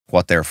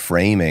what they're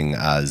framing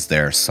as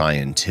their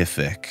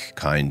scientific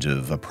kind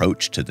of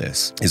approach to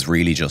this is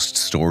really just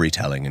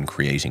storytelling and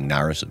creating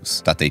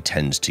narratives, that they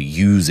tend to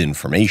use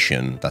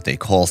information that they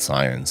call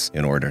science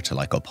in order to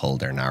like uphold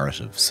their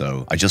narrative.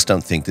 So I just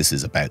don't think this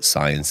is about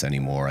science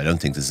anymore. I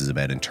don't think this is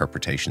about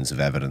interpretations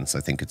of evidence. I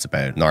think it's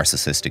about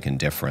narcissistic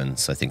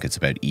indifference. I think it's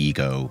about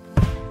ego.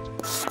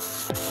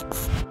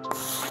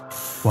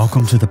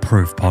 Welcome to the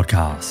Proof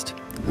Podcast,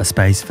 a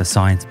space for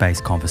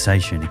science-based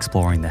conversation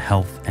exploring the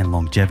health and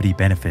longevity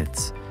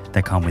benefits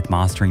that come with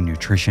mastering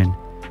nutrition,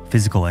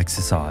 physical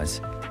exercise,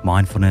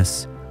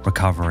 mindfulness,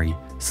 recovery,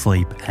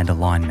 sleep, and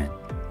alignment.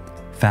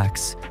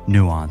 Facts,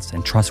 nuance,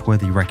 and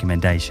trustworthy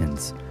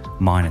recommendations,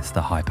 minus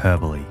the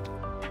hyperbole.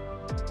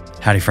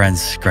 Howdy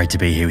friends, great to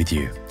be here with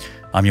you.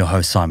 I'm your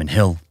host, Simon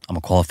Hill. I'm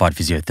a qualified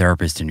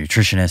physiotherapist and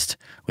nutritionist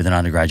with an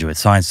undergraduate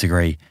science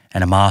degree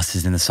and a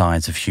master's in the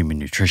science of human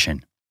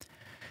nutrition.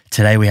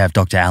 Today we have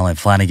Dr. Alan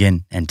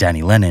Flanagan and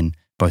Danny Lennon,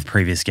 both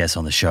previous guests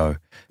on the show,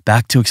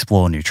 back to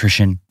explore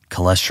nutrition,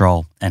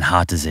 cholesterol, and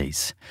heart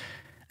disease.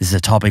 This is a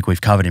topic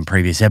we've covered in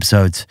previous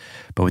episodes,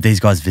 but with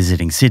these guys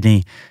visiting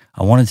Sydney,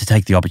 I wanted to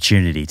take the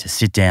opportunity to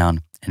sit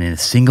down and in a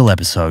single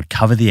episode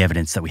cover the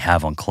evidence that we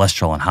have on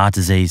cholesterol and heart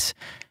disease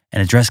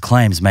and address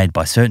claims made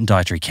by certain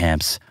dietary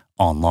camps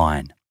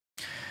online.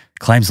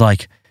 Claims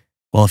like,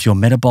 well, if you're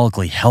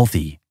metabolically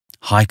healthy,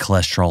 high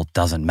cholesterol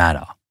doesn't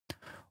matter.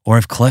 Or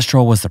if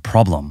cholesterol was the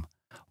problem,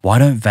 why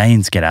don't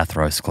veins get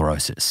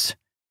atherosclerosis?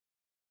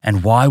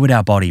 And why would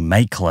our body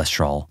make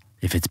cholesterol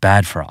if it's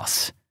bad for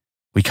us?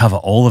 We cover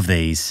all of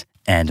these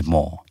and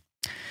more.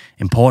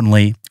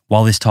 Importantly,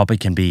 while this topic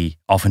can be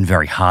often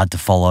very hard to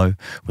follow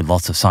with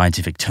lots of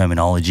scientific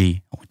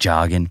terminology or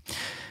jargon,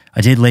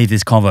 I did leave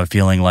this convo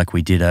feeling like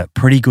we did a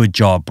pretty good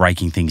job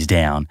breaking things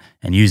down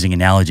and using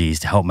analogies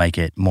to help make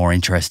it more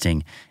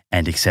interesting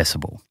and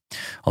accessible.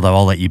 Although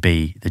I'll let you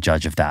be the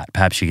judge of that.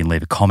 Perhaps you can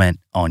leave a comment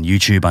on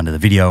YouTube under the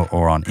video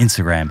or on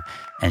Instagram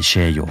and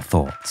share your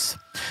thoughts.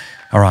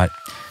 All right,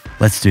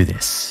 let's do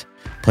this.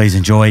 Please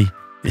enjoy.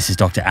 This is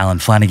Dr. Alan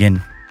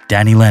Flanagan,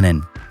 Danny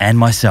Lennon, and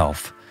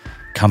myself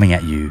coming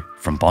at you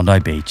from Bondi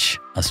Beach,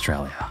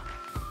 Australia.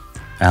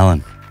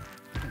 Alan.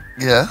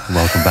 Yeah.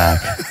 Welcome back.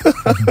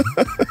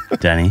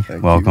 Danny,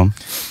 Thank welcome.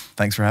 you.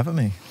 Thanks for having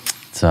me.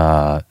 It's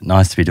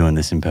nice to be doing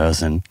this in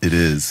person. It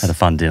is. Had a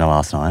fun dinner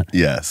last night.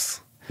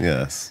 Yes.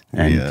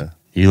 And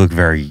you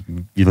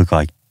look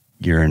like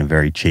you're in a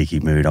very cheeky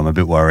mood. I'm a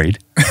bit worried.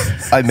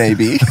 I may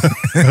be.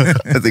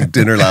 I think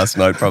dinner last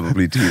night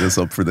probably teed us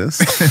up for this.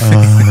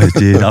 Oh, it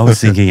did. I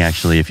was thinking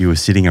actually if you were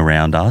sitting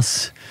around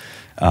us,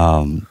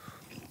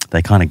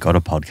 they kind of got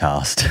a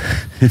podcast.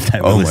 If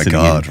they were listening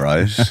God, in.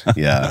 right?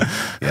 Yeah.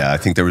 I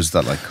think there was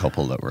that like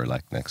couple that were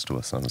like next to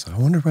us. And I was like, I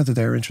wonder whether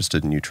they're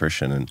interested in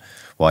nutrition and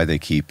why they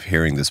keep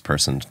hearing this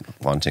person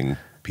wanting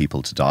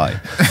people to die.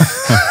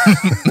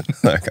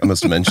 Like I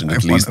must have mentioned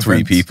at least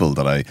 3 people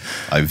that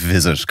I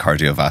visit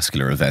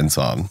cardiovascular events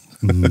on.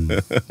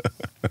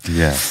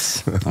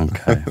 Yes.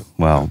 Okay.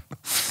 Well,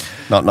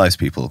 not nice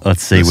people.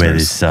 Let's see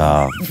listeners.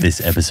 where this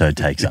episode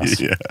takes us.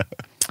 Yeah.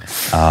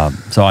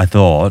 So I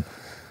thought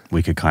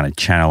we could kind of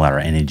channel our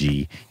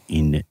energy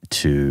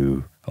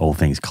into all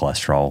things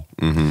cholesterol,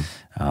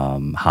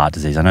 heart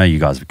disease. I know you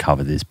guys have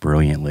covered this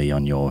brilliantly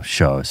on your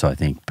show, so I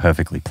think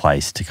perfectly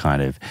placed to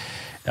kind of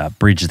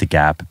bridge the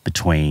gap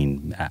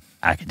between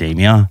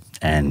academia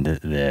and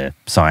the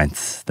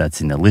science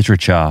that's in the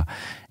literature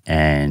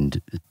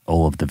and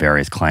all of the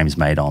various claims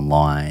made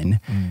online,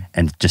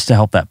 and just to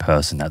help that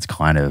person that's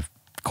kind of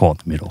caught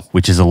in the middle,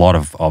 which is a lot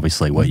of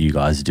obviously what you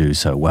guys do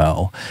so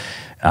well.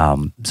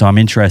 So I'm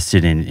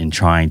interested in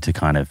trying to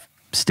kind of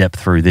step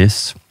through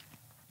this,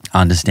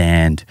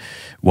 understand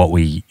what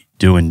we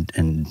do and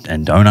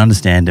don't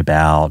understand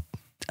about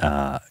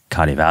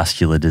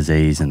cardiovascular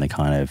disease and the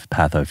kind of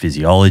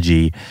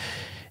pathophysiology.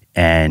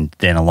 And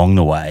then along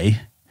the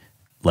way,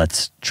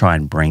 let's try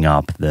and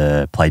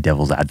play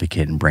devil's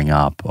advocate and bring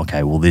up,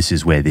 okay, well, this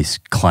is where this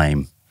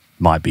claim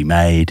might be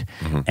made.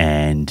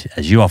 And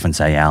as you often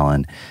say,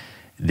 Alan,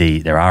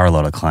 there are a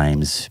lot of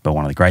claims, but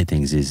one of the great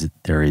things is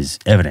there is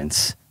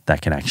evidence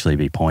that can actually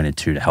be pointed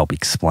to help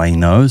explain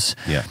those.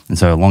 Yeah. And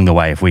so along the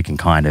way, if we can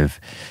kind of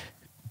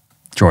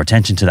draw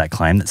attention to that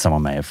claim that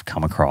someone may have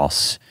come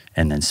across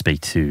and then speak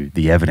to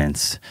the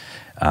evidence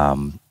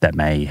that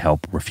may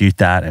help refute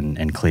that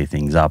and clear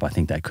things up, I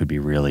think that could be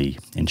really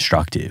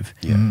instructive.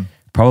 Yeah.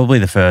 Probably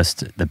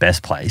the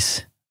best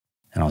place,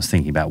 and I was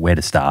thinking about where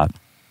to start,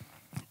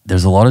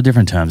 there's a lot of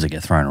different terms that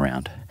get thrown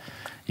around.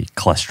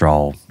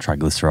 Cholesterol,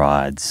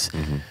 triglycerides,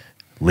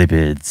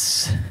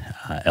 lipids,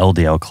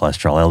 LDL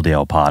cholesterol,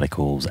 LDL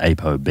particles,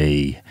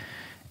 ApoB.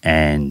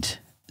 And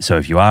so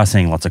if you are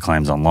seeing lots of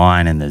claims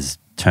online and there's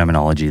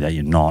terminology that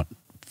you're not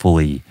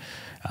fully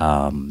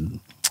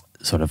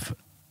sort of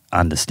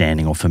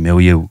understanding or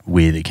familiar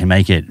with, it can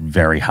make it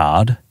very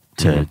hard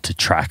to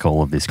track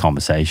all of this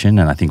conversation.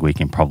 And I think we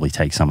can probably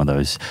take some of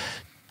those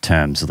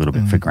terms a little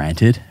bit for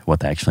granted, what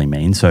they actually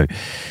mean. So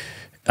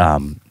why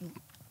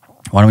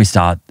don't we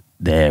start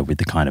there with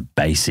the kind of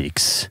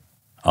basics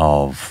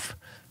of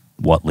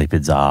what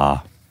lipids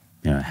are,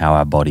 how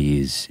our body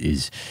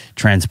is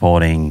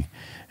transporting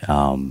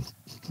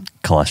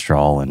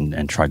cholesterol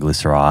and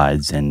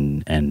triglycerides,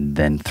 and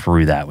then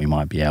through that we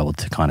might be able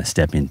to kind of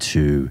step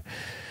into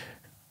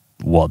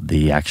what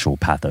the actual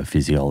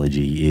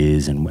pathophysiology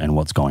is and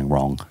what's going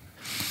wrong.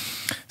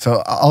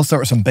 So I'll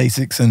start with some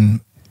basics,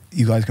 and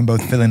you guys can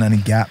both fill in any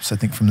gaps, I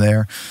think, from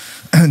there.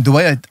 The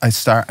way I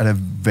start at a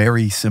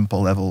very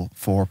simple level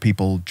for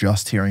people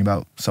just hearing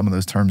about some of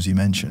those terms you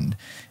mentioned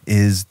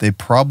is they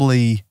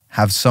probably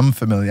have some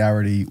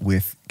familiarity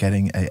with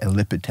getting a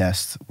lipid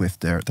test with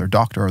their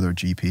doctor or their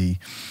GP.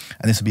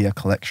 And this will be a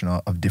collection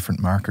of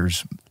different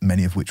markers,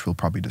 many of which we'll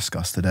probably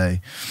discuss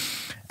today.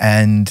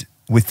 And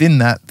within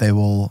that, they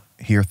will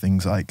hear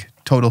things like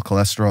total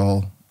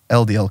cholesterol,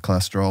 LDL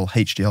cholesterol,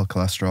 HDL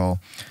cholesterol,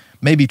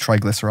 maybe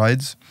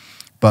triglycerides.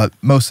 But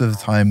most of the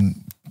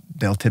time,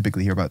 they'll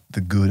typically hear about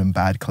the good and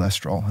bad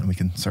cholesterol. And we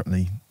can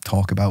certainly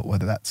talk about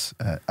whether that's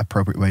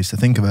appropriate ways to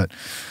think of it.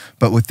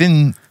 But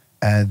within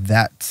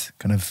that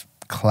kind of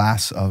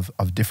class of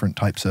different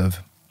types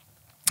of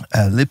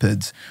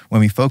lipids,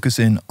 when we focus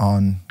in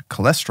on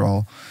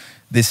cholesterol,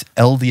 this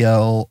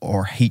LDL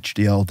or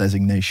HDL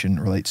designation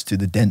relates to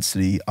the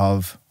density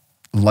of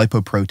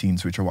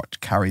lipoproteins, which are what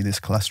carry this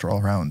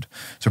cholesterol around.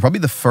 So probably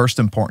the first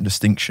important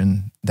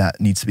distinction that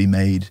needs to be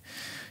made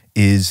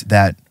is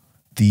that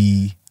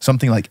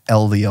something like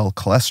LDL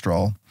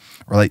cholesterol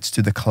relates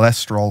to the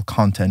cholesterol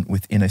content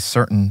within a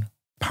certain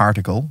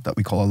particle that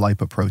we call a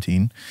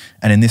lipoprotein.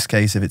 And in this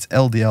case, if it's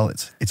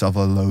LDL, it's of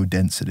a low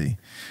density.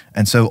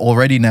 And so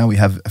already now we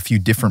have a few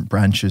different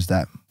branches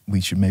that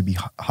we should maybe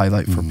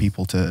highlight for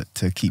people to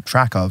keep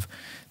track of.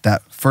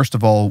 That first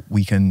of all,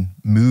 we can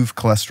move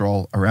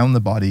cholesterol around the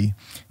body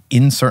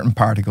in certain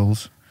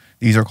particles.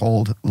 These are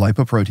called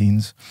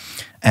lipoproteins.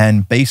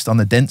 And based on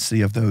the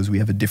density of those, we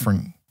have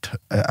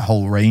a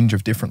whole range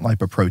of different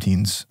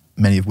lipoproteins,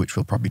 many of which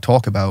we'll probably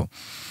talk about.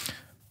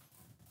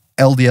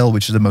 LDL,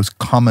 which is the most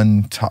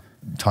common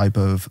type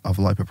of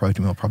lipoprotein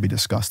we'll probably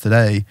discuss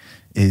today,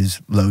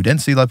 is low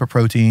density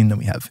lipoprotein. Then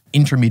we have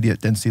intermediate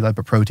density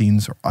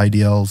lipoproteins, or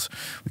IDLs.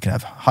 We can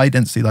have high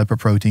density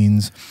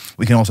lipoproteins.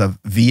 We can also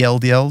have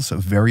VLDLs, so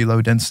very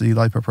low density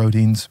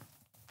lipoproteins.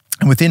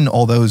 And within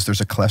all those,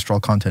 there's a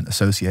cholesterol content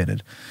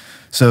associated.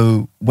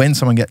 So when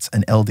someone gets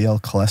an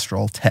LDL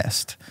cholesterol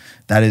test,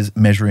 that is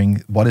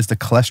measuring what is the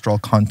cholesterol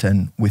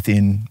content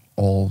within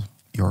all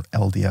your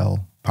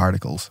LDL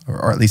particles,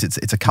 or at least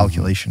it's a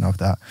calculation of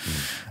that.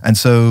 And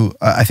so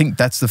I think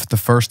that's the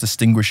first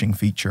distinguishing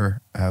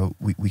feature.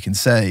 We can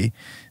say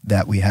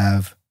that we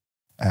have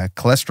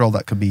cholesterol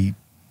that could be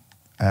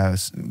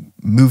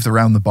moved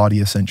around the body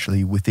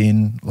essentially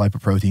within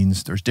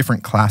lipoproteins. There's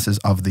different classes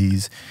of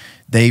these.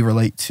 They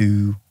relate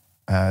to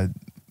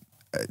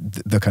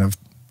the kind of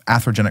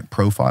atherogenic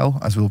profile,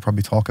 as we'll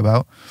probably talk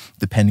about,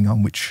 depending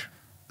on which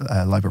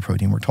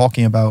lipoprotein we're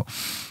talking about.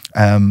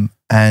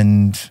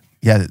 And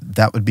yeah,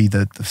 that would be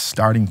the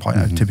starting point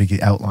I would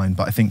typically outline.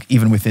 But I think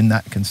even within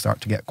that can start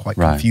to get quite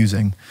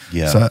confusing.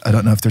 Yeah. So I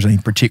don't know if there's any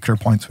particular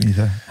points we need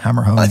to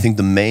hammer home. I think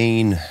the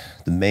main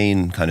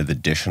kind of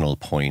additional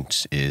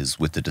point is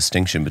with the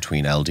distinction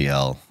between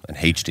LDL and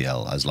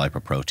HDL as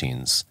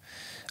lipoproteins.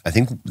 I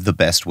think the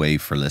best way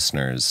for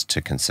listeners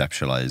to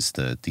conceptualize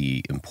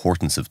the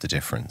importance of the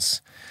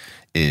difference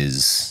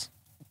is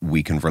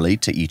we can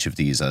relate to each of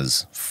these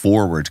as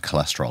forward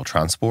cholesterol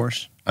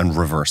transport and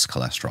reverse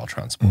cholesterol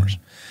transport.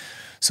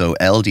 So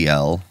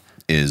LDL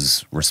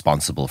is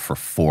responsible for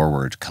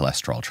forward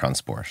cholesterol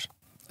transport.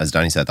 As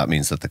Danny said, that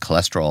means that the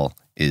cholesterol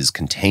is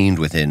contained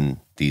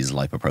within these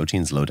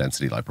lipoproteins,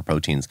 low-density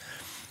lipoproteins,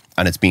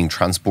 and it's being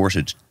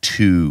transported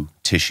to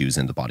tissues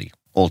in the body,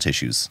 all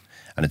tissues,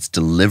 and it's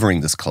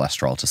delivering this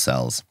cholesterol to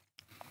cells.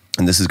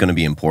 And this is going to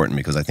be important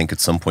because I think at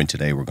some point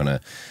today we're going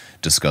to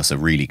discuss a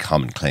really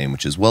common claim,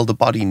 which is, well, the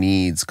body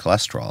needs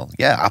cholesterol.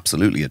 Yeah,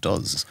 absolutely it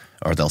does.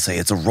 Or they'll say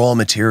it's a raw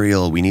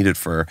material, we need it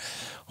for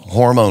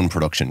hormone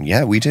production.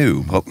 Yeah, we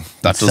do. But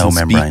that doesn't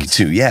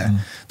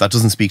that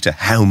doesn't speak to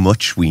how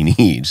much we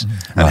need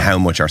and how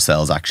much our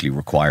cells actually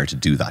require to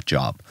do that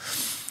job.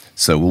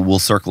 So we'll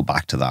circle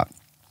back to that.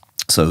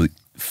 So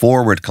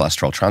forward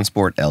cholesterol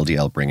transport,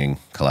 LDL bringing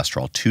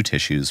cholesterol to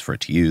tissues for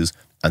it to use,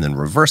 and then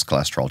reverse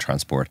cholesterol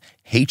transport,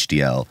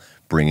 HDL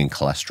bringing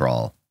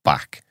cholesterol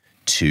back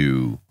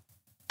to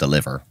the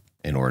liver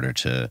in order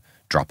to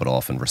drop it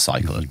off and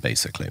recycle it,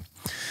 basically.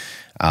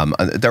 And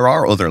there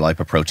are other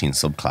lipoprotein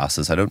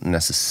subclasses. I don't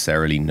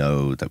necessarily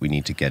know that we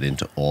need to get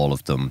into all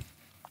of them,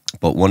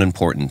 but one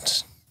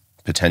important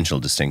potential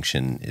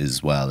distinction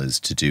as well is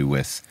to do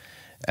with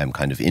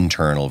kind of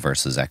internal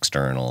versus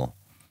external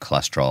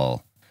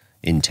cholesterol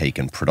intake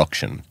and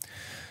production.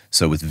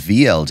 So with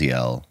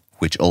VLDL,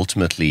 which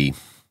ultimately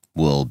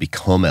will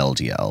become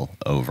LDL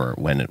over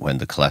when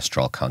the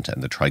cholesterol content,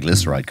 the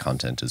triglyceride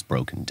content is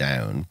broken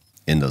down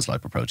in those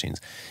lipoproteins,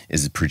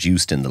 is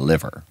produced in the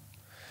liver.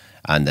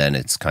 And then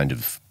it's kind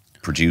of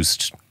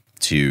produced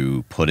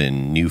to put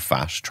in new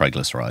fat,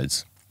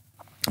 triglycerides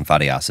and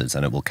fatty acids,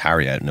 and it will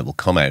carry out and it will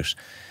come out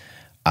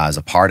as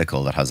a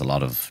particle that has a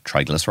lot of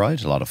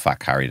triglyceride, a lot of fat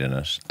carried in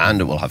it,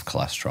 and it will have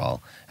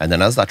cholesterol. And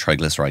then as that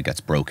triglyceride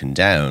gets broken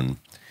down,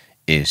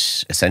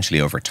 it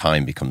essentially over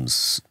time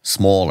becomes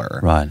smaller.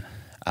 Right.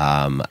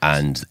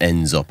 And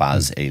ends up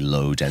as a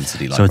low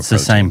density lipoprotein. So it's the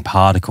same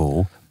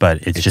particle,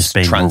 but it's just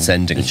been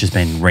transcending. It's just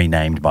been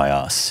renamed by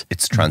us.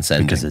 It's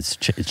transcending because it's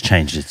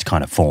changed its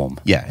kind of form.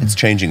 Yeah, it's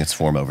changing its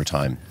form over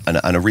time. And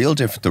a real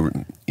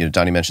difference.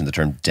 Danny mentioned the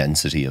term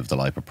density of the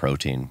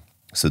lipoprotein.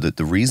 So that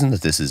the reason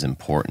that this is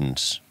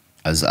important,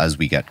 as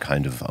we get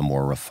kind of a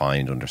more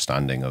refined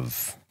understanding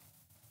of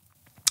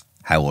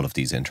how all of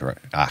these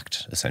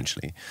interact,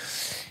 essentially,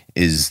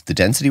 is the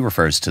density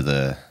refers to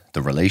the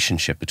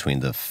relationship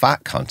between the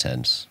fat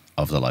content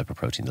of the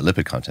lipoprotein, the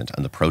lipid content,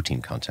 and the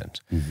protein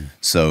content. Mm-hmm.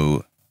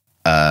 So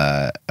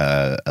a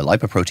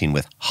lipoprotein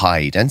with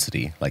high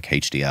density, like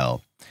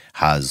HDL,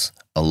 has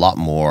a lot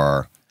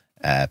more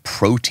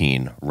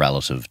protein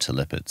relative to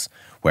lipids,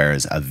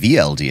 whereas a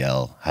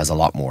VLDL has a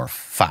lot more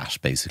fat,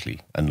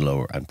 basically, and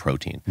lower and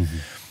protein. Mm-hmm.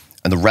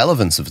 And the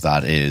relevance of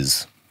that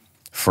is,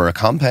 for a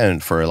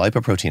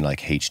lipoprotein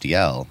like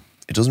HDL,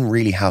 it doesn't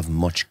really have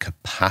much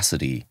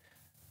capacity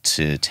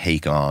to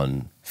take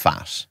on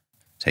fat,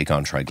 take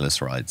on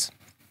triglycerides.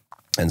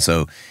 And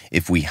so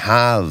if we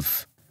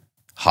have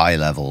high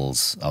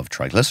levels of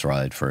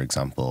triglyceride, for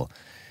example,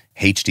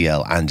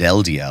 HDL and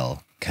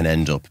LDL can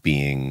end up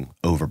being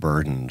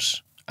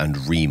overburdened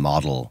and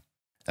remodel.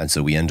 And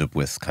so we end up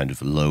with kind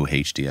of low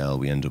HDL,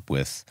 we end up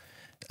with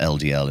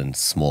LDL in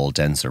small,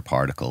 denser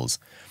particles.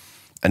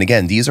 And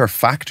again, these are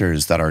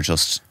factors that are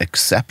just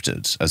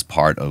accepted as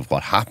part of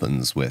what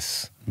happens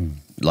with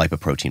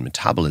lipoprotein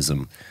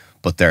metabolism,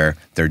 but they're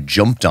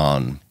jumped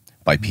on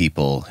by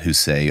people who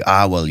say,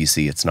 well, you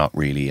see, it's not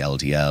really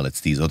LDL,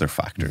 it's these other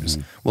factors.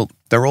 Mm-hmm. Well,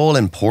 they're all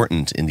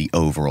important in the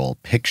overall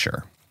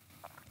picture,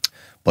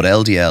 but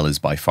LDL is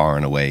by far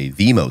and away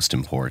the most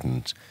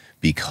important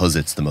because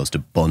it's the most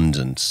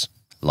abundant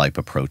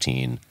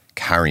lipoprotein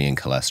carrying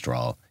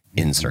cholesterol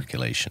in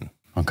circulation.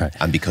 Okay.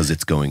 And because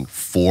it's going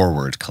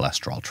forward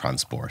cholesterol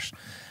transport,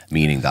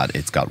 meaning that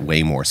it's got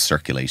way more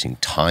circulating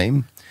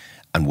time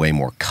and way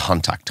more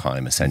contact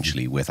time,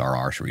 essentially, with our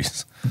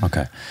arteries.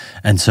 Okay.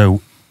 And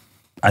so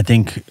I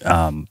think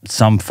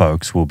some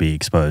folks will be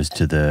exposed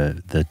to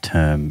the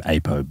term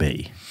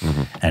ApoB.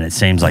 Mm-hmm. And it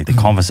seems like the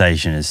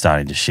conversation is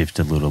starting to shift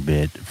a little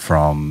bit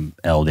from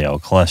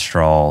LDL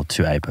cholesterol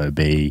to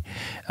ApoB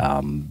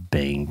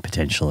being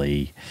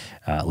potentially,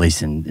 at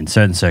least in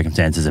certain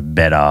circumstances, a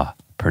better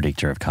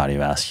predictor of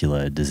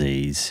cardiovascular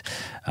disease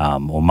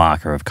or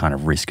marker of kind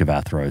of risk of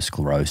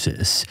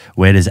atherosclerosis.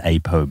 Where does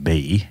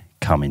ApoB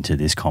come into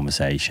this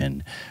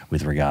conversation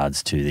with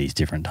regards to these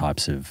different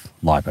types of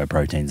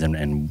lipoproteins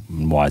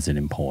and why is it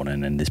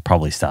important? And this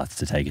probably starts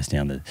to take us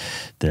down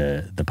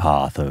the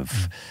path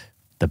of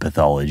the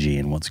pathology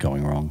and what's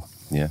going wrong.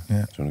 Yeah. Do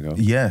you want to go?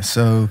 Yeah.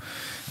 So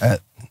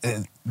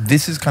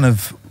this is kind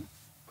of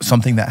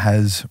something that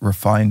has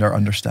refined our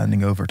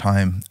understanding over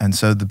time. And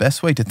so the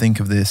best way to think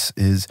of this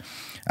is,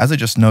 as I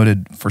just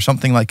noted, for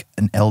something like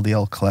an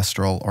LDL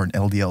cholesterol or an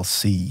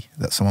LDL-C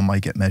that someone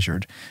might get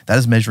measured, that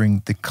is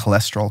measuring the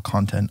cholesterol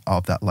content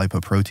of that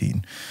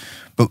lipoprotein.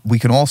 But we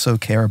can also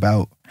care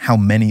about how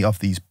many of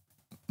these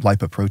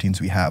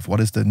lipoproteins we have. What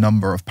is the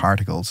number of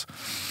particles?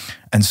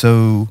 And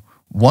so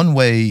one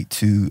way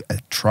to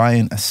try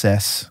and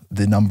assess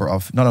the number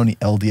of not only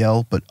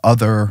LDL, but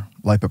other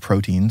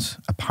lipoproteins,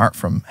 apart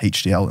from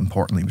HDL,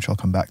 importantly, which I'll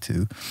come back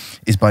to,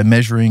 is by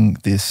measuring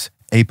this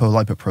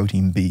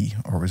apolipoprotein B,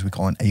 or as we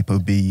call it,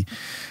 ApoB,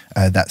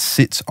 that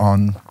sits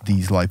on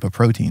these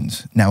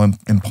lipoproteins. Now,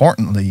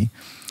 importantly,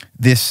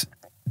 this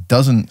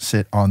doesn't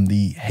sit on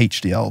the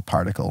HDL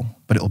particle,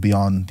 but it will be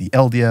on the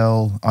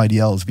LDL,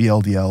 IDLs,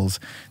 VLDLs,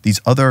 these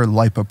other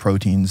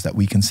lipoproteins that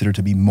we consider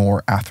to be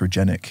more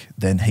atherogenic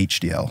than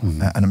HDL.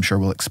 Mm-hmm. And I'm sure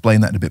we'll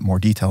explain that in a bit more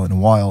detail in a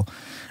while.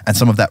 And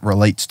some of that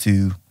relates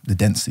to the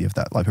density of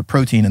that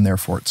lipoprotein and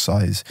therefore its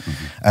size,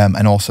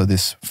 and also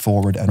this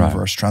forward and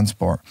reverse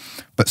transport.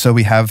 But so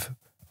we have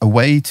a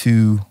way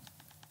to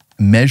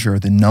measure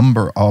the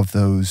number of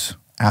those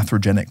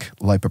atherogenic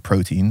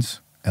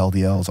lipoproteins,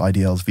 LDLs,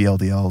 IDLs,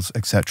 VLDLs,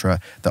 etc.,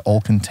 that all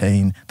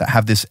contain, that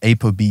have this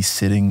ApoB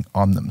sitting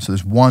on them. So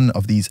there's one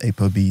of these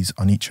ApoBs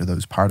on each of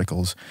those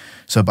particles.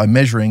 So by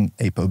measuring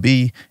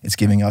ApoB, it's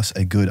giving us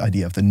a good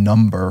idea of the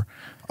number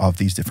of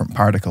these different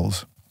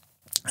particles.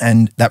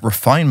 And that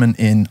refinement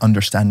in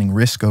understanding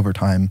risk over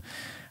time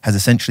has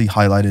essentially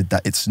highlighted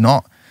that it's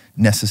not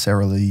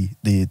necessarily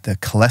the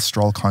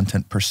cholesterol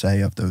content per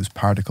se of those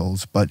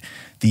particles, but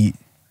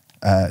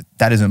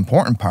that is an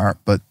important part,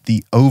 but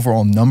the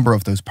overall number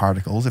of those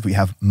particles, if we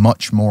have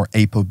much more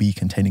ApoB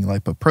containing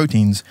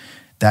lipoproteins,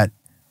 that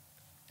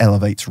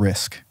elevates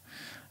risk.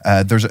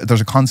 There's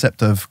a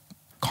concept of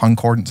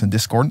concordance and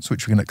discordance,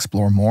 which we're going to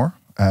explore more,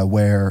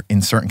 where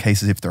in certain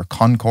cases, if they're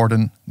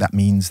concordant, that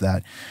means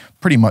that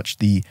pretty much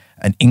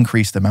an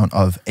increased amount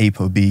of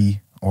ApoB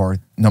or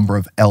number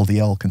of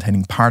LDL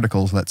containing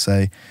particles, let's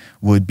say,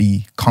 would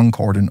be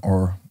concordant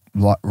or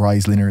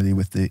rise linearly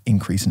with the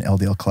increase in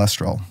LDL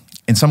cholesterol.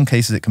 In some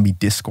cases, it can be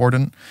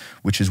discordant,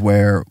 which is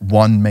where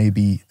one may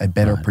be a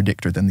better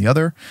predictor than the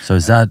other. So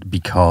is that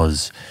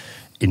because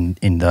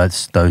in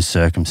those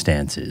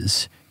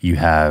circumstances, you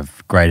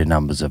have greater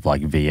numbers of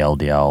like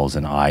VLDLs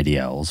and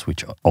IDLs,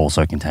 which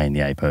also contain the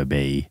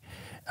ApoB,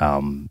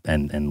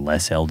 and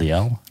less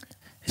LDL?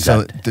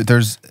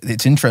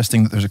 It's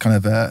interesting that there's a kind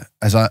of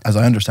as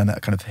I understand it, a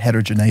kind of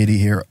heterogeneity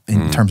here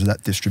in terms of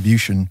that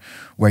distribution,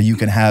 where you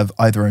can have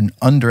either an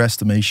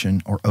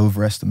underestimation or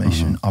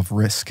overestimation of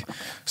risk.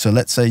 So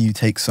let's say you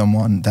take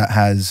someone that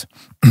has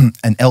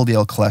an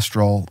LDL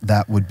cholesterol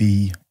that would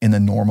be in the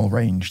normal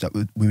range, that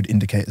we would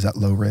indicate as at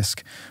low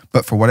risk,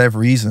 but for whatever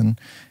reason,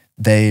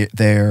 their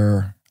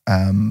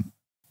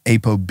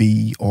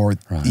ApoB or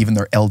even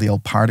their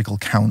LDL particle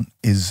count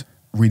is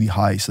really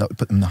high, so that would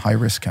put them in the high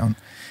risk count.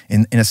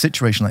 In a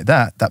situation like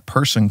that, that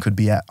person could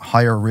be at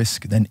higher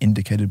risk than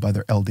indicated by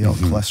their LDL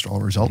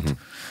cholesterol result.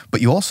 But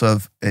you also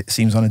have, it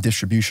seems on a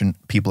distribution,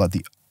 people at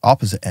the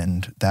opposite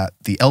end, that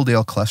the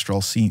LDL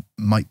cholesterol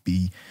might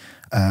be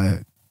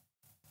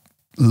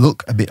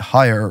look a bit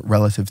higher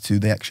relative to,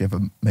 they actually have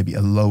maybe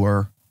a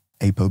lower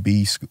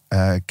ApoB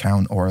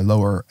count or a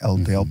lower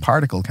LDL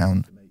particle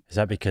count. Is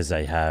that because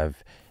they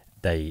have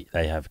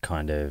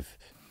kind of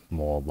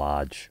more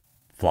large,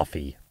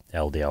 fluffy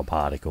LDL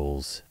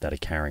particles that are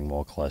carrying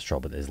more cholesterol,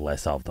 but there's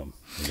less of them?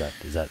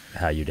 Is that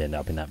how you'd end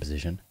up in that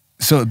position?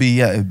 So it'd be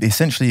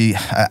essentially,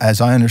 as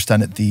I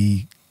understand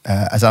it,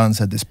 as Alan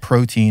said, this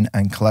protein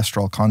and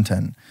cholesterol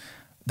content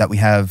that we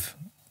have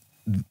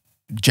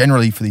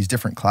generally for these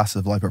different classes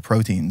of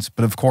lipoproteins,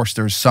 but of course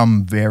there's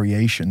some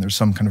variation, there's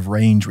some kind of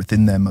range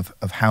within them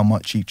of how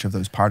much each of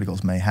those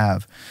particles may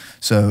have.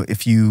 So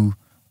if you,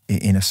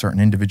 in a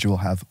certain individual,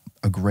 have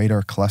a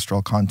greater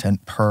cholesterol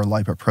content per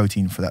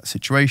lipoprotein for that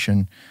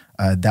situation,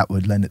 that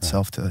would lend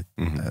itself to...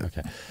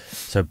 Okay.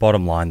 So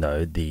bottom line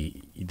though, the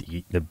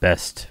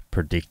best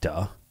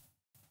predictor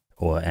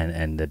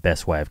and the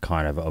best way of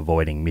kind of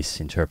avoiding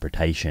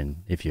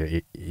misinterpretation, if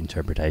you're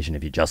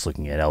just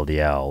looking at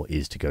LDL,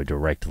 is to go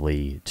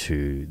directly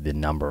to the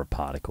number of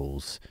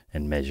particles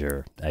and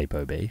measure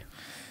ApoB.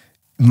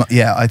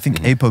 Yeah, I think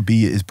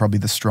ApoB is probably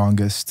the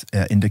strongest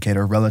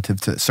indicator relative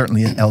to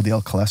certainly an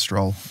LDL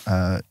cholesterol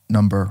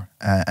number,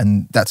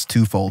 and that's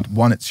twofold.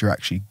 One, it's you're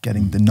actually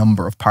getting the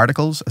number of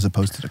particles as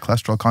opposed to the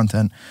cholesterol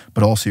content,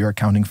 but also you're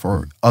accounting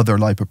for other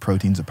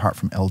lipoproteins apart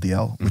from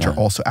LDL, which are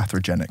also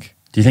atherogenic.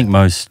 Do you think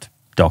most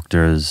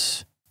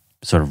doctors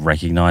sort of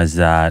recognize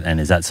that,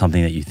 and is that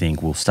something that you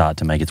think will start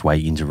to make its way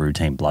into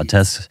routine blood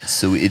tests?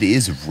 So it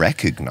is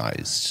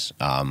recognized.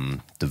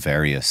 The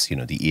various,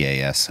 the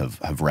EAS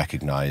have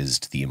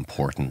recognized the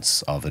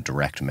importance of a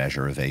direct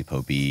measure of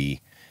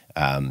ApoB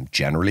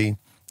generally.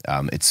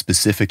 It's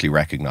specifically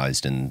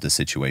recognized in the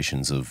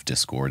situations of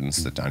discordance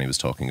that Danny was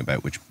talking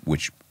about,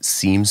 which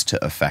seems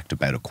to affect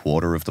about a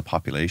quarter of the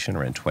population,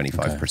 around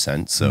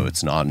 25%. So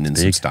it's not an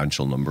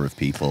insubstantial number of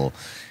people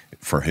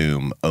for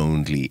whom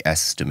only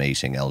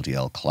estimating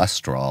LDL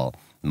cholesterol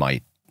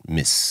might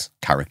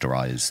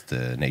mischaracterize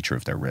the nature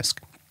of their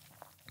risk.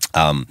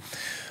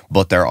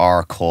 But there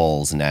are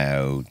calls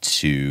now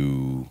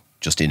to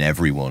just in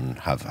everyone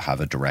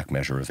have a direct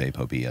measure of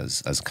ApoB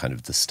as kind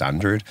of the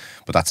standard,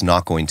 but that's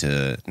not going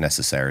to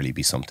necessarily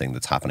be something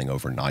that's happening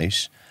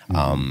overnight,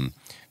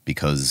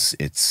 because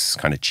it's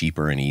kind of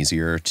cheaper and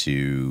easier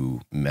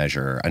to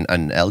measure. And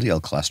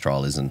LDL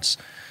cholesterol isn't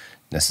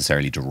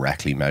necessarily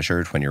directly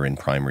measured when you're in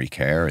primary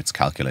care. It's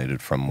calculated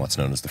from what's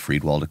known as the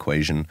Friedewald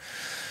equation.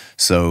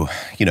 So,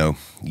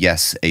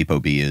 yes,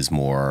 ApoB is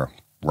more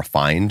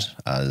refined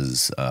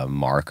as a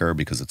marker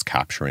because it's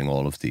capturing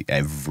all of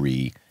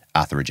every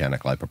atherogenic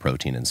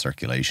lipoprotein in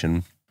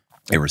circulation,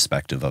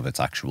 irrespective of its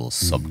actual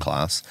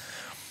subclass.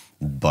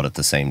 But at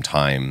the same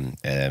time,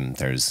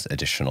 there's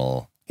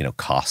additional,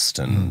 cost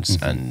and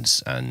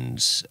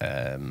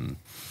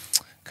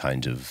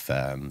kind of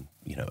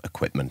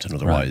equipment and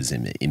otherwise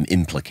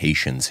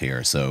implications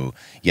here. So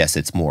yes,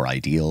 it's more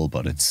ideal,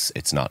 but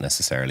it's not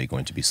necessarily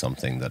going to be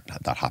something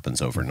that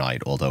happens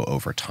overnight. Although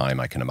over time,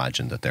 I can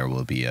imagine that there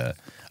will be a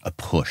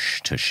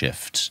push to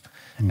shift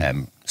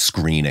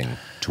screening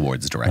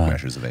towards direct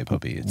measures of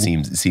ApoB. It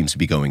seems to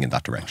be going in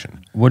that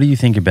direction. What do you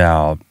think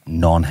about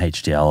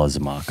non-HDL as a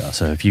marker?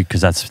 So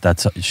because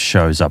that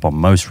shows up on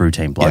most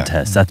routine blood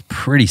tests, that's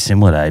pretty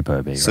similar to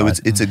ApoB. So right?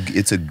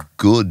 it's a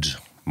good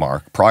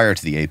mark prior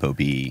to the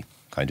ApoB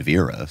kind of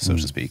era, so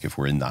to speak, if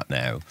we're in that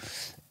now.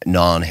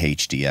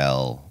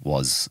 Non-HDL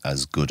was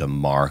as good a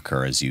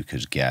marker as you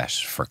could get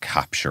for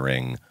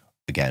capturing,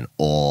 again,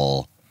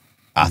 all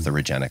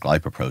atherogenic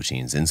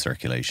lipoproteins in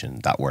circulation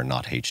that were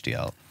not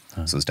HDL.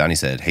 So as Danny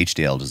said,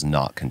 HDL does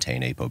not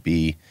contain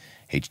ApoB.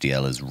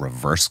 HDL is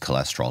reverse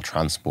cholesterol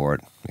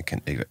transport.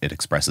 It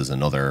expresses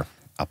another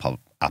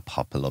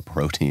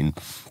apoprotein.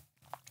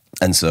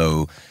 And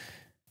so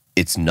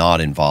it's not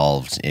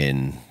involved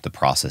in the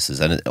processes,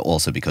 and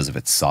also because of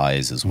its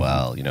size as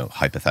well.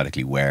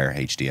 Hypothetically, where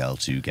HDL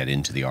to get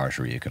into the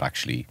artery, it could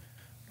actually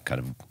kind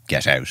of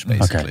get out,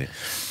 basically. Okay.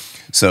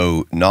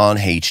 So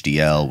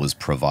non-HDL was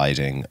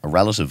providing a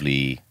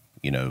relatively,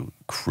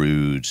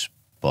 crude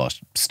but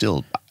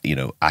still,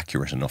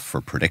 accurate enough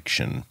for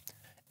prediction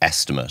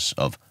estimate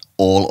of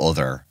all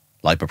other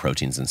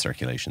lipoproteins in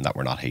circulation that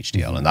were not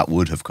HDL. And that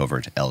would have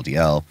covered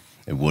LDL,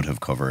 it would have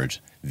covered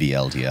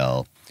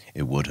VLDL,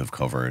 it would have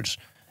covered,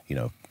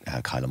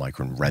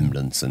 chylomicron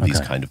remnants and these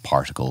kind of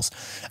particles.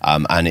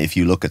 And if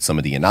you look at some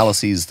of the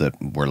analyses that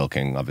we're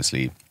looking,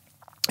 obviously,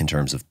 in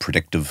terms of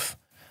predictive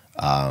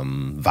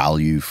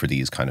value for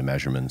these kind of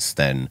measurements,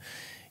 then,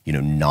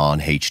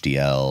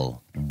 non-HDL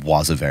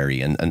was a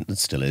very, and it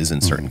still is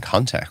in certain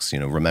contexts.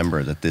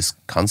 Remember that this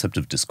concept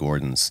of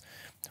discordance,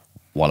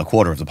 while a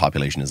quarter of the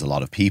population is a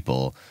lot of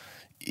people,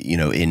 in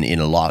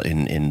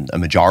a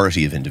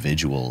majority of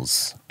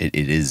individuals, it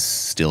is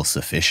still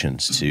sufficient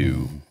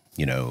to,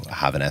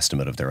 have an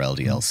estimate of their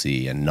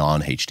LDL-C, and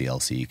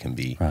non-HDL-C can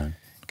be,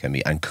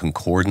 and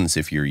concordance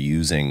if you're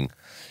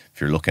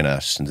looking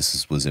at, and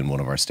this was in one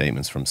of our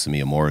statements from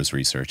Samia Mora's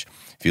research,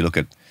 if you look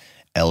at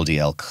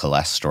LDL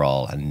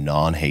cholesterol and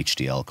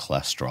non-HDL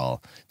cholesterol,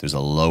 there's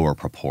a lower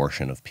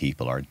proportion of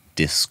people are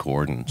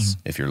discordant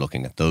if you're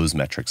looking at those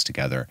metrics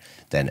together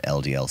than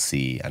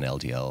LDL-C and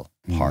LDL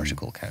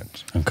particle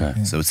count. Okay.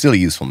 So it's still a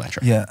useful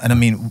metric. Yeah, and I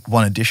mean,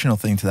 one additional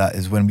thing to that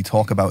is when we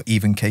talk about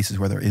even cases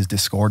where there is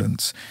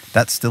discordance,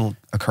 that's still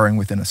occurring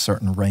within a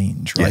certain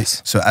range, right?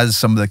 Yes. So as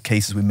some of the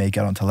cases we may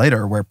get onto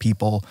later, where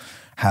people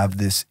have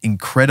this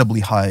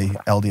incredibly high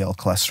LDL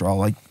cholesterol,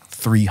 like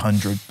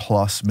 300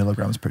 plus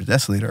milligrams per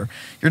deciliter,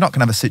 you're not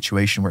going to have a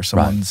situation where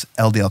someone's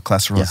LDL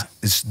cholesterol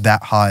is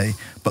that high,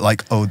 but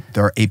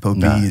their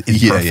ApoB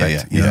is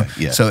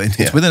perfect. So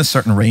it's within a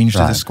certain range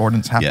that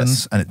discordance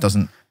happens, and it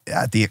doesn't,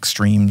 at the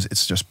extremes,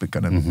 it's just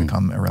going to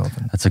become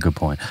irrelevant. That's a good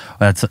point.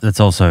 That's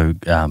also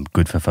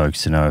good for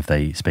folks to know if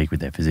they speak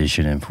with their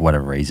physician and for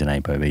whatever reason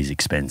ApoB is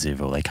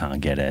expensive or they can't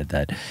get it,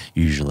 that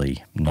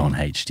usually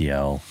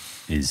non-HDL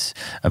is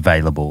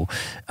available.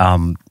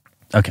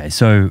 Okay,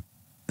 so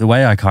the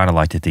way I kind of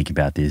like to think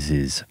about this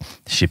is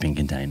shipping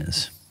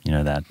containers.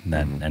 That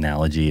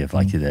analogy of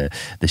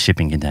the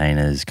shipping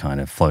containers kind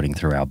of floating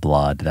through our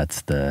blood.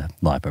 That's the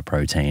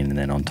lipoprotein, and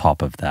then on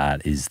top of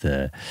that is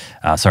the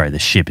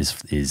ship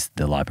is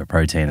the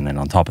lipoprotein, and then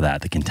on top of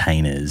that the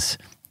containers,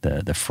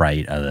 the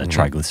freight are the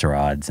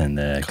triglycerides and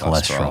the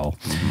cholesterol.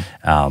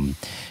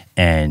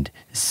 And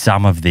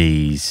some of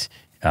these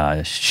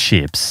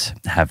ships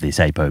have this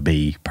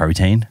ApoB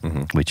protein,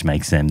 which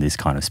makes them this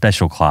kind of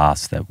special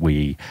class that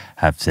we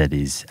have said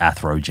is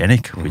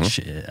atherogenic, which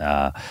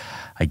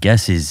I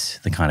guess is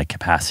the kind of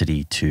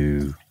capacity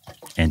to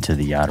enter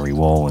the artery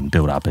wall and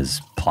build up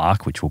as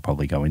plaque, which we'll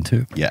probably go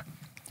into. Yeah.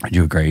 Do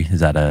you agree?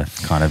 Is that a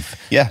kind of...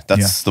 Yeah,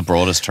 that's the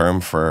broadest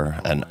term for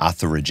an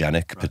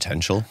atherogenic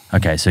potential.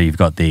 Okay, so you've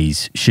got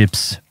these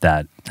ships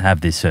that have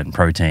this certain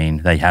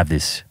protein. They have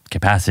this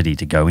capacity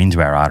to go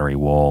into our artery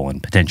wall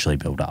and potentially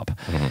build up.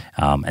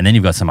 And then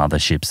you've got some other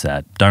ships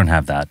that don't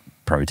have that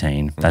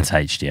protein. That's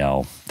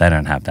HDL. They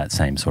don't have that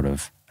same sort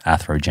of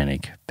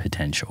atherogenic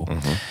potential.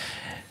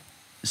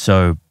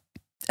 So,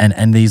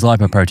 and these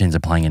lipoproteins are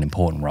playing an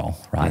important role,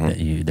 right?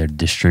 They're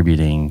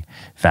distributing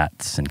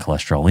fats and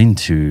cholesterol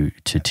into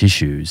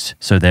tissues.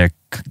 So they're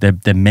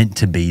meant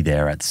to be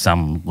there at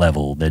some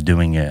level. They're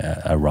doing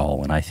a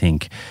role. And I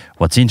think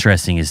what's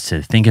interesting is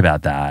to think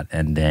about that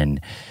and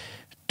then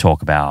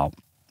talk about,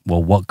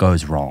 well, what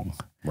goes wrong?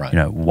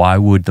 Right. Why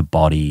would the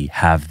body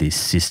have this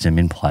system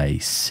in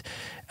place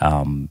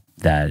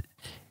that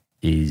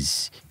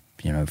is,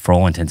 for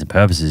all intents and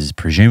purposes,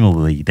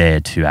 presumably there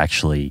to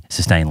actually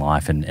sustain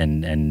life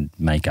and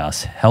make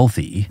us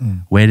healthy?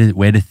 Where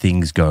do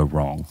things go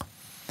wrong?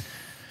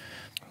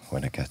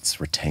 When it gets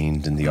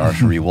retained in the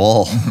artery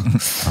wall.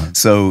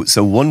 So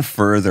one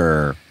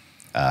further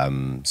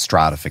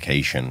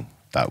stratification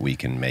that we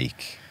can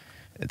make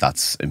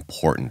that's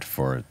important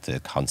for the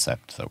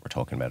concept that we're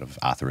talking about of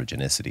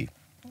atherogenicity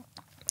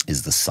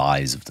is the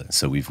size of the.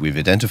 So we've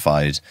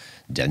identified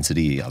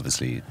density,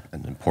 obviously,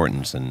 and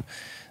important, and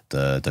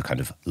the kind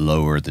of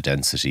lower the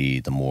density,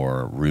 the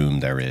more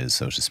room there is,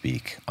 so to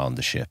speak, on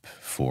the ship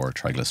for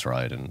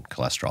triglyceride and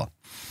cholesterol.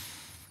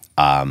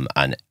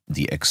 And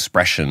the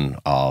expression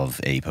of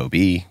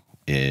ApoB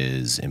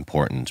is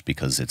important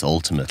because it's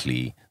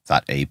ultimately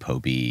that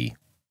ApoB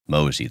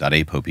moiety, that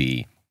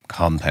ApoB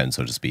compound,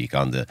 so to speak,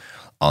 on the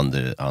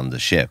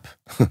ship,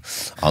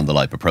 on the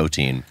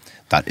lipoprotein,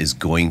 that is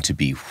going to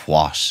be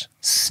what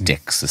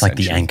sticks,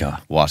 essentially. Like the anchor.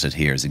 What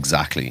adheres,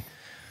 exactly.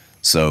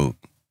 So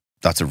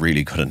that's a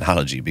really good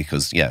analogy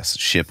because, yes,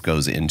 ship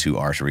goes into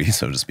artery,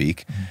 so to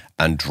speak,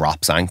 and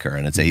drops anchor.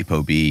 And it's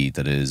ApoB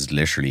that is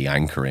literally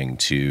anchoring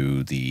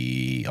to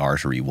the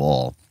artery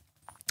wall.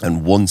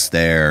 And once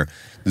there's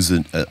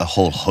a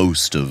whole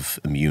host of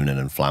immune and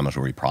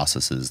inflammatory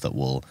processes that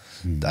will,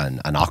 and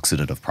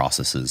oxidative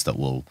processes that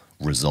will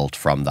result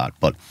from that.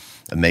 But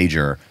a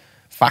major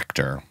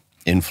factor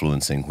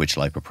influencing which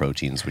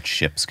lipoproteins, which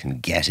ships can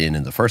get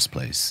in the first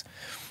place,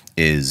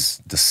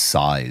 is the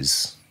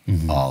size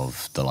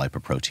of the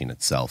lipoprotein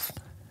itself.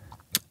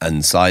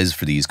 And size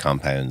for these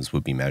compounds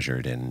would be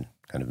measured in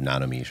kind of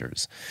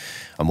nanometers.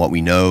 And what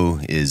we know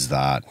is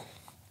that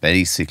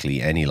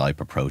basically any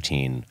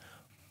lipoprotein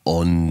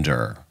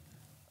under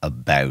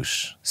about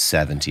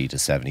 70 to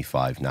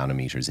 75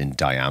 nanometers in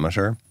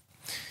diameter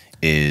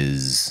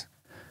is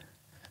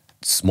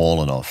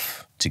small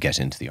enough to get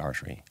into the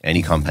artery.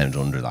 Any compound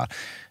under that,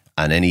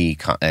 and any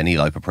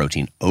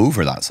lipoprotein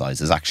over that size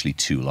is actually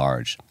too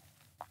large.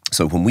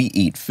 So when we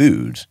eat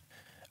food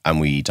and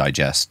we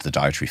digest the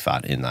dietary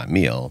fat in that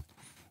meal,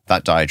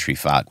 that dietary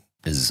fat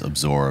is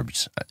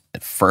absorbed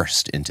at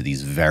first into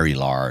these very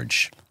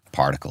large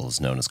particles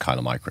known as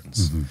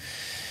chylomicrons. Mm-hmm.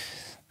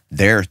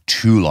 They're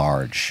too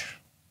large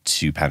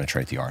to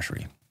penetrate the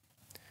artery.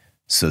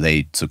 So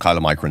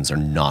chylomicrons are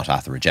not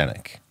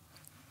atherogenic.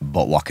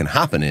 But what can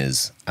happen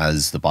is,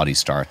 as the body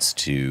starts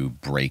to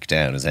break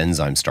down, as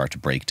enzymes start to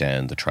break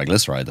down the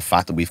triglyceride, the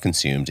fat that we've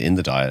consumed in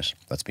the diet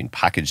that's been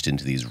packaged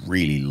into these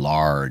really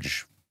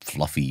large,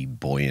 fluffy,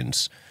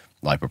 buoyant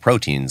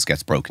lipoproteins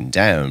gets broken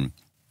down,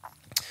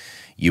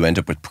 you end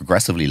up with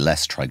progressively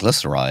less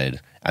triglyceride,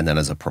 and then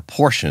as a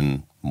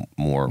proportion,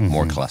 more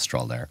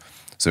cholesterol there.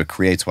 So it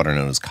creates what are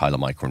known as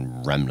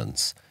chylomicron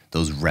remnants.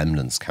 Those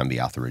remnants can be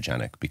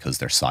atherogenic because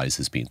their size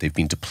they've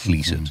been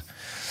depleted.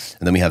 Mm-hmm.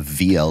 And then we have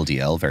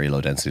VLDL, very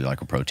low density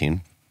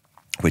lipoprotein,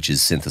 which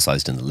is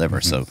synthesized in the liver.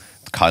 Mm-hmm. So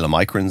the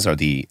chylomicrons are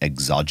the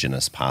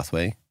exogenous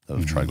pathway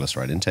of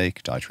triglyceride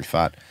intake, dietary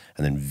fat.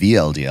 And then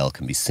VLDL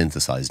can be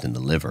synthesized in the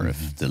liver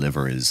if the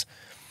liver is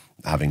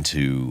having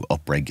to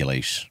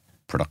upregulate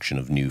production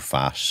of new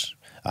fat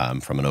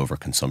from an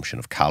overconsumption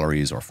of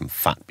calories or from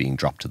fat being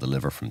dropped to the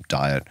liver from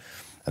diet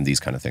and these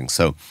kind of things.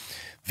 So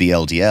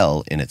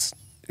VLDL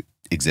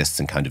exists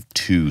in kind of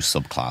two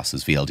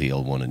subclasses,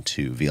 VLDL1 and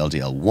 2.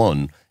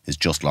 VLDL1 is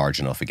just large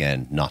enough,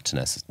 again, not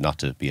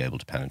to be able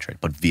to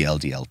penetrate. But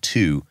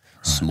VLDL2,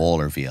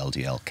 smaller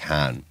VLDL,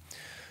 can.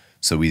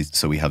 So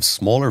we have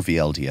smaller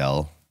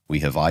VLDL, we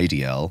have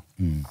IDL,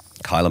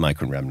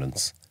 chylomicron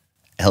remnants,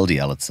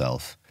 LDL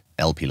itself,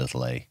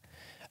 LP(a),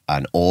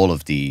 and all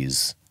of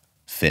these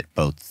fit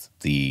both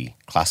the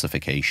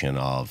classification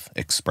of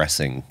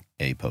expressing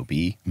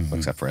ApoB,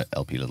 except for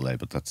LP(a),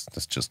 but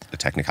that's just a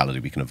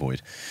technicality we can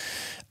avoid,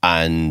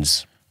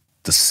 and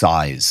the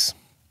size.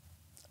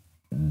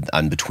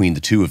 And between the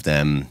two of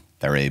them,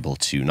 they're able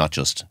to not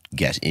just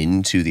get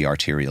into the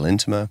arterial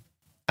intima,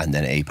 and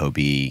then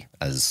ApoB,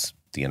 as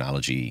the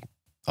analogy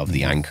of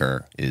the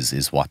anchor,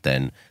 is what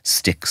then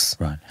sticks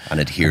and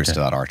adheres to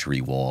that artery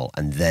wall,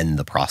 and then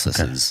the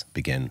processes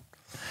begin.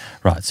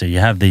 Right, so you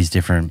have these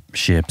different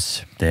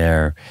ships.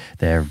 They're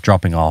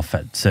dropping off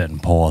at certain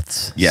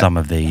ports. Yeah. Some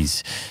of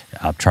these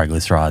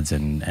triglycerides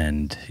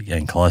and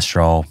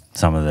cholesterol.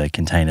 Some of the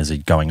containers are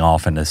going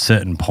off, and at a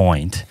certain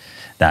point,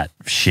 that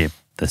ship,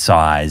 the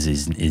size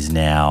is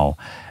now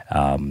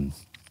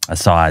a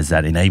size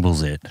that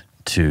enables it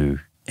to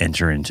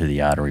enter into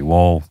the artery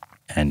wall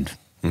and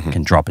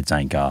can drop its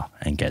anchor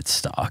and get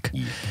stuck.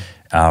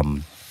 Yeah.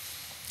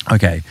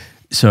 Okay,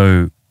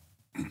 so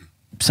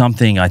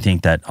something I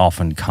think that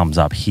often comes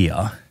up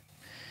here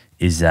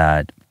is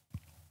that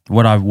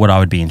what I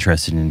would be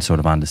interested in sort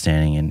of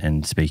understanding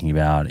and speaking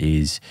about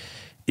is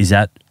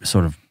that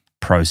sort of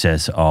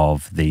process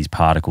of these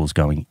particles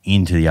going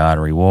into the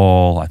artery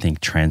wall. I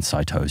think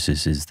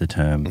transcytosis is the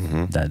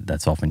term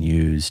that's often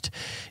used.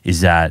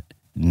 Is that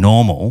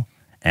normal,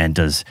 and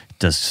does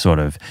sort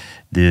of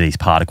do these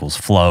particles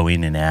flow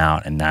in and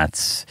out, and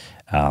that's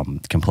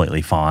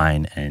completely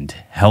fine and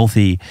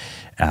healthy?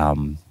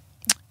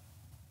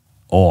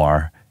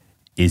 Or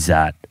is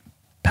that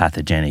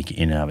pathogenic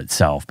in and of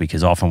itself?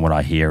 Because often what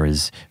I hear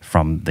is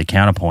from the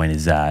counterpoint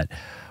is that,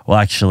 well,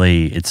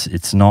 actually,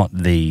 it's not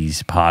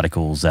these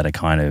particles that are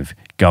kind of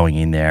going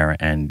in there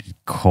and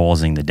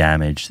causing the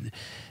damage.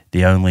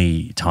 The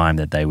only time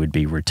that they would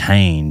be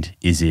retained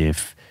is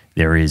if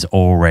there is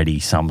already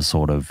some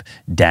sort of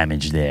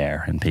damage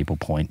there, and people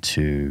point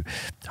to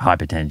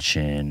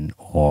hypertension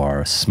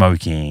or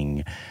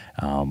smoking,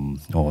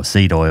 or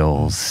seed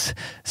oils.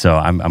 So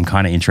I'm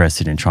kind of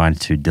interested in trying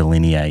to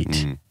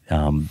delineate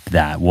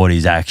that what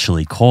is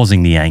actually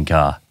causing the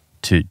anchor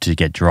to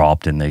get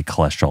dropped and the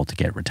cholesterol to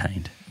get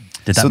retained.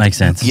 Did that make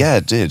sense? Yeah,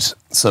 it did.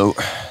 So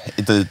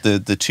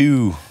the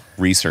two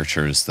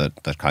researchers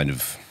that kind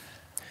of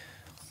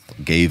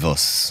gave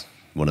us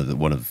one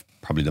of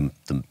probably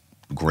the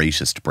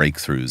greatest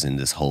breakthroughs in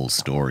this whole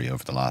story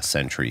over the last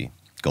century,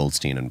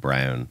 Goldstein and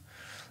Brown,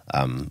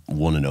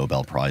 won a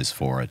Nobel Prize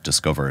for it,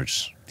 discovered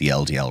the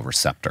LDL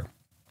receptor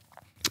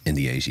in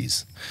the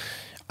 80s.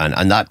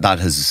 And that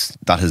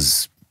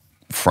has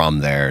from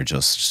there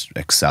just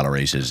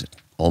accelerated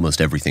almost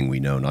everything we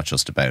know, not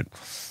just about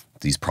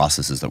these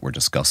processes that we're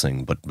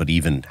discussing, but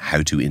even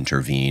how to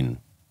intervene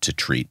to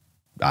treat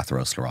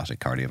atherosclerotic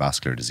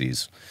cardiovascular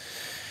disease.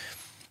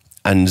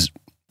 And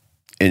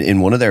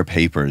in one of their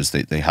papers,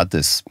 they had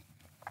this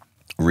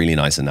really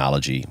nice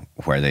analogy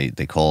where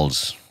they called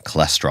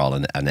cholesterol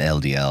and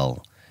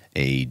LDL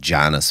a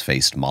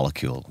Janus-faced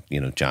molecule. You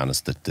know,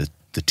 Janus, the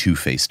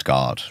two-faced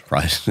god,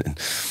 right?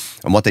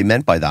 And what they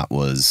meant by that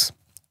was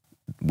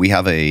we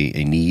have a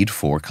need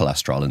for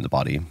cholesterol in the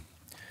body,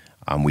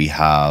 and we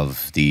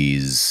have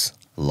these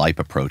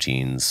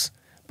lipoproteins,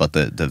 but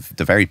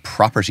the very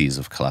properties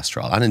of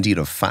cholesterol, and indeed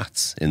of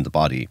fats in the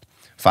body,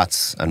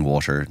 fats and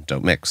water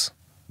don't mix.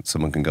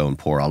 Someone can go and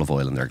pour olive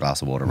oil in their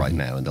glass of water right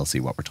now and they'll see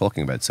what we're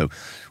talking about. So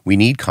we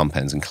need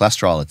compounds, and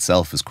cholesterol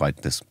itself is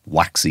quite this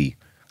waxy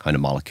kind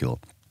of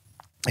molecule.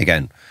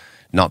 Again,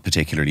 not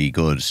particularly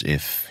good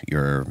if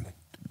you're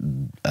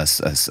a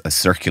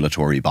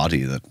circulatory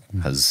body that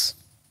has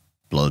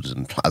blood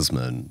and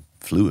plasma and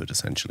fluid,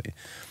 essentially.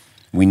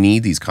 We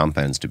need these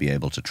compounds to be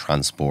able to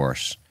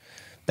transport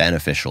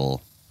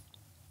beneficial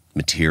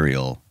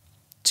material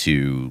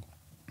to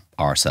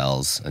our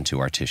cells and to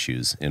our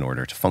tissues in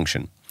order to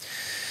function.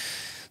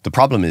 The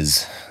problem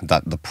is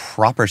that the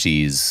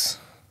properties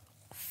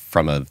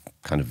from a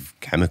kind of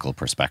chemical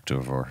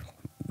perspective are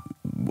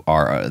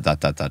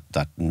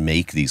that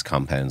make these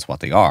compounds what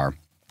they are,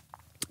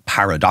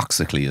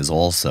 paradoxically is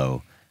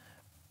also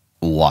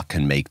what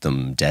can make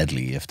them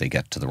deadly if they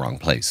get to the wrong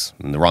place.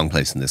 And the wrong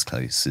place in this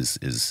case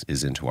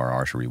is into our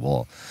artery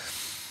wall.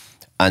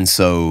 And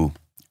so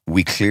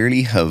we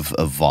clearly have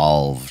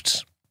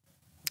evolved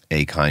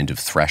a kind of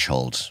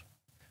threshold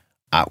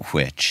at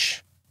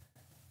which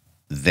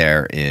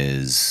there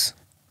is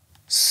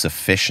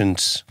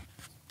sufficient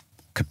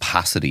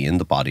capacity in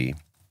the body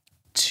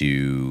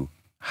to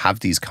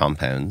have these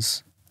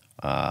compounds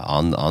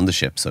on the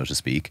ship, so to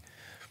speak,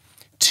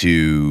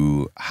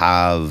 to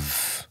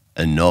have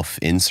enough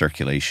in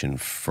circulation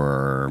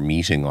for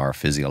meeting our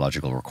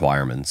physiological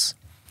requirements,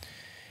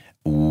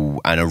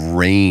 and a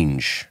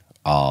range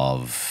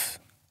of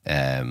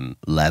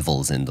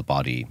levels in the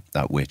body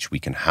at which we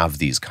can have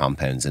these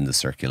compounds in the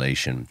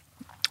circulation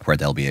where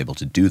they'll be able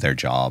to do their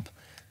job,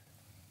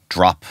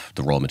 drop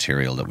the raw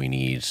material that we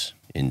need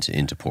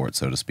into port,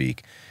 so to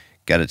speak,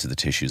 get it to the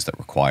tissues that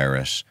require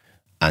it,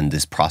 and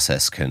this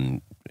process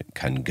can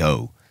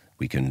go.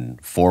 We can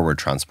forward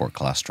transport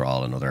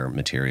cholesterol and other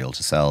material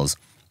to cells.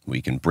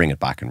 We can bring it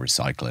back and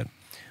recycle it.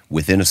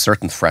 Within a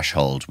certain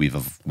threshold,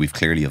 we've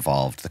clearly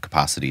evolved the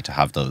capacity to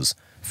have those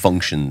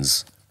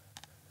functions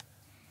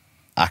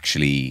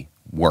actually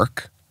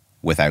work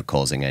without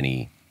causing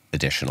any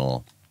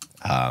additional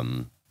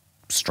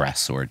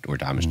stress or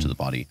damage to the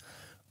body.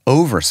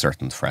 Over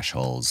certain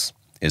thresholds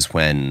is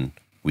when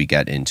we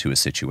get into a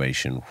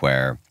situation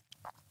where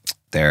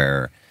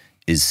there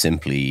is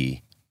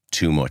simply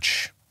too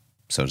much,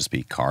 so to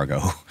speak,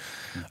 cargo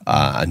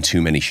and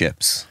too many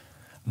ships.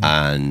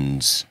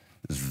 And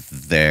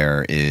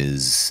there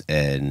is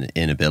an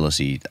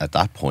inability at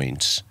that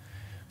point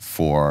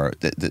for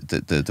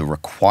the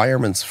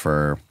requirements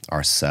for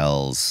our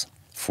cells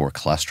for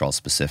cholesterol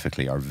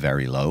specifically are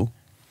very low.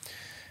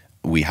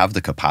 We have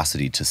the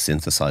capacity to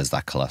synthesize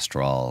that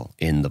cholesterol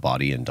in the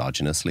body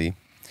endogenously.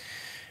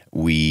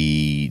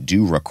 We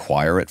do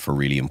require it for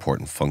really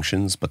important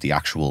functions, but the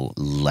actual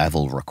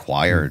level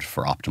required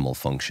for optimal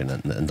function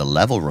and the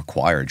level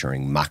required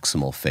during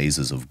maximal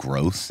phases of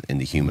growth in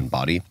the human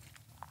body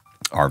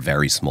are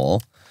very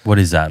small. What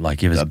is that? Like,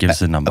 give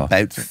us a number.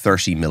 About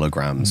 30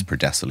 milligrams per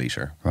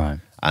deciliter. Right.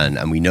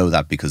 And we know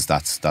that because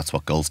that's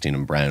what Goldstein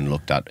and Brown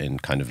looked at in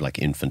kind of like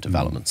infant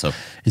development. So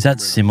is that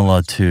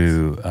similar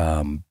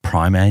to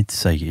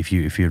primates? Like if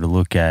you were to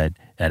look at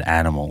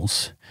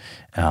animals,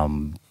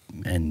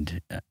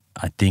 and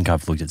I think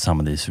I've looked at some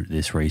of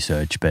this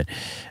research, but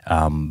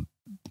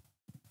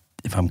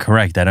if I'm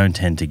correct, they don't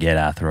tend to get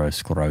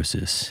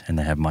atherosclerosis, and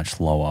they have much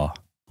lower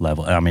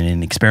level. I mean,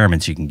 in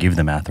experiments, you can give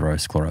them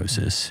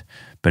atherosclerosis,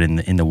 but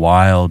in the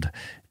wild,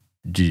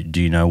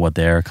 do you know what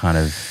their kind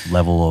of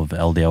level of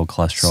LDL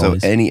cholesterol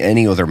is? So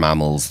any other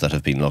mammals that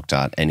have been looked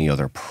at, any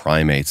other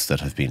primates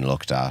that have been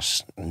looked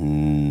at,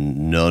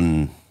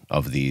 none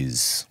of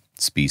these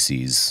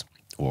species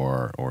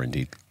or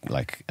indeed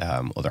like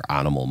other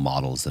animal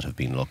models that have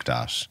been looked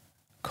at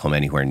come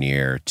anywhere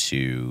near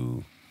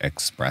to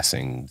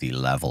expressing the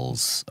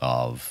levels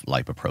of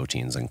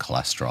lipoproteins and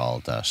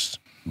cholesterol that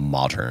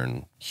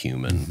modern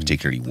human,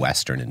 particularly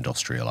Western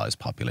industrialized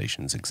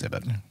populations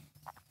exhibit.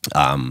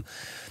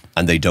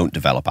 And they don't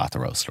develop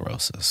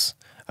atherosclerosis.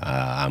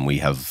 And we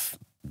have,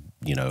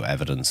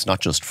 evidence not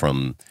just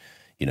from,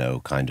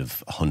 kind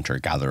of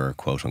hunter-gatherer,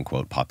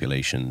 quote-unquote,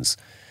 populations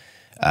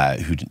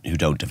who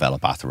don't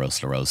develop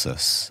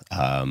atherosclerosis.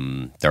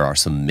 There are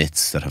some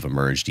myths that have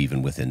emerged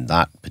even within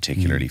that,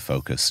 particularly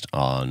focused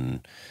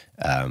on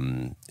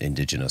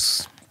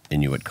indigenous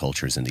Inuit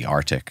cultures in the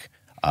Arctic.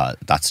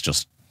 That's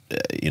just,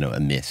 a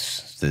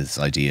myth. This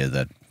idea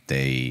that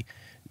they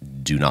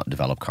do not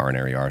develop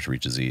coronary artery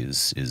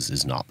disease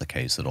is not the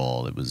case at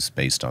all. It was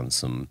based on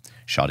some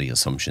shoddy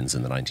assumptions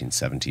in the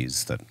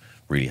 1970s that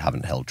really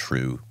haven't held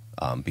true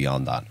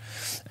beyond that.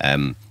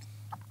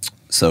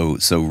 So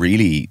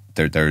really,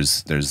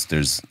 there's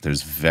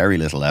very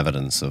little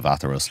evidence of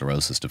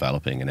atherosclerosis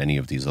developing in any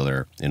of these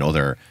other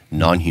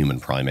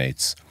non-human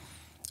primates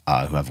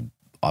who have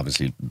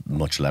obviously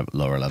much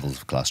lower levels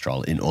of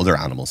cholesterol in other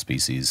animal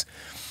species.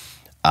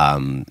 A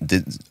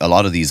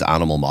lot of these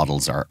animal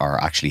models are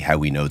actually how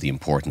we know the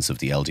importance of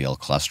the LDL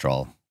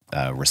cholesterol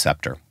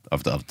receptor,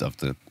 of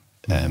the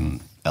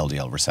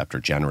LDL receptor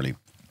generally.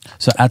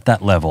 So at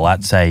that level,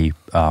 at say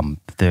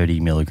 30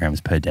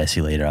 milligrams per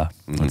deciliter,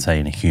 let's say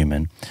in a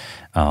human,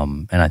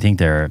 and I think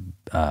there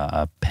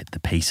are the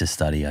PISA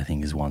study, I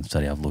think is one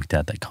study I've looked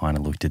at that kind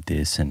of looked at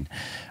this and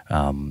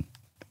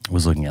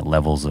was looking at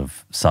levels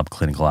of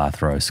subclinical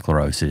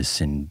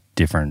atherosclerosis in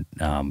different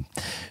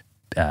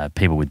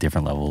people with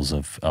different levels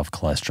of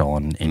cholesterol.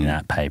 And in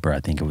that paper, I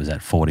think it was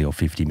at 40 or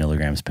 50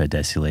 milligrams per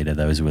deciliter.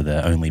 Those were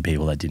the only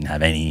people that didn't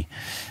have any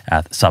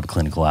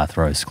subclinical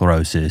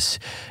atherosclerosis.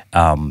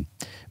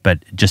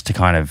 But just to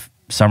kind of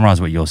summarize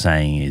what you're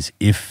saying is,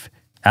 if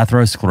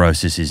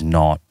atherosclerosis is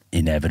not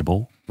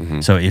inevitable,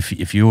 so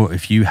if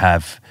you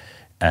have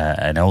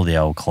an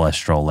LDL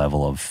cholesterol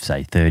level of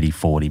say 30,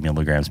 40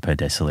 milligrams per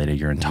deciliter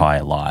your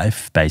entire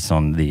life, based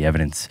on the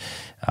evidence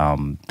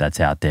that's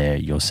out there,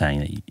 you're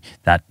saying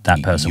that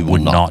person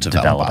would not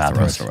develop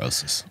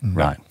atherosclerosis.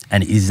 Right.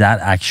 And is that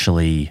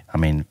actually, I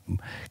mean,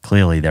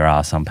 clearly there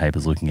are some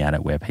papers looking at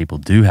it where people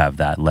do have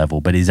that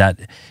level, but is that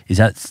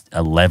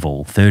a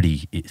level,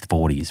 30,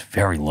 40 is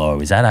very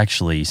low. Is that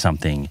actually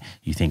something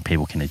you think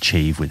people can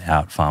achieve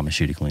without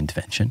pharmaceutical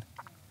intervention?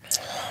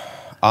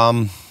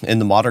 In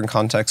the modern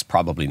context,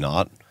 probably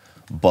not.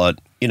 But,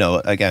 you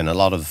know, again, a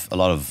lot of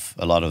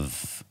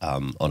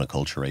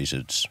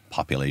unacculturated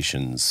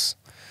populations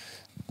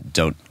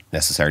don't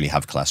necessarily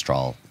have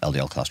cholesterol,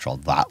 LDL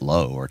cholesterol that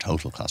low, or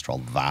total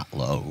cholesterol that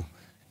low,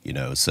 you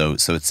know. So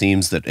it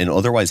seems that in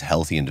otherwise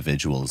healthy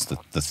individuals,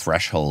 the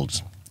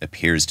threshold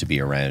appears to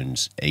be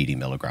around 80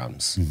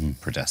 milligrams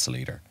per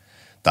deciliter.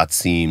 That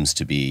seems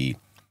to be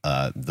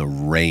the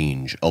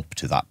range up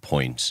to that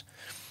point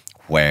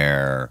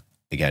where,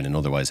 again, in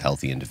otherwise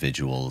healthy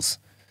individuals,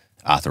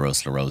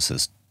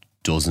 atherosclerosis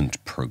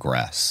doesn't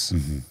progress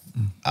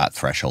at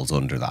thresholds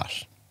under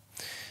that.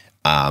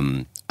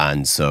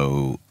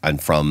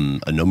 And from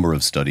a number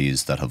of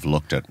studies that have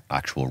looked at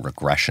actual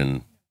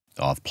regression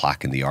of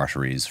plaque in the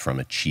arteries from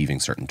achieving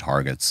certain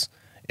targets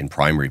in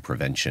primary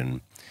prevention,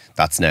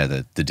 that's now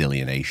the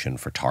delineation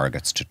for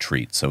targets to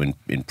treat. So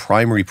in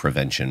primary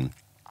prevention,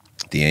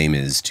 the aim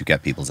is to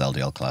get people's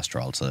LDL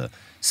cholesterol to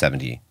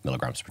 70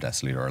 milligrams per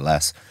deciliter or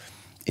less.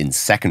 In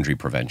secondary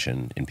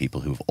prevention, in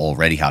people who've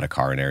already had a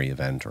coronary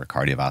event or a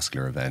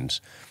cardiovascular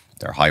event,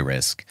 they're high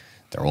risk,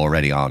 they're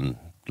already on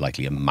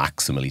likely a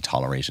maximally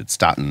tolerated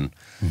statin.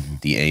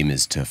 The aim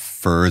is to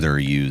further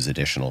use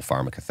additional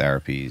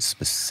pharmacotherapies,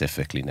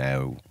 specifically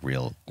now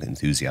real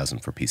enthusiasm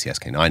for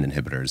PCSK9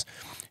 inhibitors,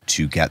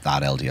 to get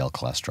that LDL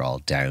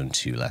cholesterol down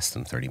to less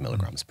than 30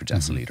 milligrams per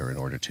deciliter in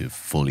order to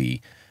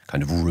fully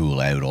kind of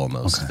rule out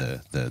almost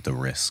the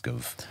risk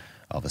of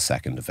a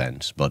second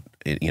event. But,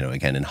 you know,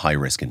 again, in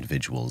high-risk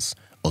individuals,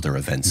 other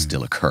events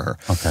still occur.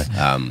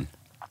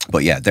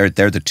 But yeah, they're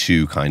the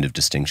two kind of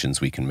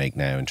distinctions we can make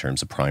now in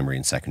terms of primary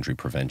and secondary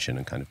prevention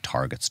and kind of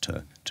targets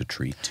to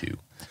treat too.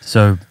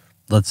 So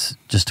let's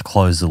just to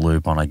close the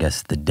loop on, I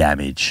guess, the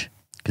damage,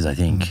 because I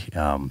think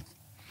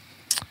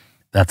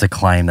that's a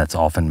claim that's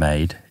often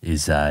made,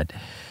 is that,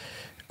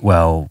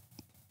 well,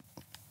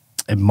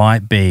 it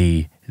might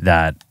be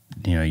that,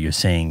 you know, you're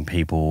seeing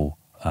people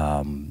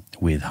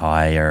with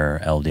higher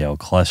LDL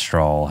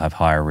cholesterol have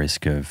higher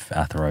risk of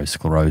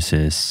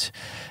atherosclerosis.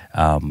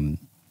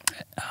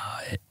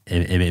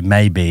 It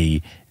may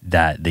be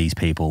that these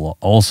people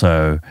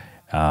also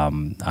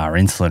are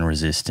insulin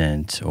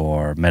resistant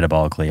or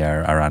metabolically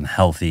are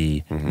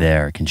unhealthy.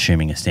 They're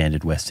consuming a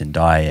standard Western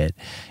diet,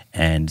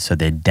 and so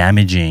they're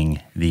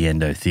damaging the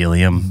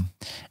endothelium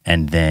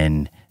and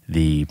then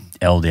the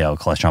LDL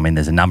cholesterol. I mean,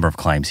 there's a number of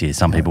claims here.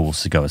 Some people will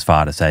go as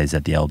far to say is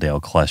that the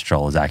LDL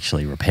cholesterol is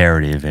actually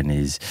reparative and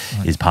is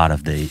part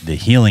of the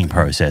healing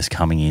process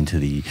coming into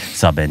the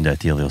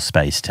subendothelial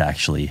space to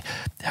actually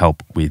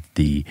help with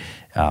the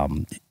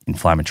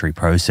inflammatory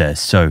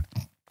process. So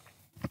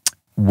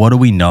what do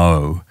we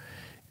know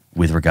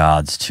with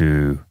regards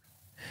to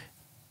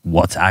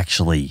what's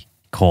actually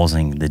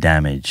causing the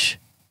damage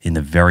in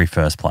the very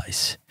first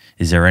place?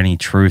 Is there any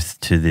truth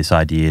to this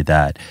idea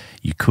that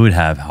you could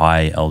have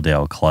high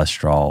LDL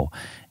cholesterol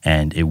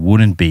and it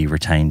wouldn't be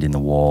retained in the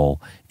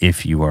wall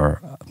if you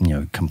were, you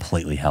know,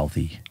 completely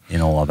healthy in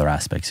all other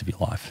aspects of your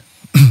life?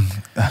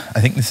 I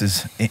think this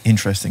is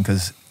interesting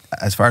because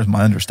as far as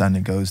my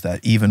understanding goes, that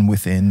even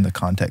within the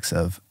context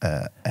of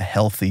a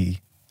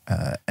healthy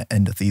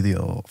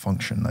endothelial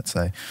function, let's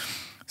say,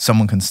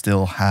 someone can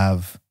still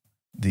have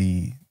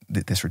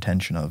this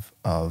retention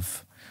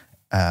of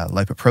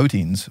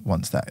lipoproteins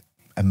once that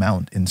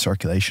amount in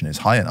circulation is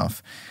high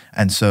enough.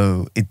 And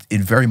so it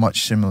very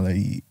much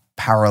similarly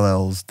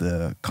parallels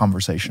the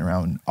conversation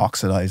around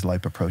oxidized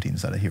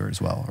lipoproteins that I hear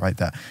as well, right?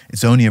 That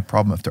it's only a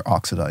problem if they're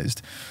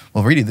oxidized.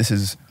 Well, really,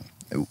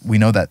 we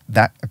know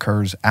that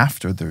occurs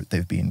after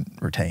they've been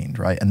retained,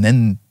 right? And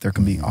then there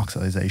can be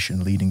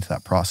oxidation leading to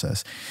that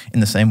process.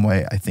 In the same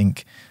way, I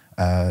think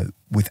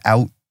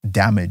without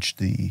damage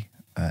the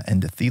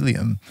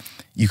endothelium,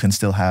 you can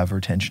still have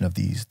retention of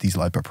these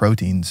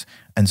lipoproteins.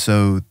 And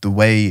so the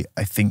way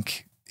I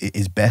think it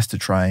is best to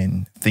try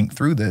and think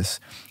through this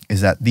is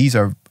that these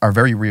are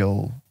very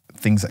real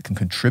things that can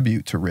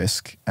contribute to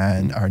risk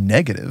and are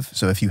negative.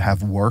 So if you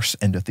have worse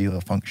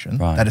endothelial function,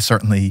 that is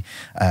certainly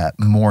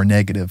more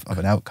negative of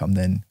an outcome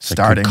than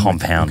starting. It could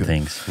compound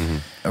things.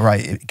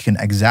 Right. It can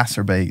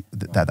exacerbate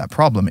that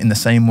problem. In the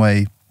same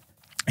way,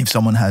 if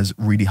someone has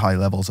really high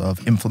levels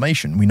of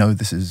inflammation, we know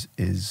this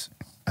is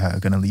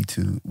going to lead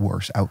to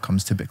worse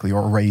outcomes typically,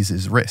 or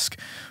raises risk.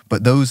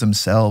 But those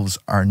themselves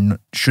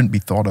shouldn't be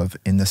thought of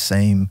in the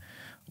same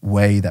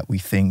way that we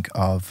think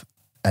of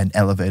an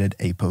elevated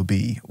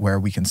ApoB, where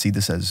we can see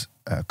this as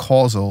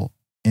causal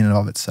in and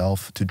of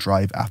itself to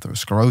drive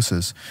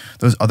atherosclerosis.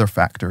 Those other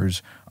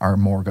factors are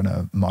more going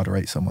to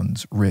moderate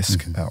someone's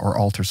risk or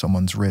alter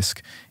someone's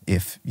risk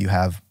if you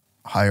have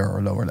higher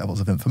or lower levels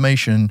of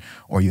inflammation,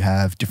 or you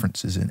have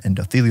differences in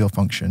endothelial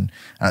function.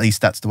 And at least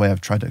that's the way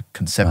I've tried to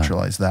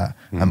conceptualize that.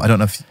 I don't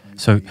know if...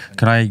 So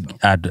can I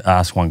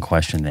ask one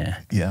question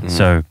there? Yeah.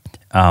 So,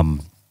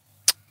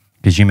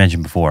 because you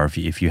mentioned before,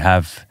 if you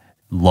have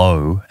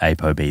low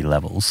ApoB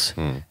levels,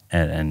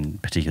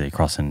 and particularly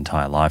across an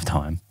entire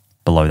lifetime,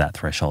 below that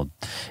threshold,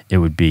 it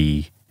would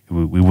be,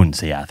 we wouldn't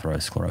see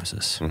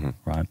atherosclerosis,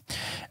 right?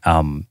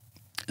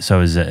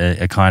 So as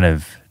a kind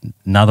of,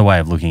 another way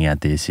of looking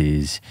at this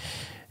is,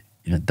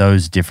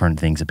 those different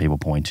things that people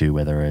point to,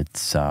 whether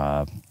it's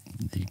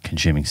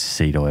consuming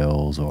seed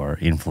oils or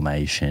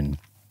inflammation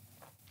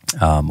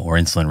or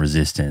insulin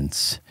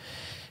resistance,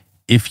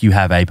 if you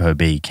have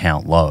ApoB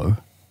count low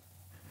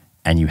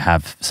and you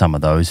have some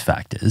of those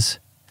factors,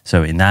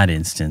 so in that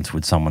instance,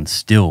 would someone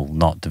still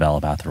not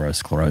develop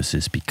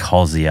atherosclerosis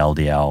because the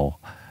LDL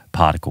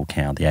particle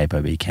count, the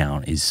ApoB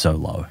count, is so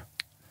low?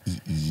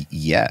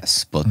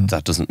 Yes, but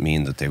that doesn't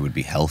mean that they would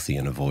be healthy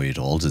and avoid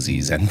all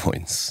disease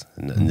endpoints.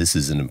 And this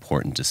is an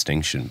important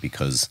distinction,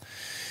 because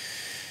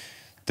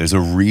there's a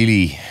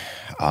really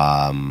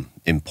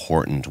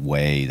important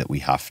way that we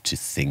have to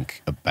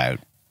think about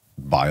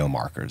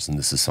biomarkers. And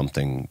this is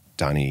something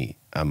Danny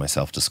and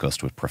myself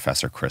discussed with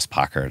Professor Chris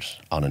Packard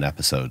on an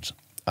episode,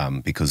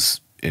 because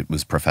it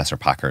was Professor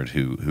Packard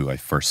who I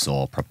first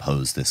saw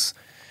propose this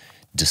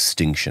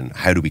distinction.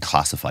 How do we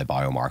classify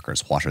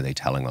biomarkers? What are they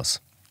telling us?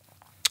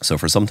 So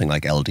for something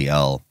like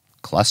LDL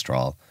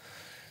cholesterol,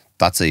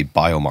 that's a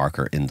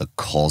biomarker in the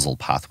causal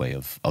pathway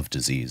of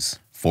disease.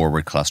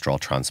 Forward cholesterol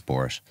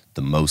transport,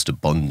 the most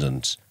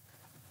abundant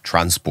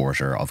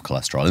transporter of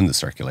cholesterol in the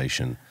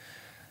circulation,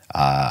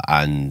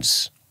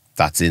 and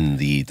that's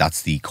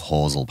the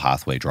causal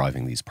pathway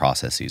driving these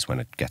processes.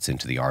 When it gets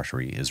into the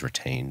artery, is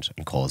retained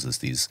and causes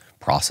these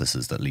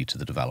processes that lead to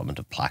the development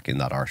of plaque in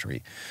that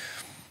artery.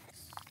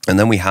 And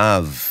then we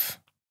have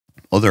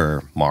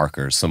other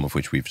markers, some of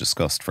which we've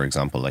discussed. For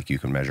example, like you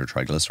can measure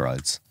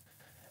triglycerides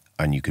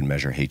and you can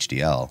measure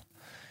HDL.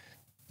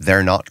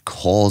 They're not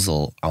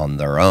causal on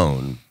their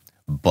own,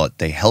 but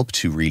they help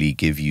to really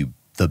give you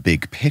the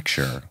big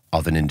picture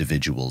of an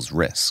individual's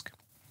risk.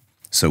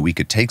 So we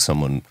could take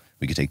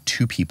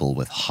two people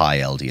with high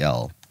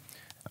LDL,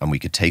 and we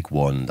could take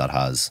one that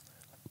has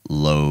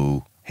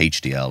low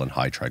HDL and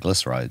high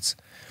triglycerides.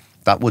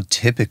 That would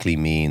typically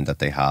mean that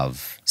they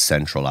have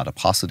central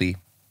adiposity,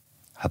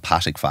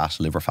 hepatic fat,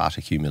 liver fat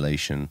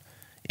accumulation,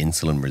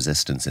 insulin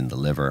resistance in the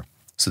liver.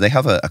 So they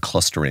have a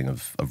clustering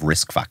of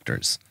risk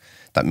factors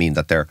that mean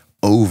that their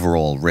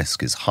overall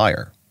risk is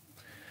higher.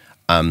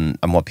 And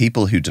what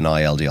people who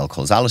deny LDL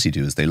causality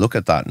do is they look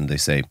at that and they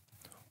say,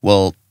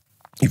 well,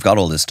 you've got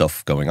all this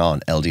stuff going on,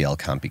 LDL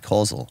can't be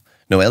causal.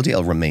 No,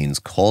 LDL remains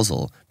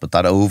causal, but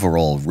that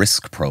overall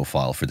risk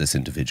profile for this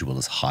individual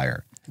is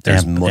higher.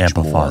 There's much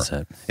more.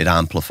 It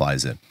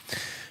amplifies it.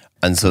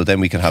 And so then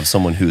we can have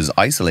someone who's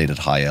isolated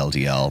high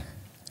LDL,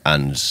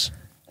 and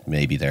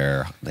maybe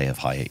they have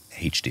high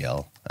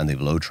HDL and they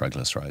have low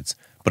triglycerides.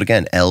 But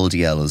again,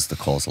 LDL is the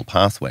causal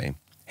pathway.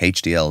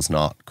 HDL is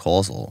not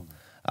causal.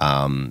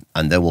 And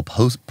they will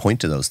point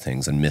to those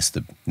things and miss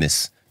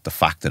the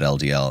fact that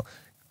LDL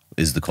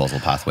is the causal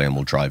pathway and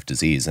will drive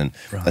disease. And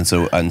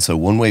so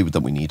one way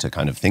that we need to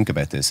kind of think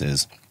about this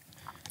is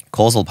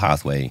causal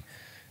pathway,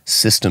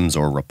 systems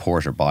or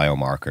reporter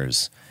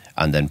biomarkers,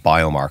 and then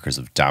biomarkers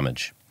of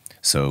damage.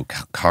 So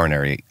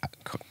coronary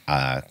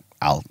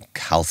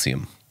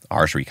calcium,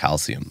 artery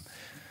calcium,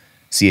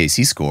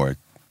 CAC score,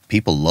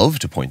 people love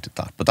to point at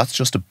that, but that's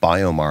just a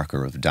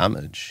biomarker of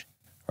damage,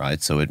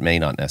 right? So it may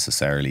not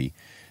necessarily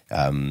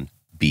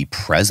be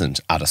present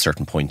at a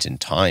certain point in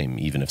time,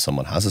 even if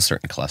someone has a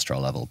certain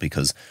cholesterol level,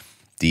 because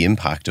the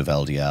impact of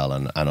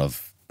LDL and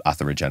of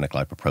atherogenic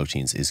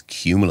lipoproteins is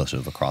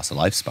cumulative across a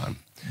lifespan.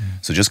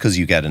 So just because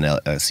you get a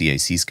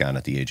CAC scan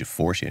at the age of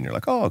 40 and you're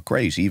like, oh,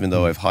 great, even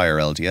though I have higher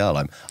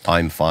LDL,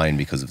 I'm fine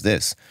because of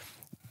this.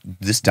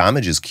 This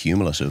damage is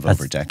cumulative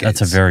over decades.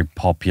 That's a very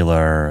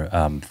popular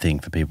thing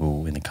for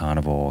people in the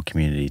carnivore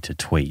community to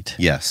tweet.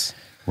 Yes.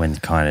 When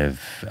kind of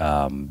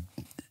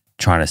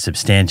trying to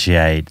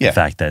substantiate the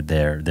fact that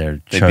they've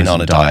been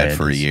on a diet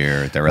for a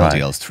year, their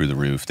LDL's through the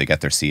roof, they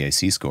get their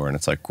CAC score, and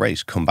it's like,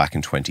 great, come back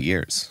in 20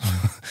 years.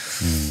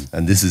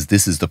 And this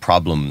is the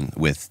problem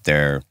with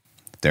their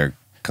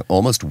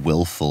almost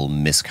willful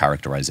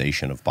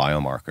mischaracterization of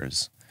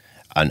biomarkers.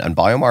 And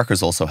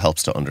biomarkers also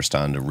helps to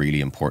understand a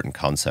really important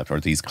concept, or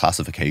these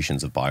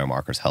classifications of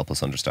biomarkers help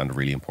us understand a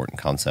really important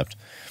concept,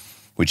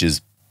 which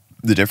is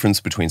the difference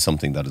between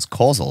something that is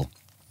causal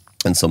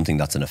and something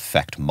that's an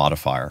effect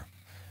modifier,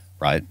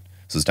 right?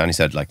 So as Danny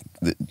said, like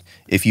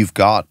if you've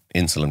got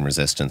insulin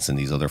resistance and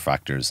these other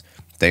factors,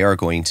 they are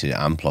going to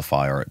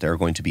amplify, or they're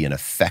going to be an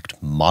effect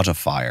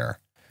modifier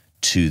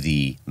to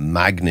the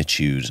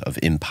magnitude of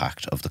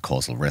impact of the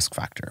causal risk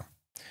factor.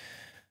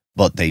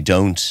 But they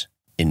don't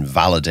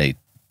invalidate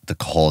the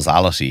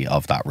causality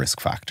of that risk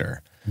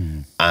factor.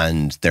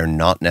 And they're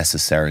not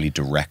necessarily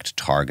direct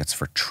targets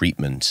for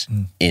treatment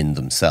in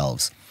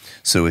themselves.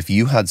 So if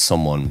you had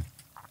someone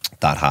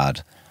that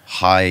had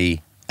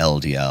high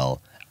LDL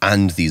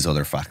and these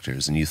other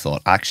factors, and you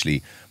thought, actually,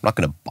 I'm not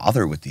going to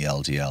bother with the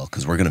LDL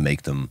because we're going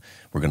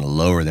to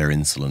lower their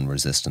insulin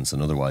resistance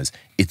and otherwise,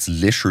 it's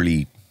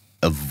literally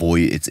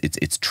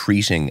it's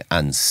treating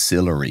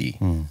ancillary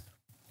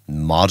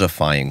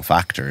modifying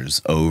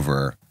factors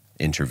over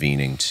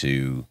intervening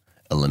to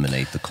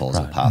eliminate the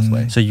causal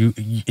pathway. So you,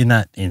 in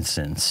that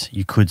instance,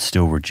 you could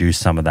still reduce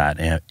some of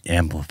that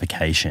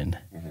amplification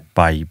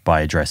by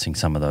addressing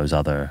some of those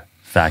other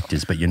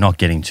factors, but you're not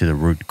getting to the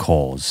root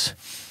cause.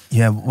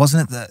 Yeah,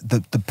 wasn't it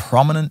the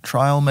prominent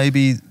trial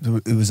maybe?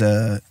 It was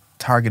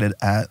targeted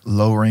at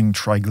lowering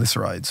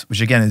triglycerides, which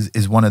again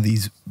is one of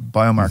these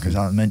biomarkers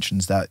Alan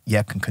mentions that,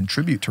 can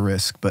contribute to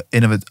risk, but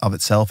in of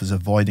itself is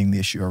avoiding the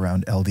issue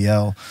around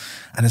LDL.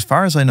 And as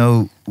far as I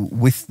know,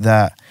 with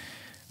that,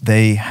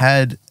 they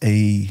had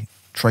a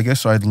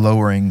triglyceride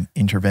lowering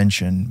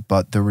intervention,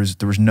 but there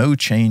was no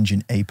change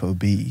in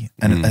ApoB,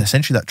 and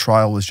essentially that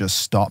trial was just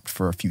stopped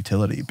for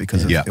futility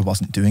because it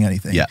wasn't doing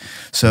anything.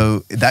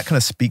 So that kind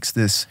of speaks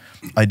this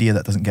idea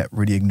that doesn't get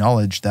really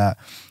acknowledged, that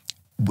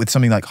with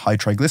something like high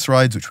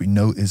triglycerides, which we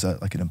know is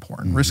like an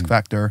important risk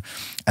factor,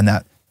 and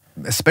that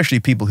especially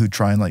people who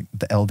try and like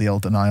the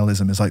LDL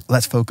denialism is like,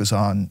 let's focus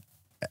on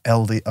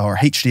LDL or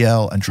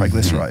HDL and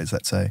triglycerides,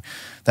 let's say,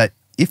 that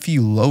if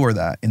you lower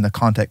that in the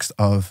context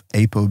of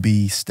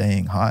ApoB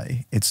staying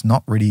high, it's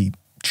not really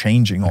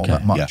changing all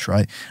that much,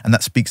 right? And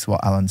that speaks to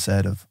what Alan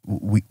said of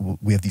we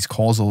have these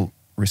causal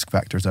risk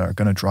factors that are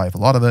going to drive a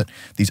lot of it.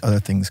 These other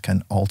things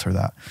can alter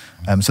that.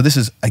 So this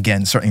is,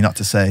 again, certainly not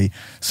to say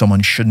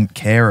someone shouldn't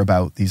care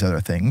about these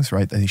other things,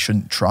 right? That they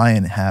shouldn't try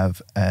and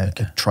have a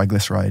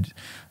triglyceride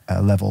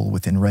level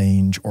within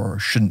range, or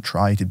shouldn't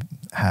try to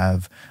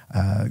have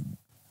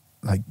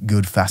like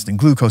good fasting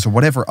glucose or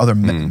whatever other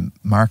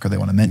marker they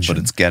want to mention.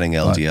 But it's getting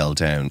LDL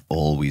down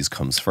always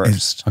comes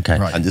first.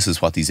 Right. And this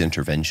is what these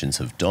interventions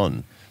have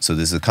done. So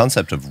there's a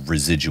concept of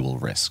residual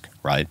risk,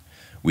 right?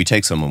 We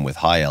take someone with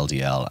high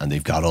LDL and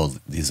they've got all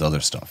these other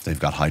stuff. They've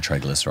got high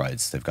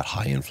triglycerides, they've got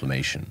high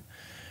inflammation,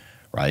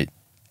 right?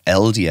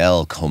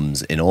 LDL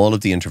comes, in all of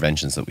the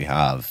interventions that we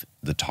have,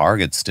 the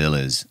target still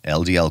is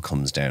LDL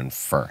comes down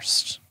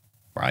first,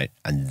 right?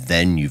 And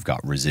then you've got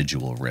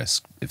residual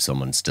risk if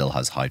someone still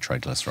has high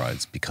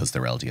triglycerides because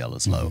their LDL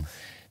is low.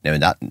 Now,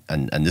 in that,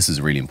 and this is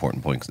a really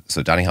important point.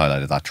 So Danny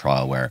highlighted that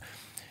trial where,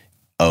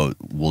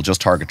 we'll just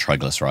target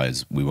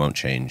triglycerides, we won't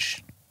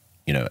change,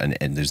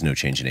 and there's no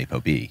change in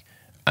ApoB,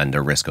 and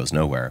their risk goes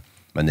nowhere.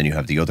 And then you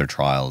have the other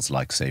trials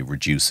like, say,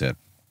 Reduce It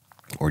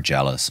or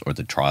Jealous, or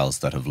the trials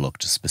that have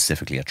looked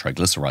specifically at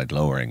triglyceride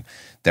lowering.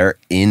 They're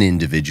in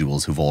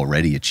individuals who've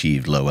already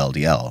achieved low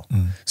LDL.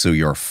 So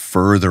you're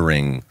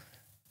furthering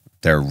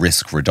their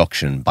risk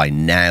reduction by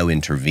now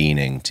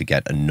intervening to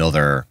get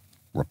another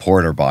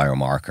reporter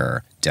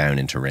biomarker down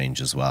into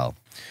range as well.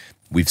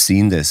 We've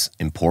seen this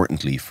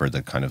importantly for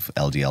the kind of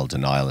LDL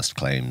denialist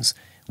claims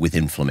with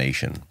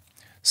inflammation.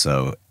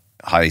 So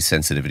high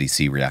sensitivity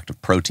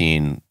C-reactive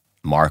protein,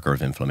 marker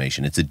of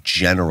inflammation. It's a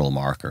general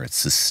marker. It's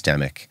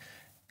systemic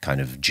kind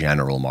of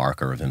general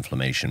marker of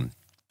inflammation.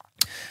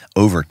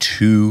 Over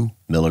 2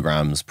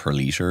 milligrams per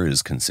liter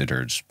is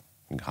considered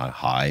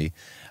high.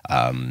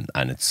 And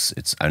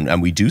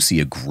we do see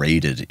a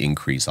graded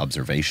increase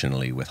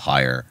observationally with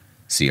higher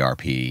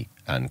CRP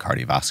and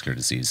cardiovascular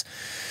disease.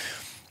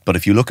 But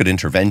if you look at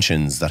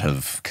interventions that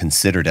have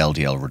considered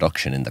LDL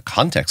reduction in the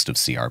context of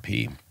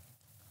CRP,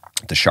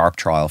 the SHARP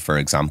trial, for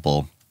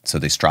example, so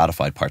they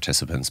stratified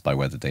participants by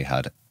whether they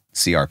had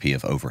CRP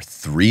of over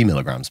 3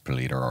 milligrams per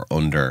liter or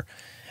under,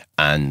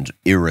 and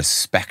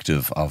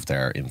irrespective of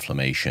their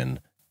inflammation,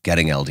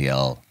 getting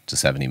LDL to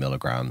 70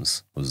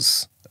 milligrams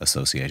was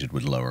associated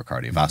with lower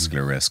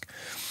cardiovascular risk.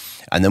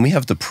 And then we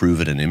have the Prove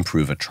It and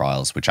Improve It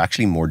trials, which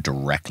actually more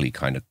directly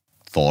kind of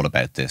thought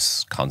about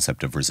this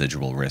concept of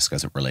residual risk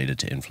as it related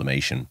to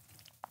inflammation.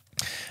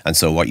 And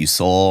so what you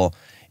saw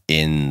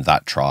in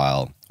that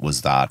trial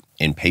was that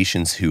in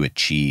patients who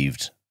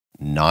achieved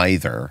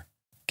neither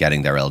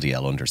getting their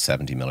LDL under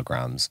 70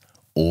 milligrams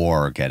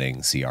or getting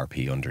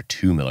CRP under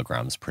 2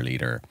 milligrams per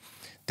liter,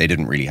 they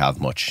didn't really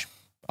have much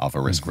of a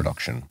risk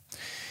reduction.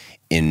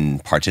 In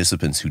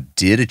participants who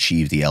did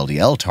achieve the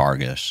LDL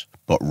target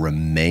but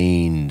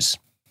remained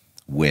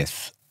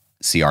with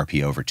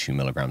CRP over 2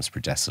 milligrams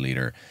per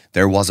deciliter,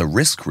 there was a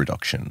risk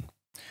reduction,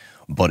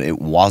 but it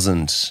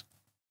wasn't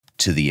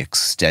to the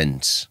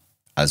extent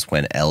as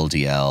when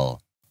LDL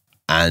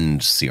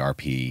and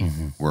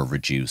CRP were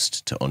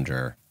reduced to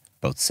under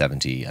both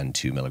 70 and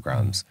 2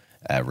 milligrams,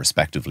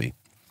 respectively.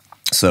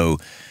 So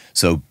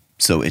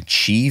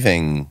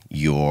achieving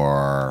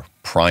your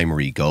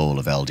primary goal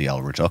of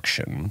LDL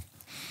reduction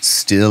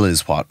still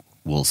is what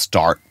will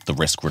start the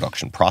risk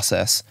reduction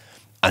process.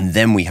 And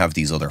then we have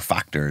these other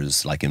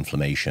factors like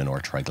inflammation or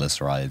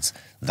triglycerides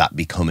that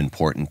become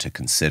important to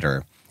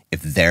consider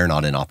if they're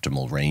not in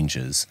optimal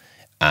ranges.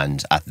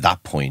 And at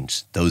that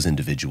point, those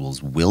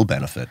individuals will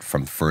benefit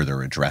from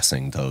further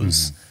addressing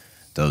those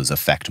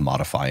effect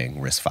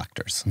modifying risk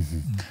factors.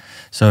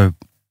 So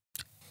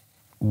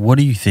what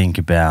do you think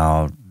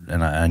about,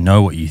 and I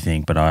know what you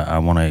think, but I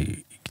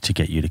want to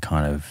get you to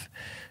kind of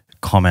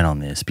comment on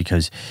this,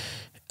 because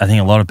I think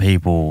a lot of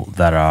people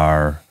that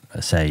are,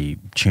 say,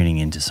 tuning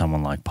into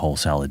someone like Paul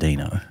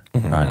Saladino,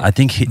 right? I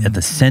think at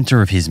the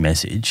center of his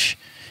message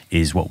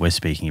is what we're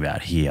speaking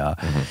about here.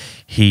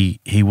 He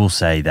will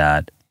say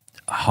that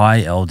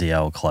high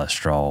LDL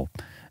cholesterol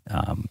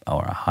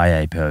or a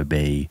high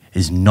ApoB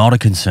is not a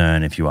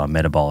concern if you are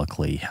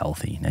metabolically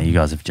healthy. Now, you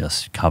guys have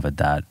just covered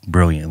that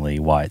brilliantly,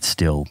 why it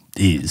still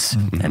is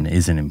and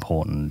is an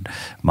important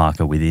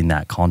marker within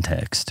that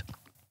context.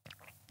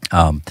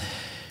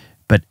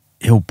 But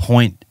he'll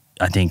point,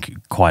 I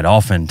think, quite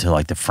often to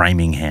like the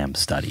Framingham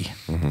study,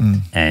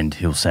 and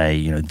he'll say,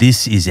 you know,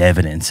 this is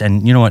evidence.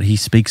 And you know what? He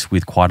speaks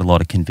with quite a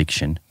lot of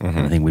conviction.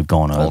 I think we've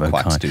gone over.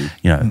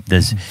 You know,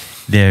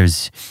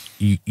 there's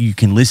you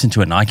can listen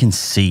to it, and I can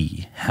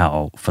see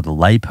how for the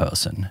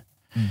layperson,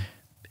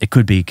 it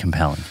could be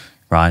compelling,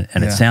 right?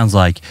 And it sounds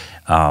like,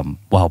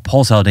 well,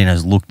 Paul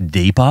Saladino's looked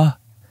deeper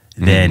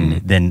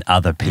than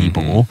other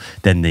people,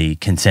 than the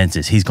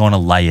consensus. He's gone a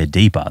layer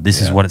deeper.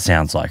 This is what it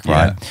sounds like,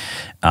 right?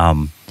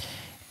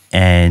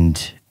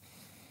 And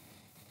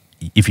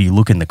if you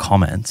look in the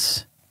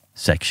comments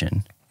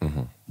section,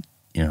 you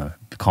know,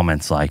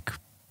 comments like,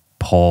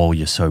 Paul,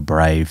 you're so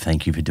brave.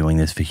 Thank you for doing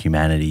this for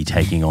humanity,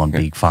 taking on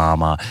big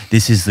pharma.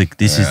 This is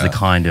the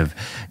kind of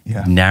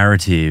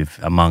narrative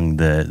among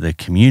the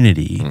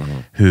community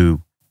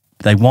who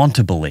they want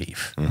to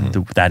believe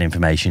that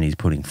information he's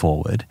putting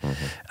forward.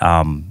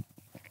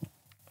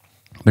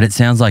 But it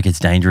sounds like it's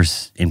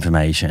dangerous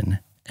information.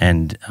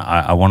 And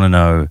I want to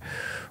know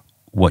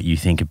what you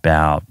think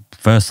about,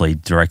 firstly,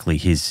 directly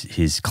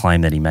his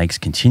claim that he makes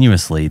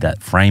continuously,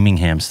 that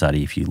Framingham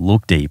study, if you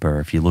look deeper,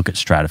 if you look at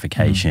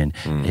stratification,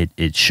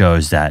 it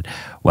shows that,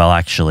 well,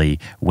 actually,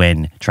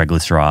 when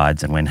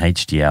triglycerides and when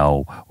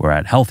HDL were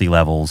at healthy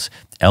levels,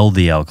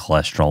 LDL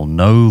cholesterol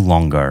no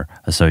longer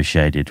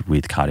associated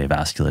with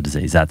cardiovascular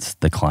disease. That's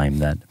the claim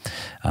that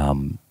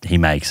he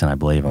makes, and I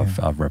believe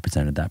I've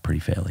represented that pretty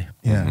fairly.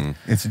 Yeah,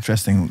 it's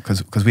interesting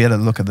because we had a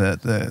look at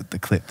the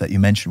clip that you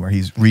mentioned where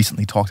he's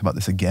recently talked about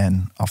this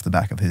again off the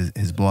back of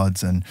his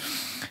bloods. And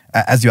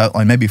as you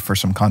outlined, maybe for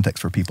some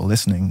context for people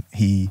listening,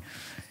 he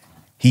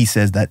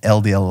says that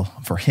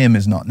LDL for him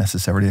is not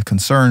necessarily a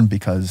concern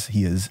because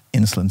he is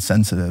insulin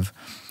sensitive.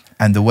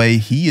 And the way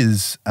he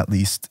is at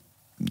least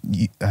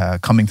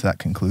coming to that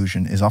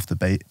conclusion is off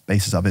the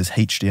basis of his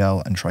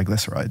HDL and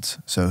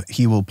triglycerides. So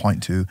he will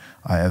point to,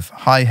 I have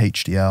high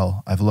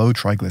HDL, I have low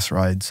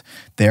triglycerides,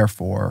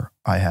 therefore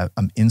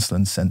I'm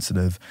insulin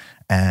sensitive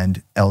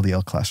and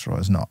LDL cholesterol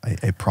is not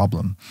a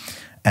problem.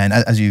 And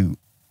as you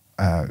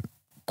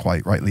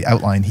quite rightly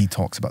outlined, he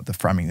talks about the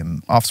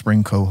Framingham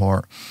offspring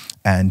cohort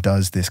and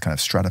does this kind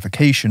of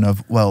stratification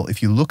of, well,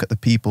 if you look at the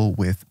people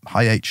with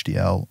high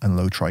HDL and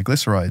low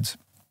triglycerides,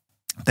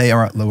 they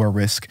are at lower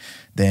risk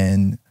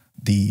than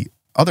the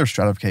other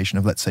stratification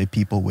of, let's say,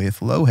 people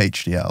with low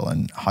HDL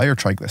and higher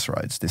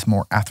triglycerides, this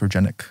more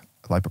atherogenic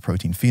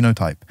lipoprotein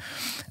phenotype.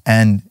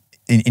 And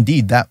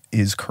indeed, that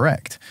is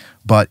correct.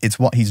 But it's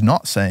what he's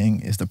not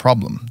saying is the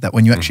problem, that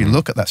when you actually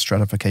look at that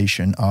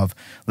stratification of,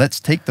 let's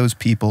take those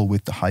people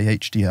with the high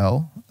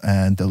HDL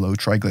and the low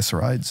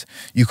triglycerides,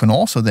 you can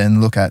also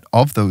then look at,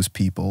 of those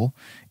people,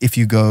 if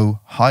you go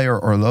higher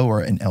or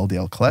lower in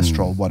LDL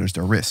cholesterol, what is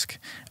their risk?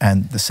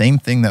 And the same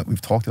thing that we've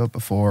talked about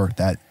before,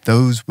 that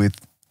those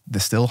with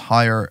the still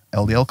higher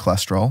LDL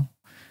cholesterol,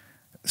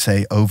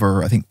 say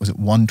over, I think, was it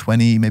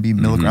 120 maybe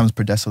milligrams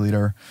per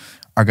deciliter,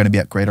 are going to be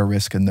at greater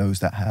risk than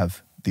those that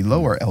have the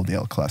lower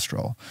LDL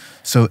cholesterol.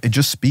 So it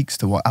just speaks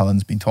to what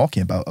Alan's been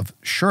talking about of,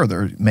 sure,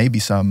 there may be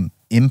some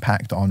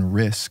impact on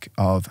risk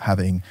of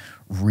having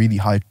really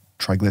high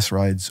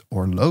triglycerides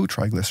or low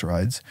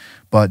triglycerides,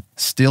 but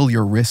still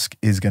your risk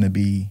is going to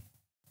be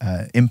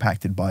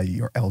impacted by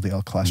your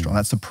LDL cholesterol.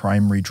 That's the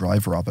primary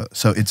driver of it.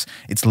 So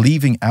it's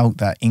leaving out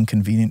that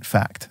inconvenient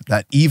fact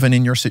that even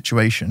in your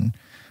situation,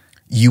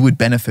 you would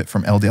benefit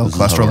from LDL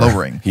cholesterol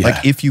lowering.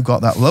 Like if you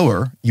got that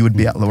lower, you would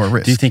be at lower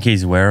risk. Do you think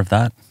he's aware of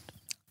that?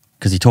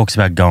 Because he talks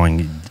about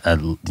going,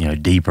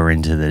 deeper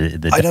into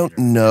the. I don't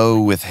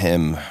know with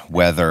him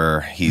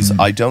whether he's.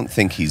 I don't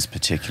think he's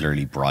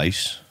particularly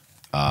bright.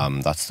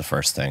 That's the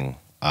first thing.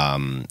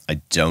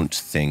 I don't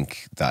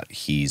think that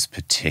he's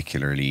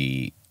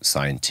particularly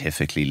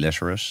scientifically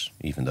literate,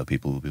 even though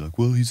people will be like,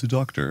 "Well, he's a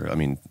doctor." I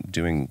mean,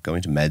 going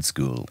to med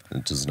school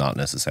does not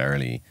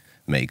necessarily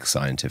make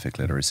scientific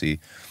literacy.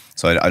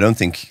 So I don't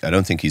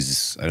think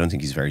he's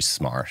very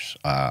smart.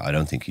 I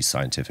don't think he's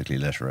scientifically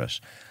literate.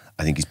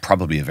 I think he's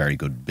probably a very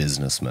good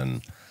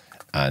businessman,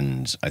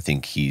 and I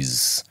think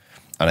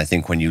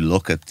when you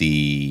look at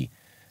the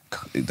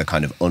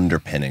kind of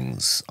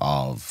underpinnings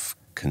of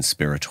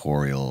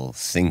conspiratorial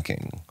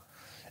thinking,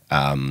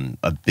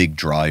 a big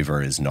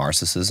driver is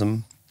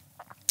narcissism.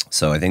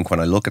 So I think when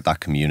I look at that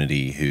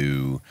community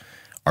who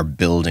are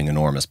building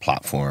enormous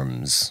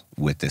platforms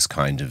with this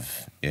kind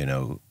of,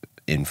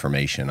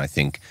 information, I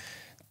think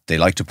they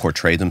like to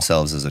portray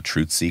themselves as a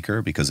truth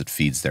seeker because it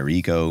feeds their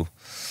ego.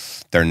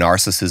 Their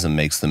narcissism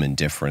makes them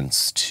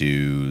indifferent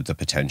to the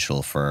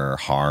potential for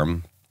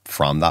harm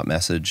from that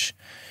message.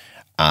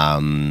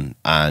 And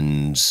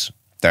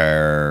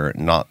they're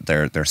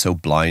so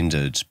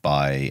blinded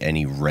by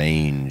any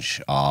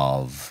range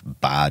of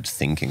bad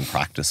thinking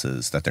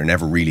practices that they're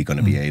never really going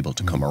to be able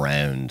to come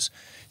around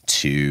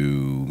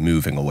to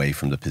moving away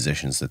from the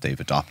positions that they've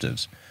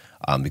adopted,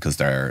 because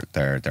they're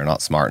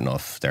not smart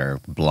enough. They're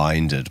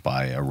blinded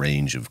by a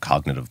range of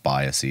cognitive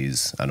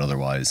biases and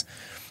otherwise,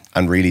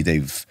 and really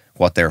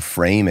what they're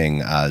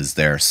framing as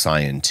their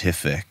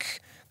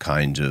scientific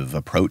kind of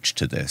approach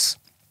to this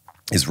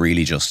is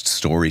really just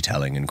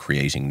storytelling and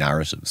creating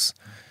narratives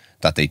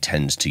that they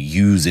tend to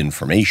use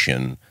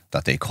information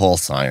that they call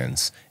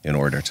science in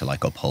order to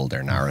uphold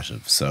their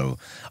narrative. So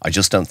I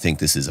just don't think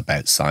this is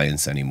about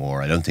science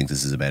anymore. I don't think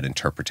this is about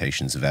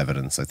interpretations of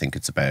evidence. I think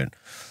it's about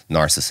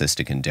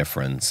narcissistic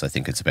indifference. I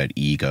think it's about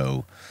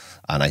ego.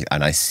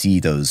 And I see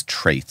those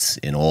traits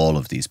in all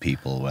of these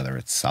people, whether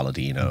it's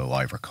Saladino,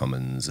 Ivor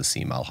Cummins,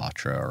 Asim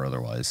Malhotra, or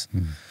otherwise.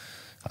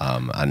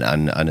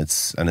 And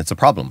it's a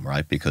problem,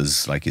 right?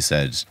 Because, like you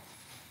said,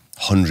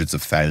 hundreds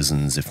of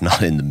thousands, if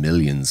not in the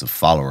millions of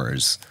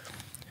followers,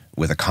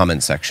 with a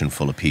comment section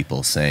full of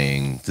people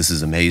saying, "This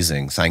is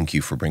amazing, thank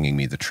you for bringing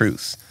me the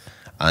truth."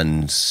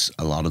 And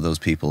a lot of those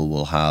people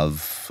will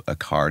have a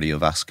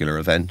cardiovascular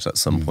event at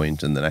some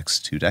point in the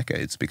next 2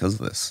 decades because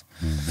of this.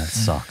 That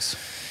sucks.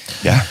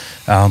 Yeah.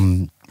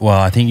 Well,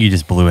 I think you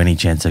just blew any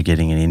chance of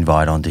getting an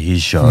invite onto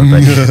his show.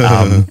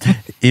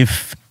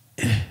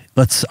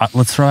 But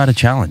let's throw out a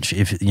challenge.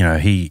 If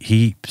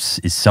he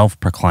is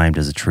self-proclaimed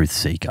as a truth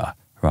seeker,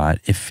 right?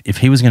 If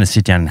he was going to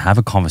sit down and have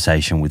a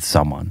conversation with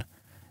someone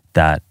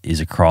that is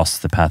across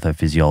the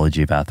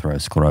pathophysiology of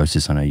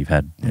atherosclerosis, I know you've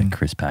had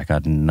Chris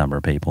Packard and a number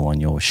of people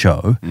on your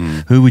show.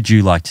 Who would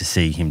you like to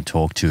see him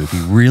talk to if he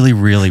really,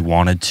 really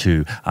wanted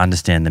to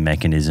understand the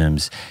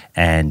mechanisms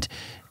and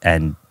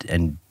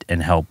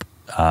help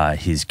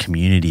his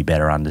community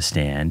better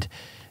understand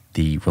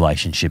the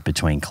relationship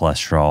between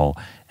cholesterol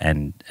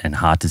and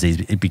heart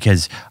disease?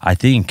 Because I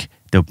think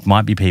there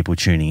might be people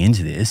tuning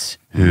into this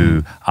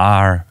who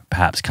are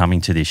perhaps coming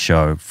to this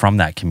show from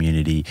that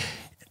community.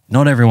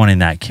 Not everyone in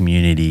that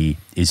community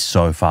is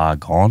so far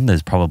gone.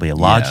 There's probably a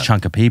large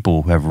chunk of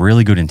people who have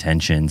really good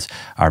intentions,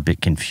 are a bit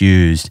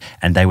confused,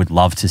 and they would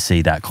love to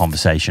see that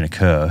conversation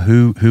occur.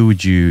 Who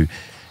would you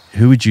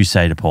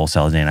say to Paul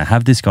Saladino,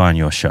 have this guy on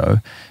your show,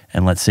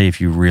 and let's see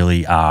if you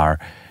really are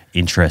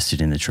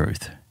interested in the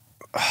truth?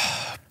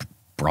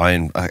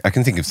 Brian, I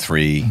can think of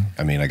 3.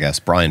 I mean, I guess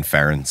Brian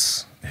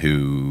Ferentz,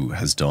 who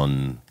has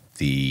done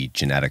the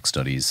genetic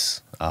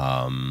studies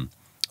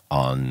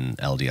on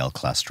LDL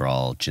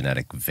cholesterol,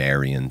 genetic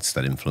variants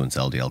that influence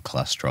LDL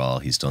cholesterol.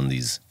 He's done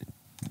these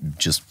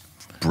just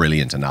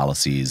brilliant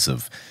analyses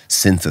of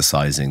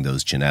synthesizing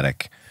those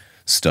genetic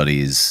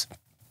studies.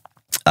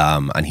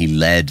 And he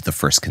led the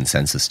first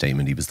consensus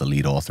statement. He was the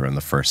lead author on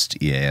the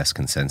first EAS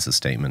consensus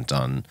statement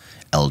on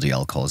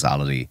LDL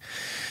causality.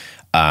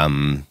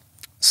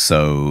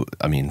 So,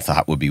 I mean,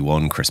 that would be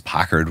one. Chris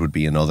Packard would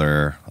be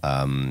another.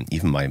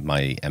 Even my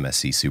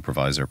MSc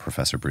supervisor,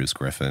 Professor Bruce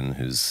Griffin,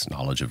 whose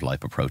knowledge of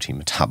lipoprotein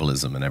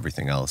metabolism and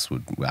everything else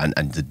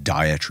and the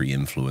dietary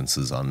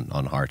influences on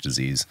heart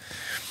disease.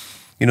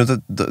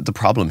 The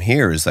problem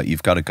here is that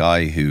you've got a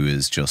guy who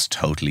is just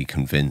totally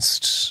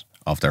convinced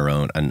of their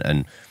own,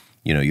 and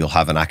you'll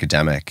have an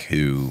academic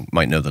who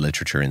might know the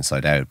literature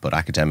inside out, but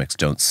academics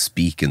don't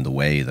speak in the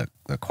way that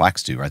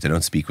quacks do, right? They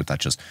don't speak with that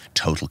just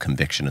total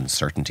conviction and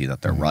certainty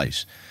that they're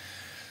right.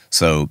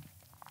 So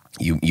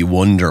you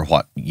wonder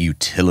what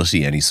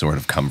utility any sort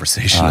of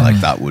conversation like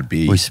that would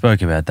be. We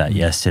spoke about that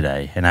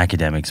yesterday. An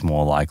academic's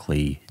more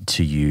likely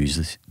to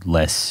use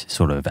less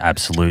sort of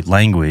absolute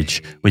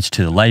language, which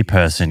to the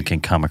layperson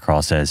can come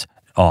across as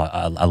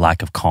a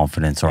lack of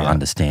confidence or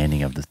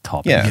understanding of the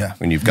topic. Yeah.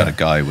 When you've got a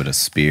guy with a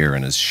spear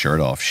and his shirt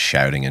off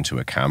shouting into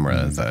a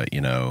camera that,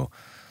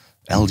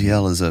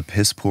 LDL is a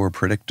piss poor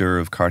predictor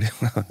of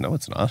cardio. No,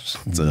 it's not.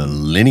 It's a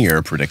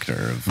linear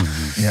predictor of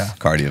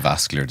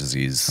cardiovascular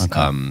disease.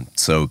 Okay.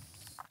 So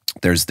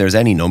there's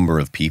any number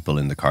of people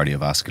in the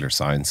cardiovascular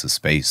sciences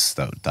space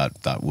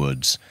that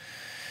would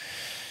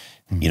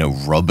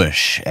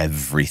rubbish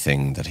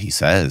everything that he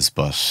says,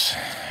 but...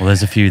 Well,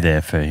 there's a few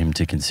there for him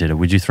to consider.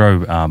 Would you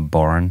throw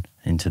Boren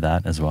into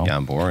that as well?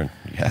 Jan Bourne,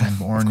 Jan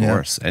Bourne, of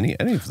course. Any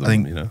of them, I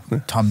think you know.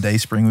 Tom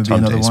Dayspring would be Tom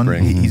another one.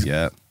 Dayspring, He's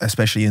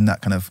especially in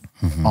that kind of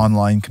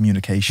online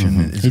communication.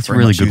 Is He's a very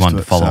really much good used one to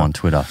to it. follow So, on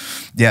Twitter.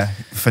 Yeah,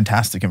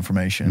 fantastic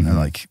information. And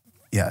like,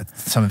 yeah,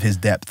 some of his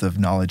depth of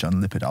knowledge on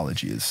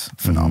lipidology is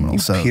phenomenal.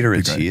 So Peter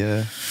it'd be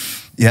great. Attia.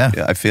 Yeah.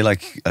 I feel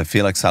like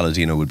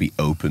Saladino would be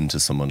open to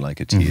someone like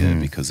Attia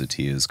because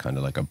Attia is kind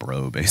of like a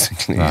bro,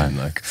 basically, Right. and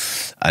like,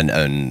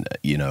 and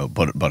you know,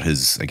 but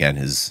his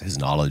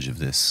knowledge of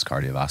this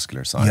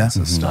cardiovascular science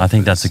and stuff. I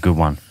think that's a good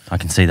one. I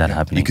can see that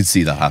happening. You could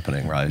see that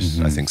happening, right?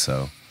 I think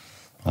so.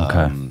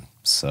 Okay.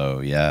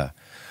 So yeah,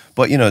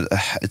 but you know,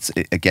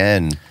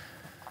 again,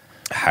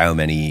 how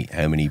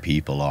many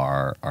people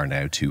are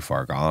now too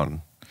far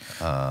gone.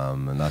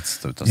 And that's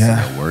the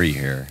real worry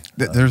here.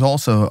 There's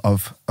also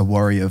a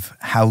worry of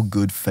how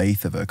good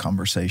faith of a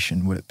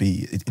conversation would it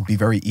be. It'd be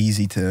very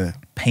easy to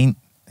paint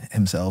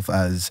himself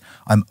as,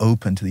 I'm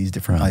open to these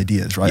different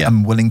ideas, right? Yeah.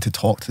 I'm willing to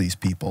talk to these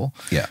people.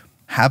 Yeah.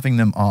 Having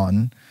them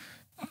on,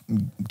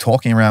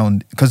 talking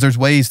around, because there's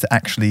ways to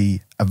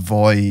actually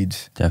avoid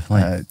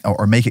Definitely.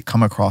 or make it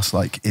come across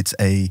like it's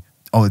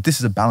this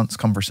is a balanced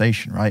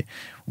conversation, right?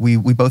 We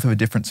both have a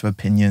difference of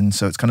opinion,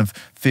 so it's kind of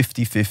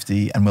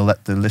 50-50, and we'll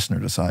let the listener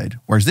decide.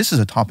 Whereas this is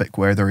a topic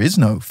where there is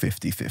no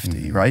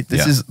 50-50, right?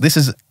 This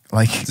is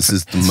like This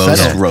is the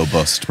most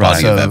robust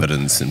body of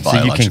evidence in So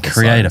biological you can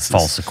create sciences. a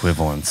false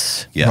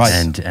equivalence, Yes.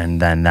 Right.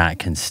 and then that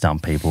can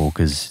stump people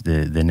because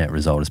the net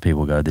result is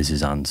people go, this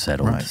is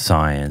unsettled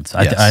science.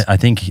 Yes. I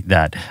think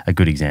that a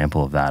good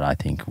example of that, I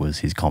think, was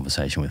his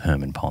conversation with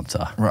Herman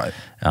Ponzer. right.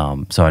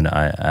 So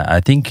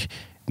I think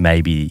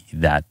maybe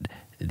that,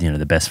 you know,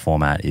 the best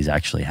format is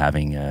actually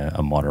having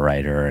a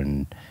moderator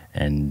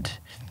and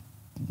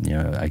you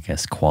know, I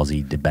guess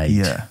quasi debate.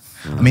 Yeah.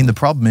 I mean, the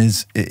problem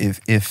is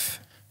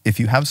if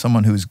you have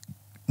someone who's,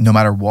 no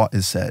matter what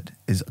is said,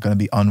 is going to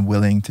be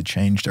unwilling to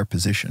change their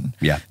position,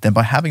 then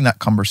by having that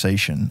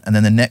conversation, and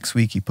then the next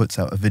week he puts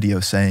out a video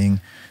saying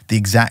the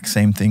exact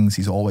same things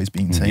he's always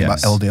been saying about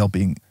LDL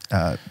being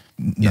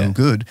no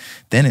good,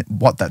 then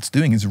what that's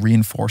doing is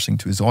reinforcing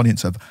to his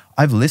audience of,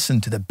 I've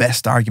listened to the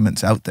best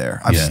arguments out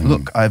there. I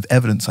have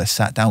evidence. I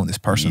sat down with this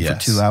person for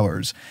 2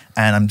 hours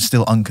and I'm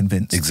still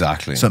unconvinced.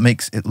 Exactly. So it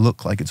makes it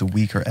look like it's a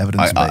weaker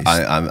evidence base.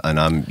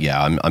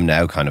 I'm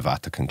now kind of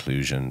at the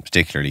conclusion,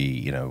 particularly,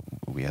 you know,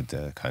 we had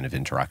the kind of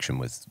interaction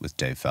with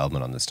Dave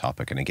Feldman on this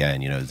topic. And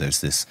again, you know,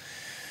 there's this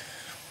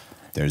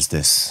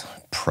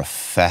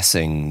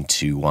professing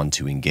to want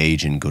to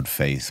engage in good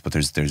faith, but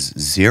there's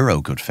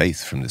zero good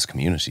faith from this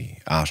community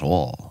at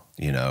all,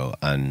 you know,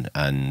 and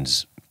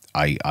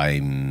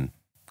I'm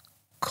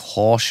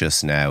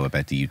cautious now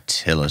about the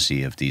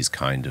utility of these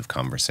kind of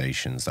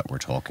conversations that we're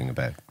talking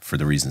about for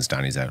the reasons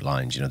Danny's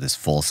outlined, you know, this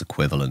false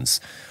equivalence,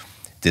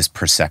 this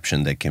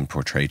perception they can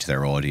portray to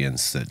their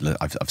audience that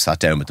I've sat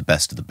down with the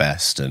best of the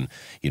best, and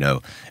you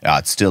know,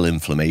 it's still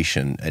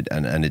inflammation,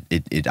 and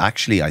it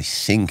actually, I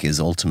think, is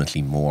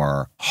ultimately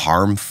more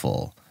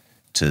harmful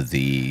to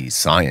the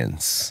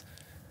science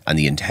and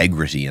the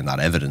integrity in that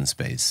evidence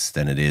base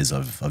than it is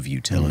of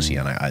utility.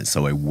 And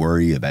so I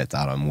worry about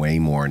that. I'm way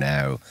more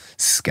now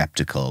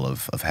skeptical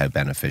of how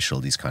beneficial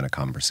these kind of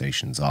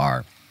conversations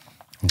are.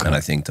 Okay. And I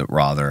think that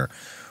rather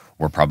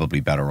we're probably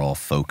better off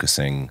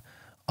focusing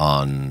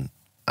on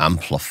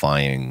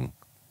amplifying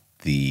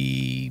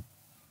the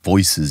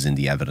voices in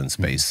the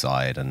evidence-based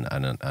side and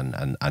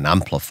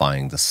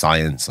amplifying the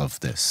science of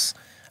this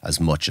as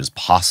much as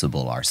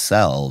possible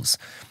ourselves,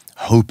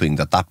 hoping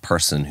that that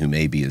person who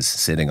maybe is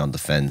sitting on the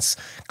fence,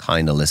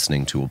 kind of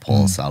listening to a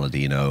Paul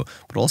Saladino,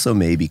 but also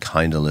maybe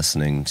kind of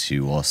listening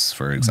to us,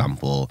 for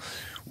example,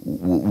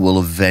 will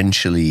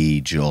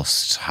eventually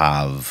just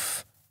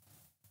have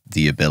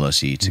the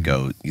ability to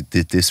go,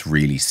 this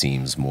really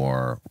seems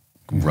more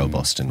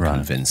robust and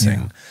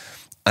convincing.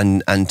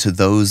 And to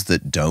those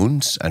that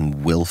don't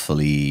and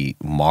willfully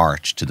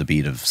march to the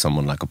beat of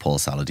someone like a Paul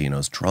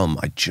Saladino's drum,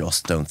 I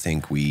just don't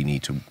think we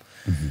need to,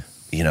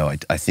 you know,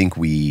 I think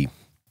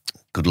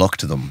good luck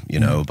to them, you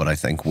know, but I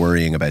think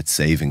worrying about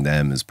saving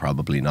them is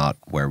probably not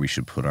where we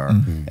should put our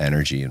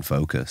energy and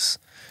focus.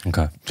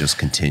 Okay. Just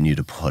continue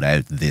to put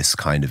out this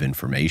kind of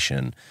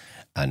information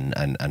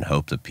and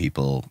hope that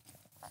people,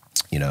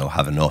 you know,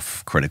 have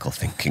enough critical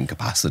thinking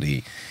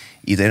capacity.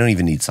 They don't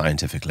even need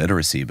scientific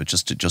literacy, but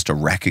just to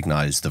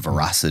recognize the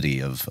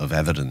veracity of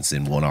evidence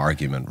in one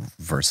argument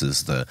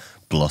versus the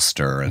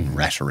bluster and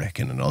rhetoric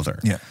in another.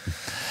 Yeah.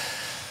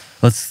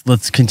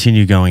 Let's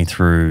continue going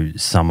through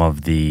some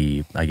of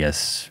the, I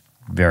guess,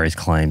 various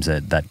claims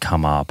that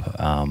come up,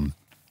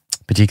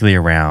 particularly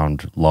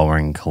around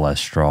lowering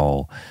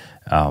cholesterol,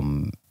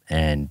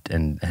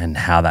 and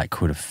how that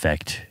could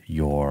affect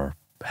your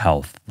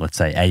health, let's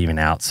say even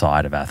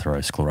outside of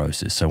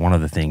atherosclerosis. So one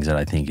of the things that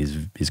I think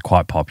is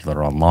quite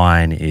popular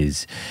online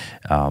is,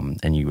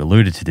 and you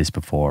alluded to this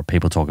before,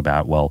 people talk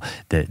about, well,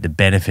 the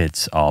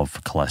benefits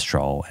of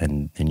cholesterol,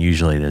 and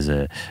usually there's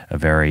a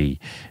very,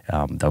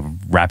 they'll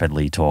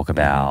rapidly talk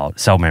about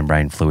cell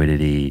membrane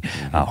fluidity,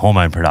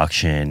 hormone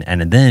production,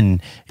 and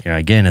then,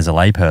 again, as a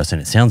layperson,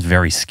 it sounds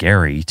very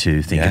scary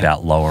to think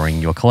about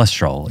lowering your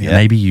cholesterol.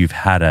 Maybe you've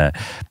had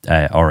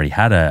already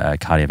had a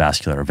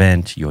cardiovascular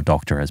event, your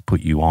doctor has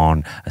put you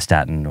on a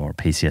statin or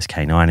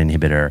PCSK9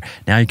 inhibitor.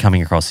 Now you're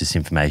coming across this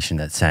information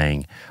that's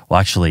saying, well,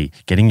 actually,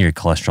 getting your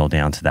cholesterol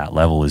down to that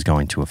level is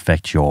going to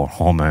affect your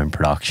hormone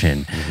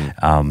production.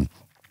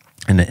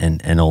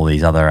 And all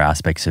these other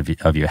aspects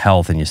of your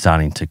health, and you're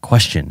starting to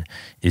question,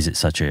 is it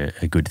such a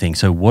good thing?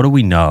 So what do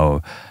we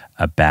know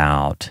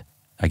about,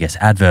 I guess,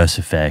 adverse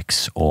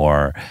effects,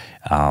 or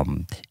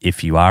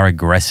if you are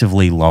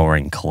aggressively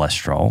lowering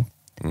cholesterol,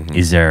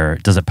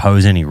 does it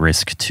pose any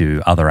risk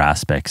to other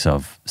aspects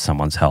of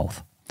someone's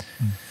health?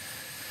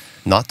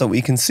 Not that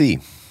we can see.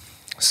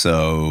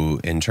 So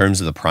in terms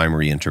of the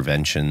primary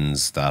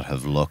interventions that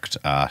have looked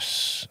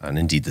at, and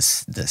indeed the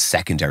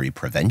secondary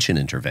prevention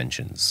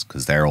interventions,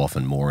 because they're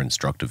often more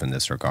instructive in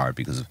this regard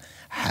because of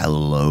how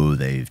low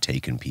they've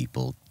taken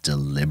people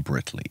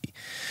deliberately.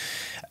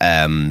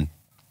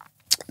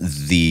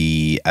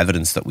 The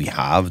evidence that we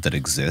have that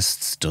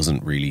exists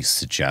doesn't really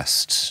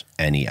suggest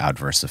any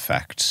adverse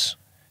effect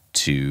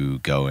to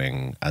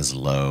going as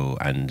low.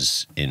 And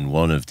in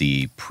one of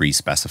the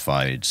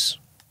pre-specified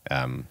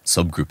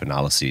subgroup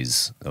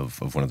analyses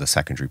of one of the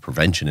secondary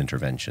prevention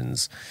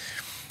interventions,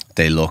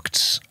 they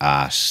looked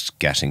at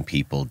getting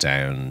people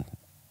down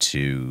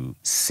to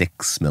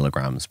 6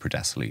 milligrams per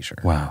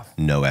deciliter. Wow.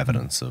 No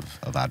evidence of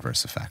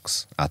adverse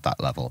effects at that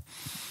level.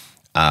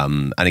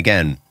 And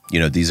again,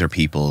 these are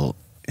people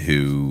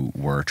who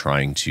were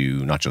trying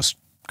to not just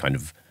kind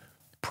of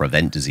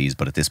prevent disease,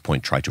 but at this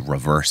point try to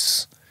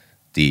reverse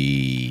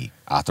the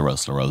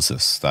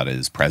atherosclerosis that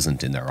is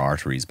present in their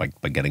arteries by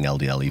getting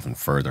LDL even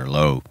further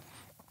low.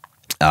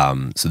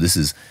 So this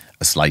is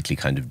a slightly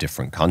kind of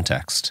different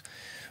context.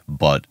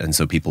 And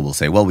so people will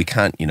say, well, we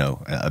can't,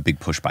 a big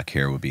pushback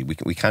here would be,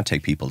 we can't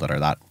take people that are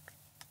that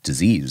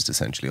diseased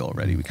essentially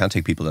already. We can't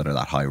take people that are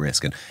that high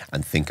risk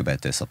and think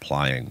about this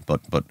applying.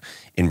 But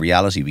in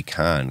reality, we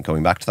can.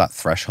 Going back to that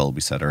threshold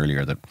we said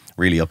earlier, that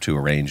really up to a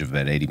range of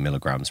about 80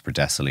 milligrams per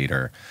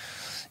deciliter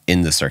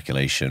in the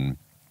circulation,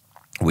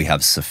 we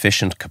have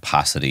sufficient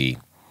capacity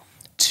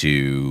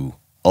to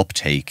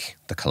uptake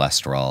the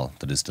cholesterol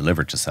that is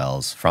delivered to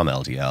cells from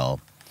LDL,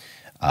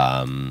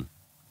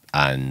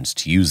 and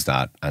to use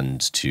that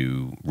and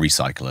to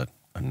recycle it,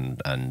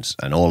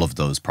 and all of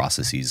those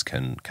processes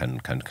can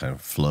kind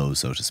of flow,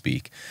 so to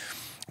speak,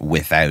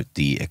 without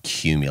the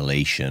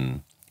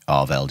accumulation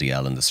of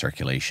LDL in the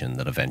circulation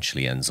that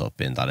eventually ends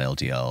up in that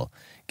LDL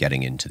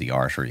getting into the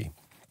artery.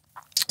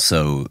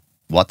 So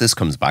what this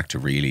comes back to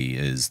really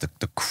is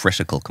the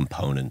critical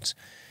component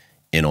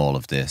in all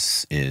of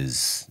this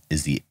is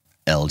the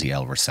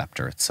LDL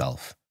receptor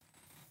itself.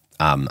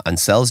 And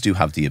cells do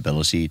have the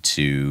ability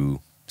to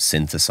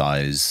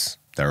synthesize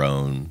their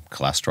own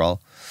cholesterol.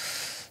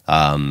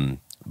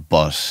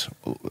 But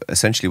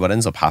essentially what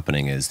ends up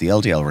happening is the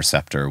LDL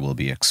receptor will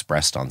be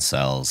expressed on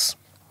cells,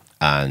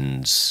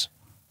 and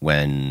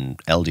when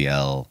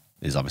LDL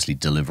is obviously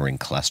delivering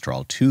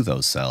cholesterol to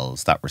those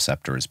cells, that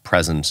receptor is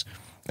present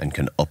and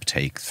can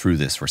uptake through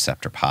this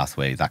receptor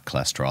pathway that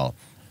cholesterol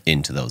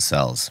into those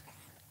cells.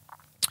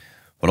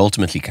 What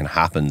ultimately can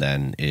happen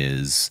then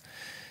is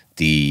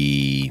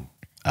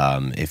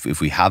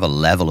if we have a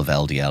level of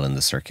LDL in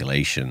the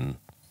circulation,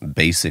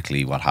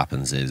 basically what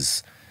happens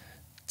is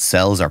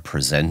cells are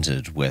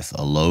presented with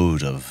a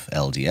load of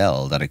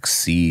LDL that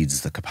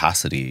exceeds the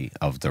capacity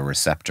of the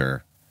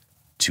receptor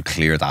to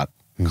clear that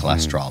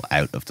cholesterol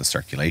out of the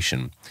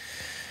circulation.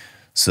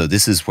 So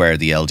this is where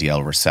the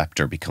LDL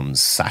receptor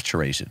becomes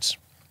saturated.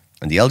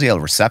 And the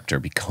LDL receptor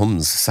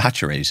becomes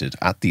saturated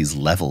at these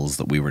levels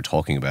that we were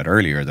talking about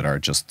earlier that are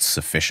just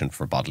sufficient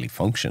for bodily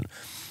function.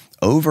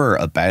 Over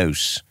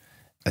about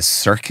a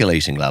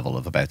circulating level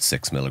of about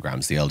 6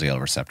 milligrams, the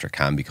LDL receptor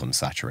can become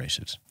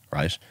saturated,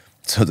 right?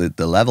 So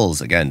the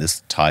levels, again,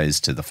 this ties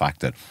to the fact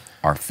that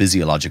our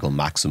physiological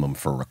maximum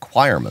for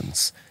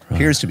requirements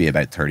appears to be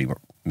about 30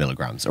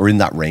 milligrams, or in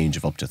that range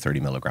of up to 30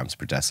 milligrams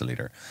per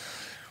deciliter.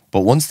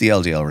 But once the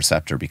LDL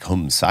receptor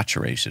becomes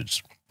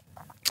saturated,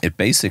 it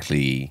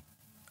basically,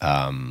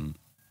 that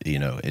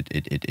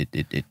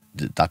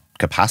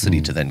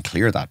capacity to then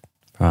clear that,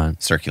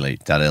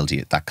 circulate that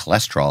that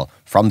cholesterol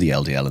from the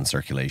LDL in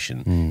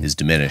circulation is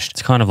diminished.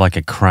 It's kind of like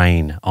a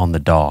crane on the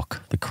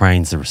dock. The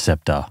crane's the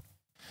receptor.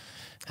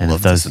 And I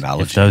love this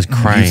analogy. If those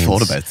cranes, you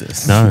thought about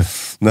this? No.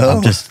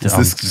 This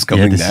is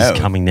coming now. This is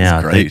coming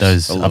now. Great.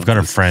 I've got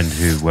a friend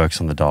who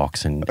works on the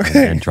docks and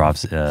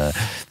drives,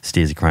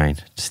 steers a crane.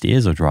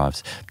 Steers or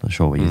drives? I'm not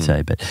sure what you'd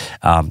say, but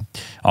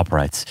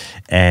operates.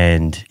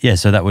 And yeah,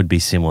 so that would be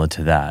similar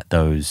to that.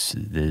 There's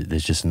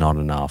just not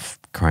enough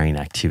crane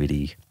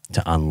activity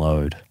to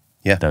unload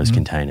those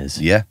containers.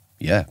 Yeah.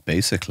 Yeah,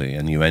 basically.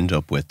 And you end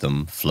up with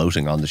them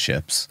floating on the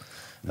ships,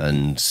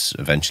 and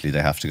eventually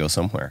they have to go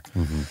somewhere.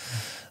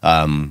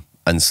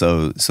 And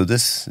so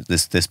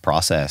this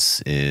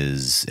process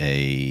is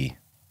a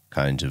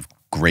kind of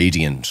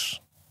gradient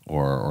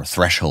or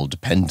threshold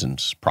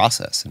dependent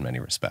process in many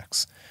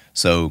respects.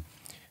 So,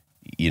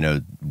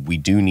 we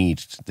do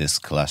need this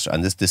cholesterol,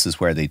 and this is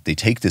where they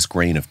take this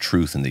grain of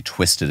truth and they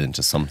twist it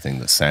into something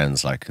that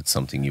sounds like it's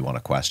something you want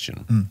to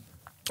question,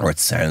 or it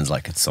sounds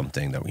like it's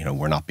something that,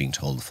 we're not being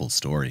told the full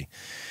story.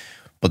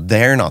 But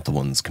they're not the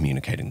ones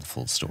communicating the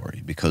full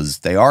story, because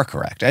they are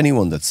correct.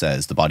 Anyone that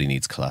says the body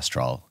needs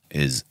cholesterol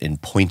is in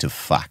point of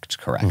fact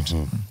correct.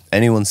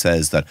 Anyone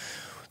says that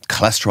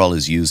cholesterol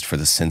is used for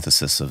the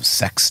synthesis of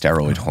sex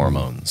steroid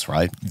hormones,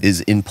 right, is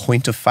in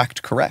point of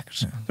fact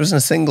correct. There isn't a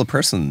single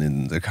person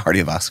in the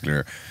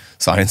cardiovascular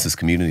sciences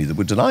community that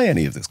would deny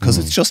any of this, because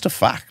it's just a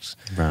fact.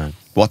 Right.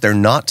 What they're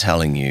not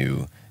telling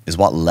you is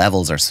what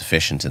levels are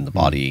sufficient in the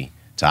body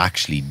to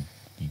actually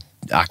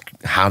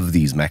have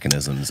these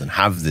mechanisms and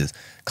have the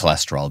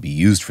cholesterol be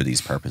used for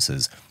these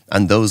purposes.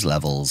 And those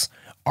levels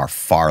are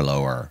far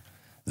lower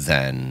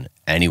than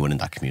anyone in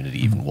that community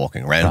even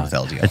walking around with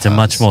LDL. It's a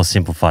much more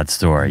simplified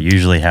story.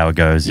 Usually how it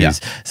goes is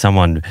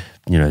someone,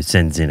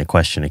 sends in a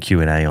question, a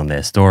Q&A on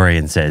their story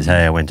and says,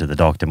 hey, I went to the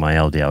doctor, my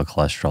LDL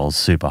cholesterol is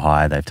super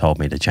high. They've told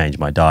me to change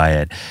my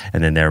diet.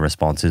 And then their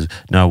response is,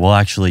 no, well,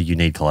 actually, you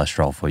need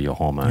cholesterol for your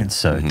hormones.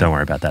 So don't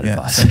worry about that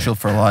advice. Essential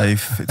for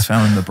life. It's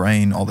found in the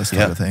brain, all this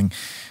type of thing.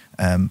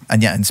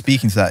 And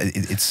speaking to that,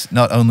 it's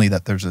not only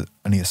that there's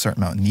only a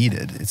certain amount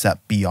needed, it's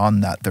that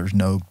beyond that, there's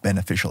no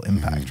beneficial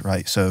impact,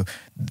 right? So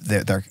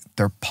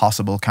their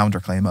possible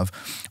counterclaim of,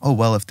 oh,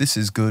 well, if this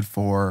is good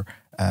for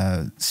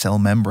cell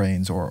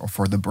membranes or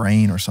for the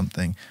brain or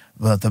something,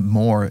 well, the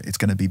more it's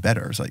going to be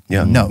better. It's like,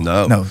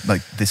 no,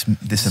 like this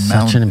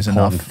amount such an is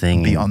important enough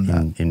thing beyond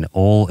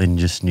that. in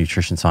just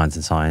nutrition science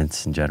and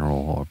science in general,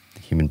 or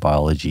human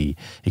biology,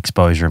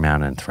 exposure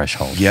amount and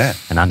threshold. Yeah.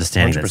 And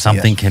understanding that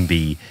something can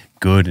be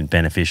good and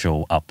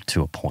beneficial up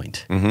to a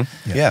point.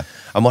 Yeah.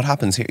 And what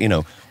happens here,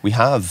 we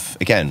have,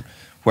 again,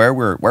 where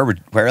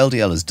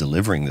LDL is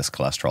delivering this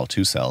cholesterol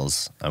to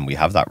cells, and we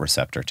have that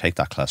receptor take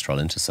that cholesterol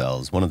into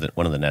cells, one of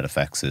the net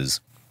effects is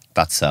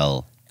that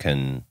cell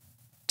can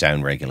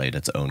downregulate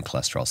its own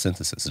cholesterol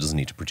synthesis. It doesn't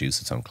need to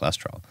produce its own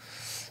cholesterol.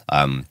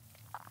 And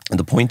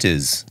the point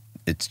is,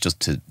 it's just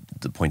to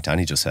the point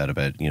Danny just said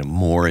about,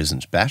 more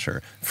isn't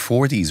better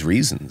for these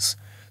reasons.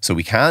 So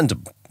we can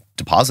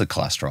deposit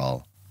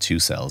cholesterol to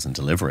cells and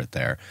deliver it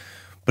there.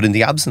 But in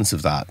the absence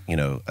of that,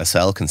 a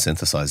cell can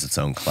synthesize its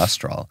own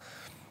cholesterol.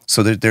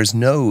 So there's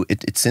no,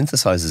 it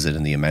synthesizes it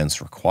in the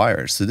amounts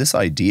required. So this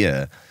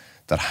idea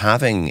that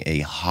having a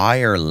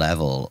higher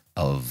level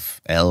of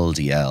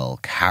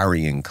LDL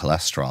carrying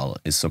cholesterol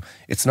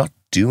it's not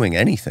doing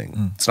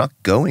anything. It's not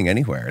going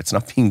anywhere. It's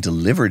not being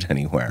delivered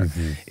anywhere.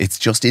 It's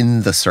just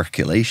in the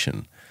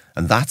circulation.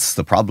 And that's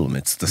the problem.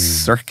 It's the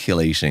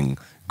circulating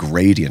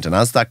gradient. And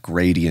as that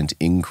gradient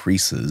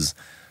increases,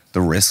 the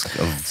risk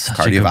of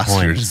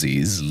cardiovascular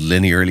disease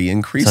linearly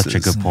increases. Such a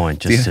good point,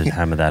 just to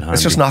hammer that home.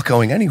 It's just not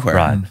going anywhere.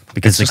 Right.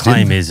 Because the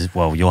claim is,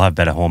 well, you'll have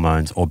better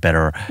hormones or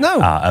better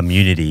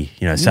immunity.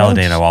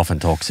 Saladino often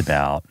talks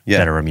about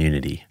better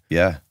immunity.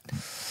 Yeah.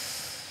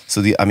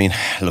 So the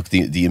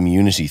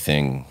immunity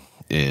thing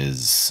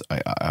is,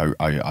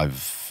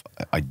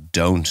 I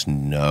don't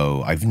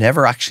know. I've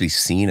never actually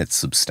seen it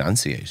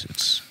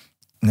substantiated.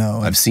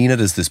 No. I've seen it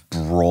as this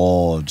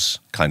broad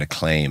kind of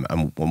claim.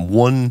 And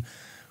one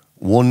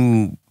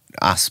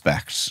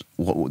aspect,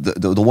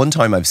 the one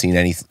time I've seen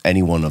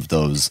any one of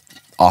those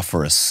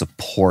offer a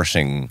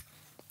supporting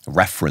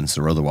reference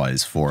or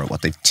otherwise for it,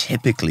 what they've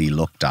typically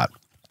looked at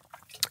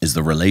is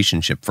the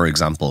relationship. For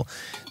example,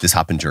 this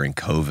happened during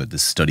COVID.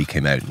 This study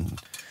came out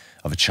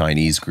of a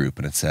Chinese group,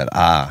 and it said,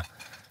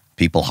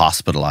 people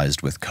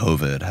hospitalized with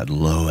COVID had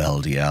low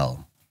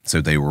LDL.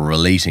 So they were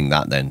relating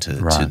that then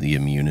to the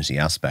immunity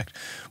aspect.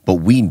 But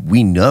we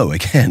know,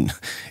 again,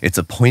 it's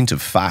a point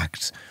of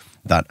fact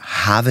that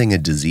having a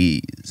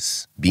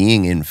disease,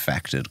 being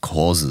infected,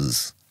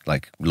 causes,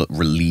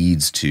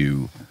 leads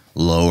to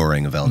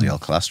lowering of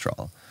LDL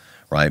cholesterol,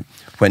 right?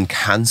 When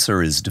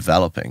cancer is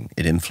developing,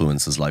 it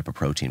influences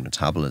lipoprotein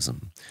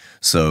metabolism.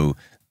 So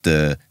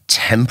the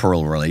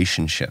temporal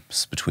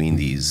relationships between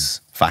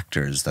these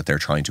factors that they're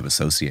trying to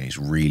associate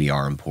really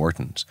are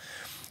important.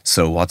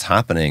 So what's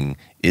happening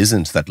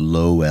isn't that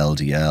low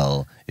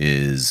LDL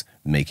is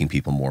making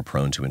people more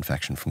prone to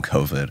infection from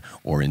COVID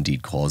or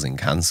indeed causing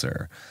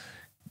cancer.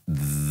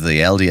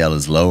 The LDL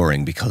is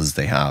lowering because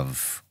they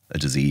have a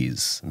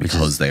disease,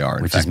 because they are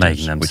infected, which is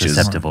making them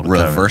susceptible to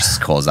reverse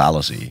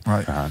causality.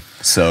 Right.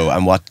 So,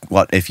 and what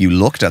if you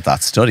looked at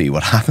that study,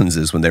 what happens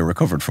is when they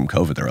recovered from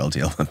COVID, their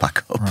LDL went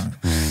back up.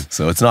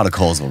 So it's not a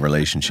causal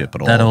relationship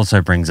at all. That also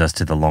brings us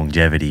to the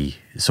longevity,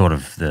 sort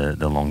of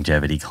the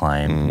longevity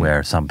claim,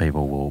 where some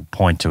people will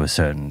point to a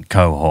certain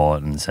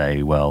cohort and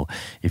say, well,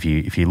 if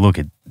you look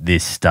at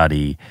this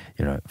study,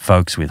 you know,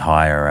 folks with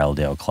higher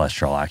LDL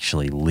cholesterol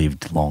actually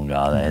lived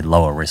longer. They had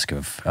lower risk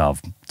of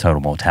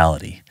total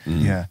mortality.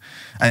 Yeah,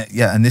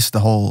 and this is the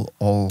whole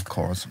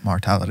all-cause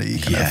mortality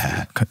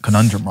kind of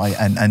conundrum, right?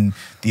 And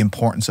the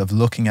importance of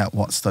looking at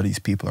what studies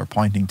people are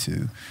pointing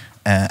to,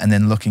 and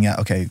then looking at,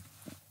 okay,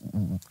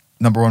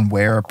 number one,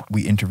 where are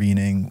we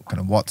intervening? Kind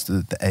of what's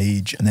the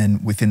age, and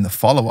then within the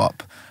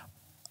follow-up,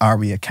 are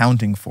we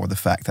accounting for the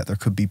fact that there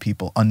could be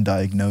people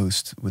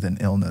undiagnosed with an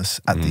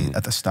illness at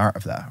the start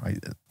of that, right?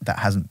 That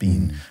hasn't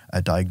been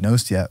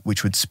diagnosed yet,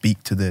 which would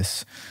speak to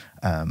this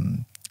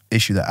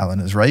issue that Alan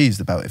has raised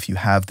about if you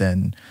have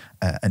then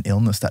an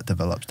illness that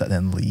develops that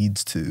then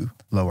leads to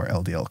lower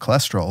LDL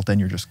cholesterol, then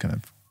you're just kind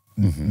of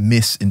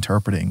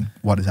misinterpreting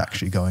what is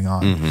actually going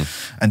on.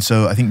 And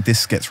so I think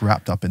this gets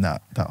wrapped up in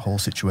that whole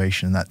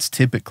situation. That's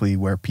typically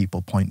where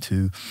people point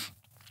to,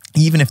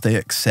 even if they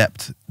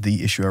accept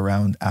the issue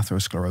around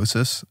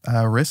atherosclerosis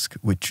risk,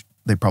 which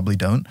they probably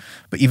don't,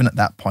 but even at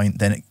that point,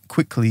 then it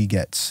quickly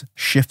gets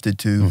shifted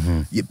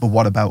to, but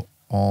what about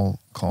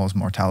all-cause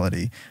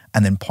mortality?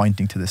 And then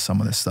pointing to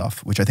some of this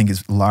stuff, which I think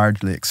is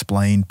largely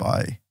explained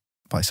by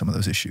some of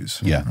those issues.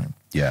 Yeah, right?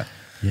 yeah.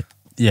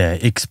 Yeah,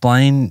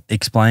 explain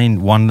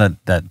one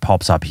that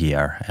pops up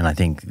here, and I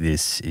think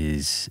this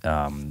is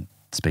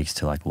speaks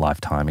to like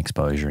lifetime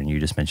exposure, and you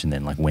just mentioned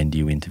then like when do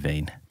you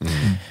intervene?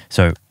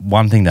 So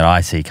one thing that I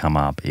see come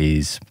up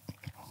is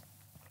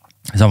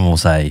someone will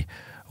say,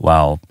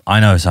 well, I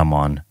know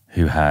someone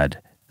who had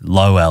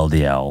low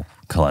LDL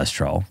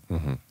cholesterol,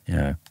 you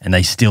know, and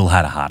they still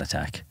had a heart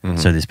attack.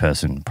 So this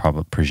person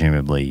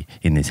presumably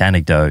in this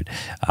anecdote,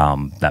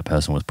 that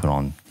person was put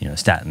on, you know,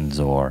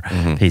 statins or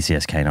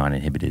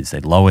PCSK9 inhibitors. They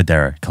lowered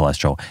their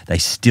cholesterol. They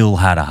still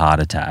had a heart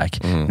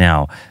attack.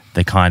 Now,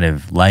 the kind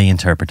of lay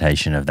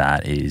interpretation of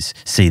that is,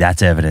 see,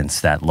 that's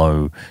evidence that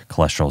low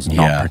cholesterol is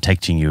not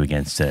protecting you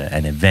against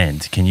an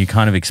event. Can you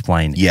kind of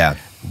explain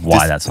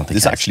why that's not the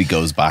case? This actually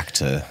goes back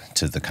to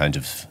the kind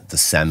of the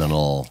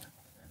seminal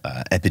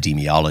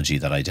epidemiology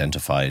that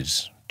identified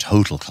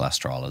total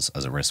cholesterol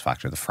as a risk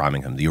factor,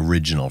 the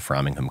original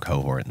Framingham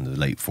cohort in the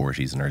late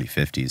 40s and early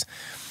 50s.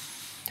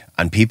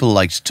 And people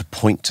liked to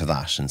point to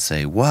that and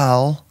say,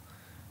 well,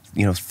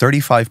 you know,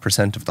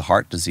 35% of the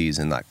heart disease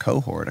in that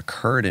cohort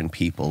occurred in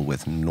people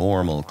with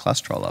normal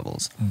cholesterol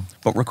levels.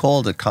 But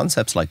recall that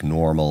concepts like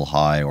normal,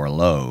 high, or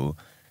low,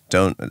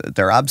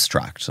 they're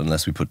abstract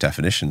unless we put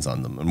definitions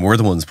on them. And we're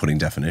the ones putting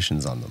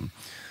definitions on them.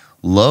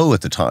 Low at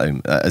the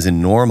time, as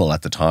in normal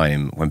at the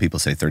time, when people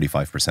say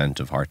 35%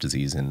 of heart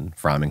disease in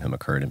Framingham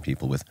occurred in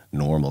people with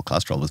normal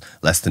cholesterol, was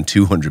less than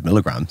 200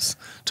 milligrams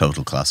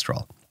total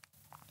cholesterol.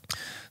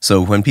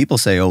 So when people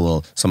say, oh,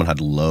 well, someone had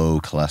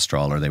low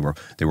cholesterol or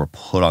they were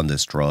put on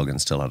this drug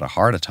and still had a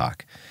heart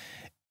attack,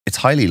 it's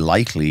highly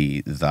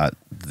likely that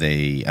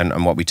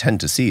and what we tend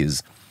to see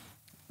is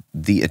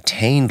the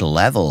attained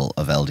level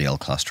of LDL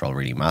cholesterol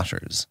really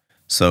matters.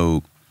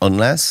 So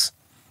unless...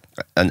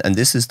 And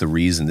this is the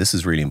reason, this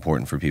is really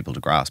important for people to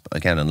grasp.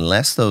 Again,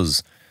 unless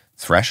those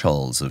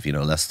thresholds of, you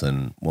know, less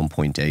than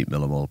 1.8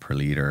 millimole per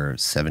liter,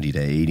 70 to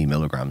 80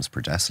 milligrams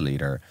per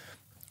deciliter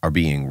are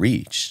being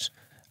reached,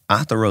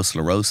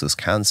 atherosclerosis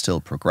can still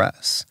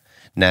progress.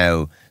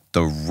 Now,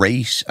 the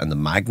rate and the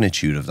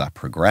magnitude of that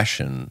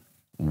progression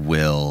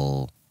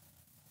will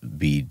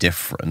be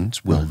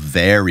different, will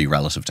vary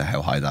relative to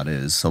how high that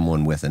is.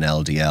 Someone with an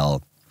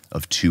LDL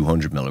of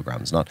 200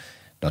 milligrams, not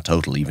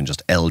total, even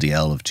just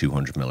LDL of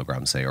 200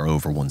 milligrams, say, or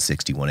over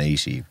 160,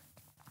 180.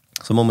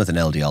 Someone with an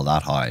LDL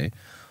that high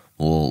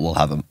will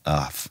have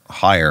a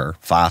higher,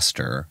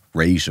 faster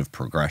rate of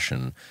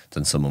progression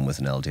than someone with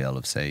an LDL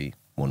of, say,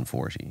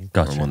 140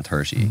 or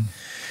 130.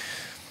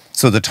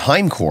 So the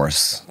time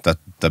course that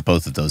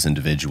both of those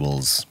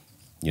individuals,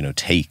 you know,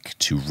 take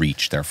to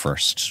reach their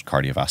first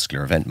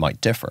cardiovascular event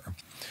might differ.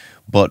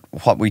 But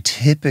what we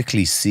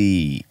typically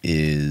see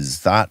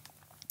is that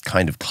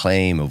kind of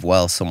claim of,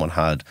 well, someone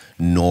had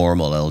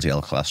normal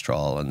LDL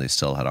cholesterol and they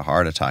still had a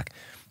heart attack.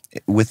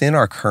 Within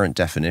our current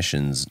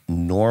definitions,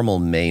 normal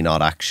may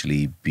not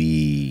actually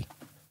be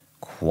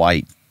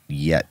quite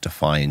yet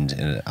defined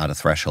at a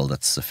threshold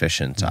that's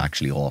sufficient to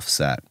actually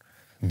offset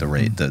the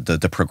rate,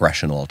 the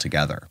progression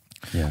altogether.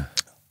 Yeah,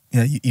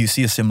 you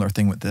see a similar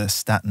thing with the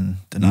statin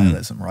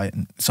denialism, right?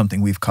 And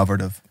something we've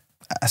covered of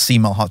Asim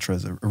Malhotra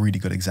is a really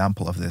good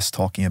example of this,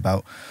 talking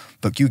about,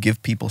 look, you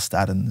give people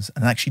statins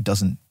and it actually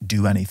doesn't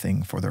do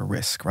anything for their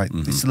risk, right?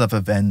 They still have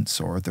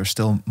events or there's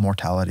still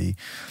mortality.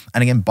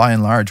 And again, by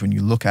and large, when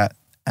you look at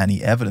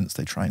any evidence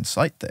they try and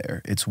cite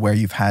there, it's where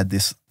you've had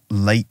this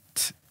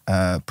late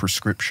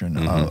prescription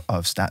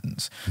of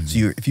statins.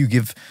 So if you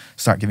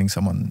start giving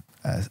someone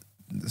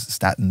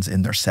statins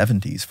in their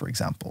 70s, for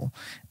example,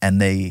 and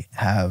they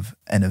have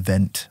an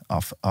event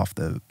off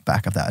the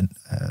back of that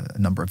a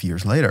number of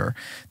years later,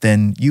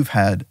 then you've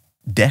had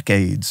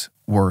decades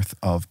worth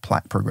of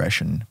plaque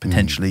progression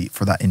potentially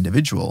for that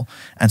individual.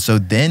 And so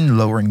then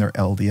lowering their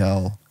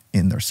LDL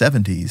in their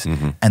 70s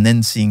and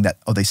then seeing that,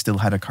 they still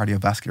had a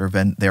cardiovascular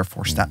event,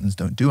 therefore statins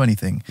don't do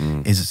anything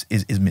is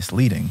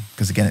misleading.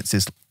 Because again, it's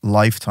this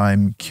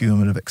lifetime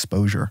cumulative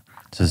exposure.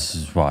 So this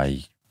is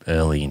why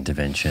early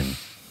intervention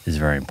is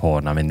very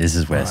important. I mean, this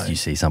is where you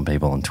see some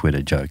people on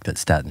Twitter joke that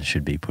statins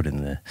should be put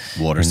in the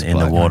water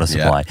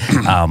supply.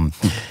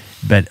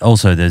 But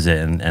also there's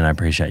and I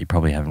appreciate you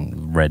probably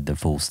haven't read the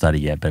full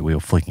study yet, but we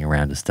were flicking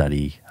around a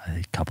study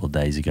a couple of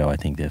days ago, I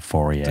think the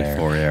Fourier.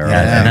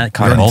 And that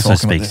kind of also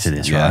speaks to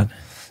this, right?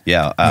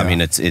 Yeah. I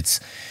mean,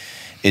 it's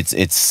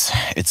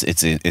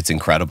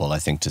incredible, I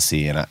think, to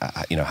see. And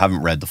I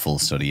haven't read the full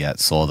study yet.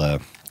 Saw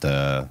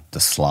the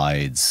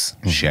slides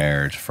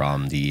shared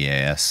from the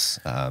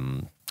EAS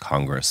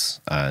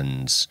Congress,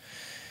 and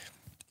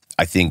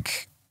I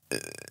think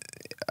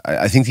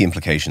the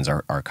implications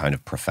are kind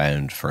of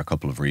profound for a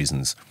couple of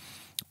reasons.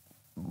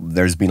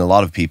 There's been a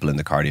lot of people in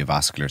the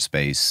cardiovascular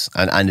space,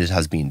 and it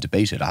has been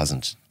debated. It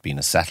hasn't been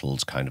a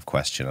settled kind of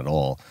question at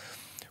all.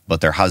 But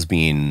there has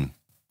been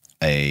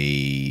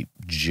a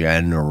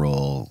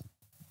general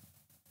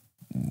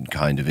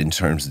kind of, in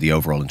terms of the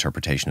overall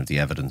interpretation of the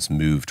evidence,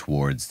 move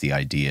towards the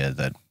idea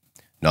that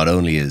not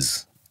only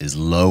is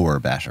lower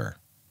better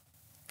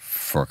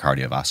for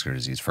cardiovascular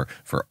disease, for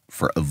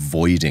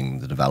avoiding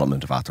the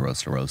development of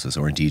atherosclerosis,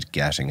 or indeed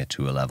getting it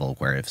to a level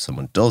where if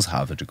someone does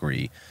have a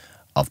degree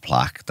of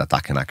plaque, that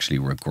can actually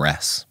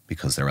regress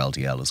because their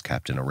LDL is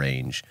kept in a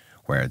range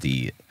where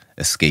the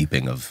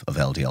escaping of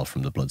LDL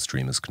from the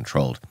bloodstream is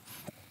controlled.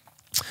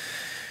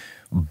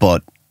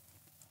 But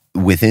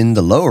within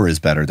the lower is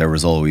better, there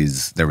was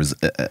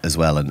as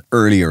well an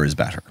earlier is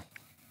better.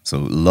 So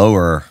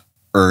lower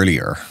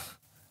earlier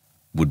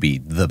would be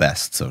the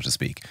best, so to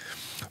speak.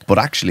 But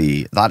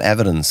actually, that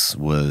evidence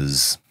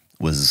was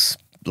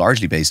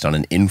largely based on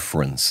an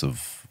inference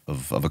of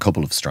a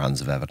couple of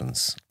strands of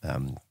evidence.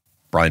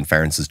 Brian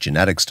Ferentz's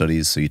genetic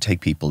studies, so you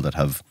take people that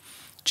have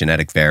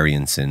genetic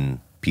variants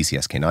in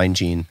PCSK9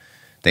 gene,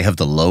 they have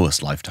the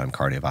lowest lifetime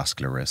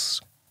cardiovascular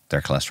risk.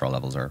 Their cholesterol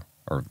levels are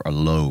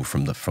low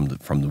from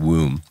the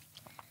womb.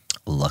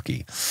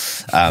 Lucky.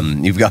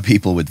 You've got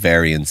people with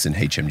variants in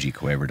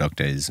HMG-CoA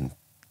reductase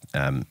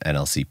and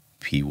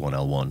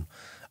NLCP1L1.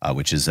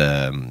 Which is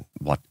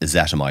what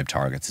ezetimibe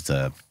targets. It's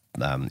a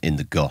in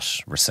the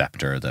gut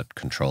receptor that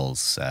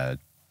controls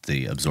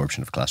the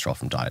absorption of cholesterol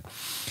from diet.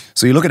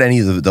 So you look at any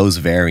of those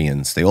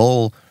variants, they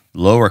all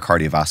lower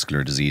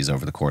cardiovascular disease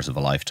over the course of a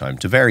lifetime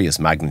to various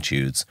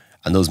magnitudes,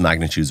 and those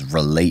magnitudes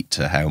relate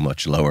to how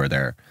much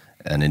lower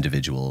an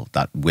individual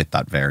that with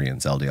that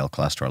variant's LDL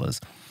cholesterol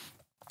is.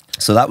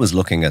 So that was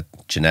looking at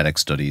genetic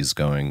studies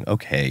going,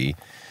 okay,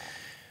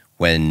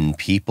 when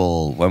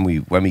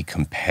we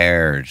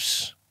compared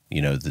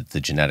the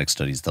genetic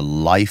studies, the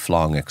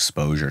lifelong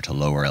exposure to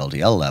lower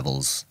LDL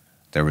levels,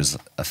 there was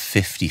a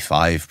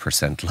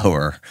 55%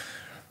 lower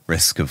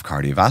risk of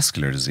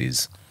cardiovascular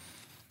disease.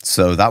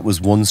 So that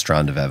was one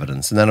strand of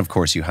evidence. And then, of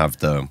course, you have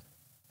the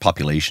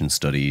population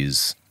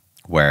studies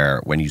where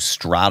when you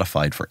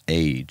stratified for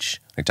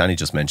age, like Danny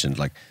just mentioned,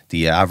 like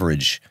the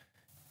average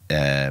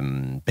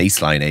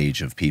baseline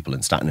age of people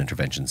in statin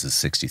interventions is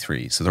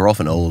 63. So they're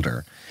often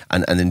older.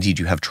 And indeed,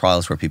 you have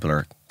trials where people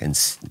are in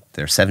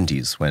their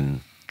 70s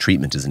when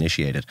treatment is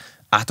initiated.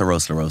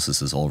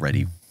 Atherosclerosis is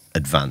already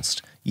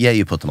advanced. Yeah,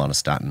 you put them on a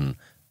statin.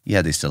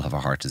 Yeah, they still have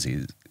a heart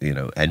disease,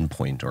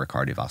 endpoint or a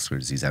cardiovascular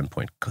disease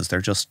endpoint because they're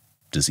just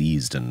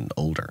diseased and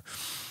older.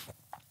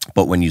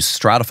 But when you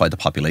stratify the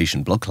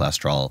population blood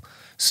cholesterol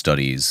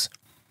studies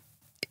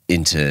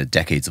into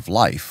decades of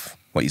life,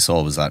 what you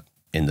saw was that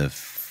in the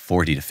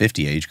 40 to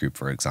 50 age group,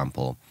 for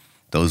example,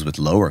 those with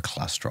lower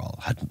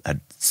cholesterol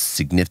had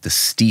significant, the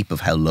steep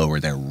of how lower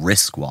their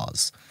risk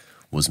was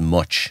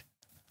much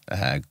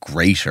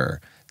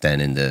greater than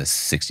in the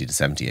 60 to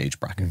 70 age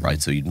bracket,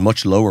 right? So you'd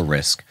much lower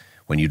risk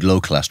when you'd low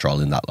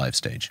cholesterol in that life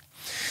stage.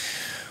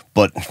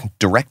 But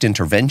direct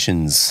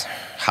interventions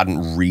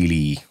hadn't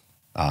really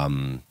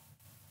kind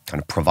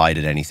of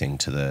provided anything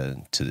to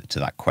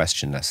that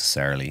question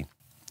necessarily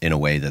in a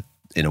way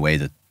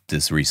that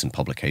this recent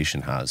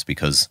publication has,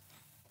 because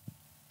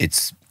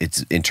it's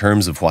in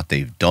terms of what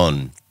they've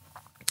done,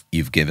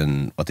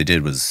 what they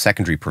did was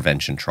secondary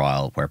prevention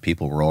trial where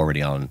people were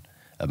already on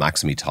a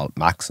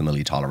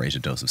maximally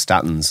tolerated dose of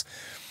statins,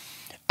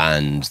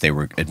 and they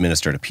were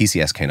administered a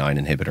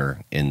PCSK9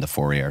 inhibitor in the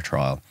Fourier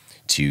trial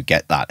to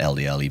get that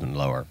LDL even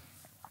lower.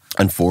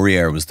 And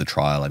Fourier was the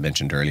trial I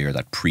mentioned earlier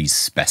that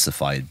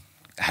pre-specified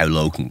how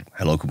low can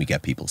we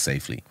get people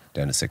safely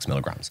down to 6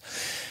 milligrams.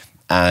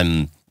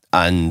 And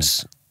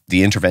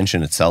the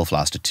intervention itself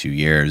lasted 2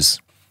 years.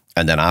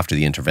 And then after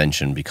the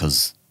intervention,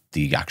 because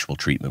the actual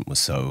treatment was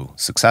so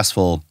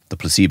successful, the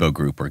placebo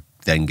group were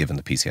then given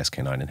the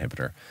PCSK9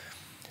 inhibitor.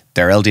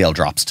 Their LDL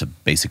drops to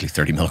basically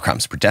 30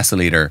 milligrams per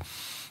deciliter,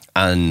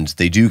 and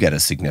they do get a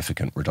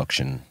significant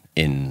reduction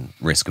in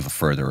risk of a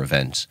further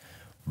event.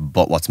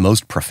 But what's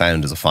most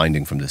profound as a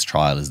finding from this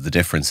trial is the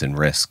difference in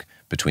risk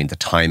between the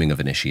timing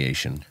of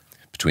initiation,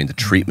 between the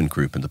treatment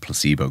group and the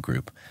placebo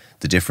group,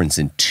 the difference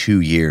in 2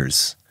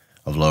 years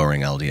of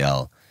lowering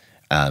LDL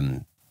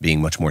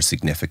being much more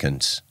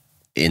significant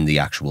in the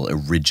actual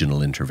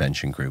original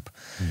intervention group.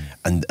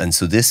 And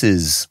so this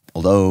is,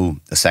 although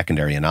a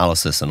secondary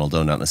analysis and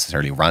although not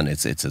necessarily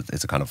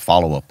it's a kind of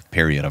follow-up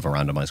period of a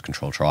randomized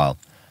controlled trial,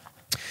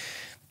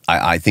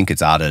 I think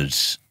it's added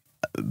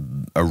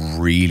a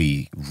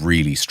really,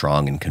 really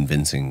strong and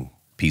convincing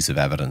piece of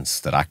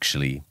evidence that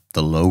actually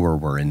the lower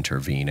we're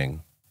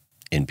intervening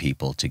in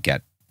people to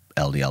get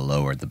LDL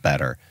lower, the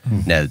better.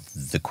 Now,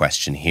 the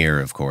question here,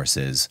 of course,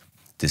 is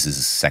this is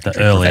a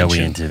secondary The earlier prevention.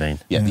 we intervene.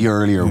 Yeah, the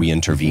earlier we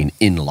intervene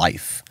in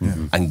life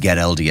and get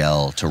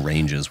LDL to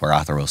ranges where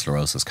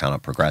atherosclerosis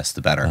cannot progress,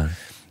 the better.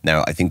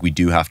 Now, I think we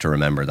do have to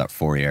remember that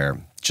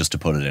Fourier, just to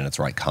put it in its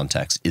right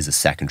context, is a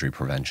secondary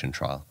prevention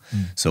trial.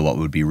 So what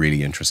would be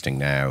really interesting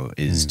now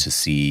is to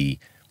see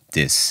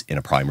this in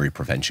a primary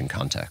prevention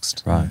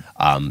context. Right.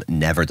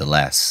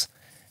 Nevertheless,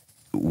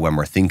 when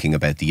we're thinking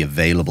about the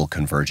available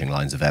converging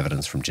lines of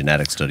evidence from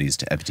genetic studies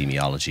to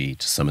epidemiology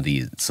to some of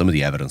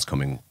the evidence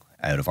coming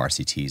out of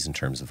RCTs in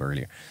terms of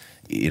earlier,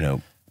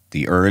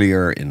 the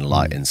earlier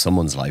in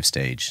someone's life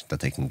stage that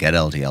they can get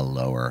LDL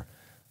lower,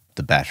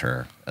 the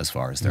better as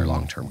far as their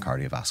long-term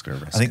cardiovascular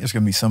risk. I think there's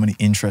going to be so many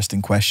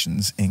interesting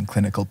questions in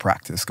clinical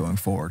practice going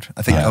forward.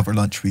 I think over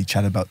lunch we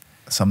chatted about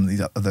some of these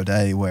the other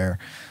day where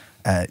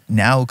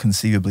now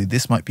conceivably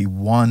this might be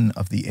one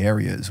of the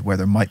areas where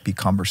there might be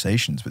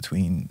conversations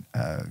between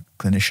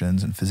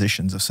clinicians and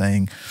physicians of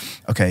saying,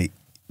 okay,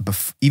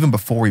 even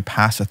before we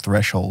pass a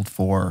threshold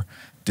for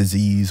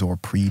disease or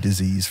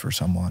pre-disease for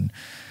someone,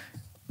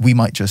 we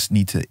might just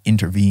need to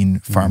intervene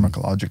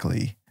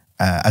pharmacologically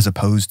as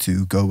opposed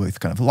to go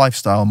with kind of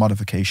lifestyle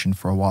modification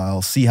for a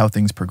while, see how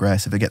things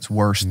progress. If it gets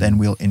worse, then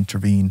we'll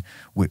intervene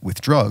with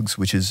drugs,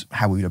 which is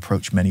how we'd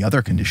approach many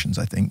other conditions,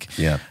 I think.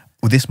 Yeah.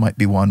 Well, this might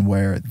be one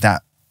where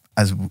that,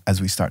 as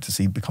we start to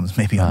see, becomes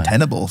maybe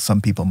untenable. Some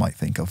people might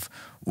think of,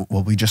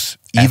 well, we just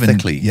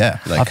ethically,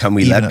 can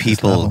we let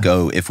people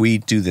go? If we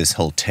do this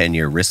whole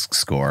 10-year risk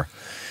score,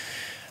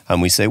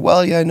 and we say,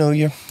 well, yeah, no,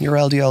 your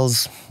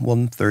LDL's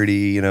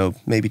 130,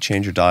 maybe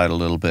change your diet a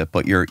little bit,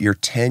 but your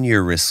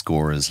 10-year risk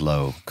score is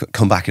low.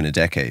 Come back in a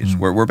decade.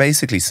 We're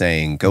basically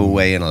saying go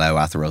away and allow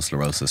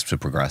atherosclerosis to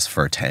progress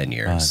for 10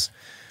 years.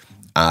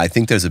 I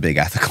think there's a big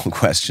ethical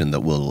question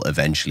that will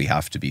eventually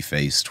have to be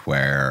faced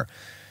where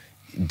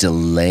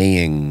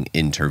delaying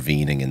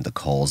intervening in the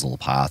causal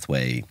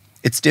pathway,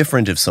 it's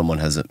different if someone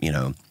has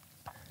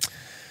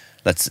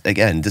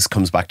this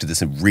comes back to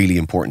this really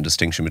important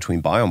distinction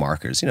between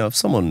biomarkers. If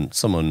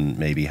someone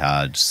maybe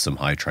had some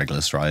high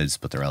triglycerides,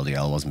 but their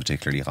LDL wasn't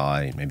particularly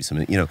high, maybe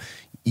some,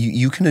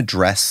 you can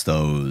address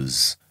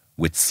those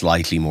with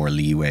slightly more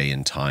leeway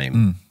in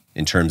time,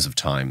 in terms of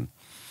time.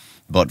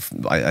 But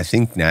I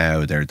think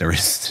now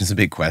there's a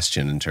big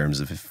question in terms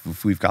of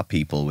if we've got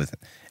people with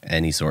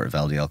any sort of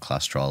LDL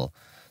cholesterol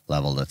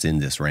level that's in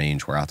this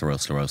range where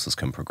atherosclerosis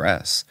can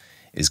progress,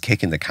 is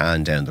kicking the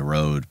can down the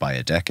road by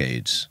a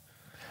decade.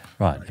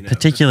 Right.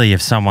 Particularly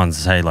if someone's,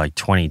 say, like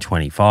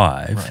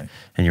 2025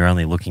 and you're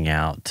only looking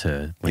out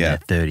to when they're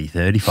 30,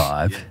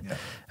 35,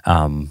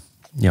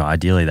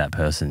 ideally that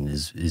person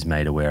is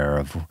made aware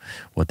of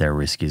what their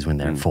risk is when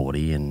they're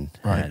 40 and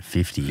at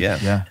 50.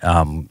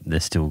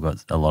 They've still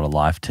got a lot of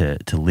life to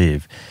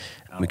live.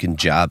 We can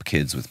jab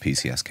kids with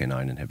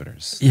PCSK9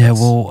 inhibitors. Yeah,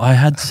 well, I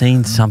had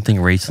seen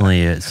something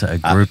recently. It's a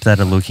group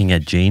that are looking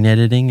at gene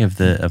editing of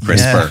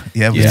CRISPR.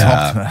 Yeah, we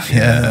talked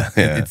about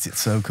It's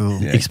so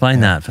cool. Yeah.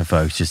 Explain that for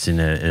folks, just in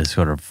a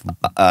sort of...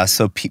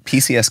 So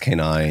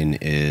PCSK9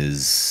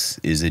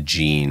 is a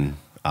gene,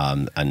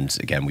 and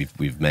again,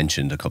 we've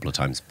mentioned a couple of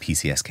times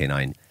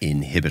PCSK9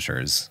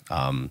 inhibitors.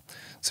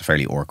 It's a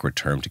fairly awkward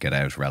term to get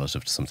out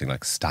relative to something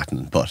like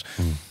statin, but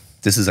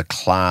this is a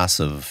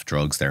class of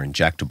drugs. They're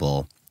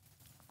injectable.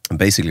 And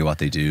basically what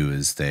they do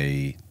is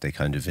they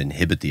kind of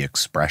inhibit the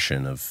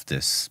expression of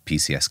this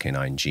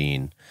PCSK9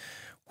 gene,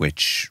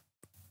 which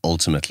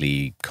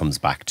ultimately comes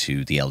back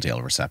to the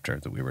LDL receptor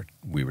that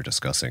we were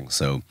discussing.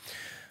 So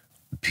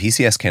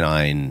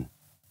PCSK9,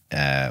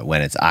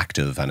 when it's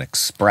active and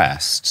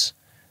expressed,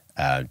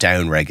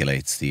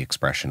 downregulates the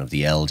expression of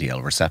the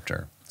LDL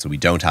receptor. So we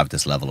don't have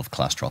this level of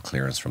cholesterol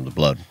clearance from the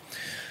blood.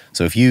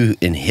 So if you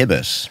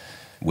inhibit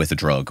with a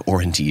drug, or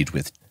indeed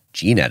with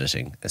gene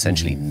editing,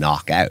 essentially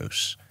knock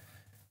out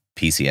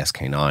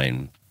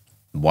PCSK9,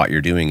 what you're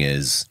doing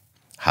is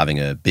having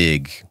a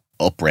big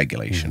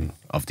upregulation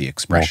of the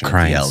expression of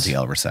the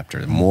LDL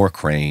receptor. More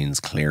cranes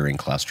clearing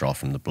cholesterol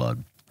from the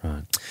blood.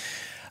 Right.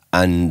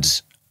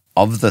 And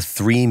of the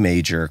three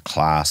major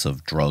class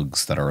of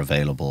drugs that are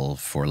available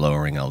for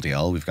lowering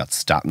LDL, we've got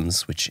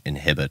statins, which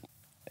inhibit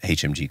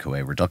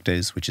HMG-CoA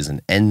reductase, which is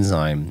an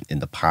enzyme in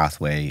the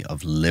pathway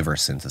of liver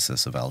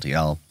synthesis of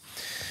LDL.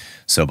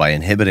 So by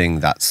inhibiting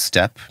that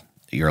step,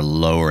 you're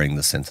lowering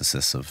the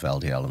synthesis of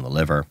LDL in the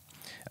liver.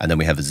 And then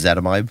we have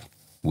ezetimibe,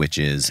 which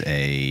is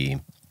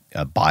a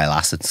bile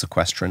acid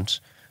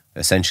sequestrant.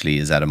 Essentially,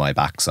 ezetimibe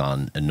acts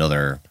on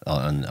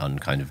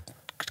kind of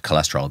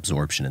cholesterol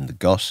absorption in the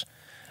gut.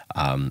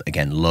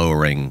 again,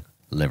 lowering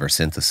liver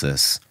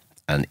synthesis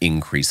and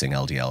increasing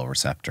LDL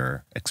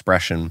receptor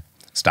expression.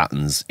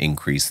 Statins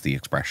increase the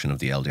expression of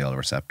the LDL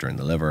receptor in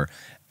the liver,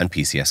 and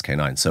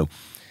PCSK9. So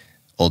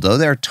although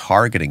they're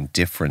targeting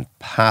different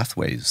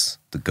pathways,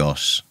 the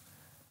gut,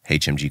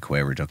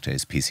 HMG-CoA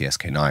reductase,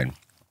 PCSK9,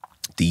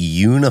 the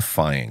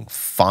unifying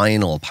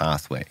final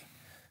pathway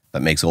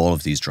that makes all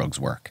of these drugs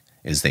work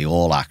is they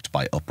all act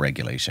by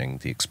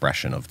upregulating the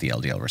expression of the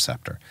LDL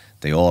receptor.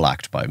 They all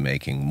act by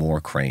making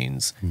more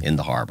cranes in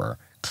the harbor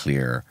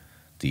clear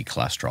the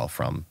cholesterol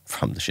from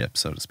the ship,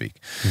 so to speak.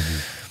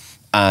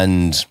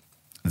 And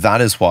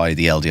that is why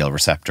the LDL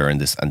receptor and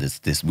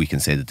this we can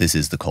say that this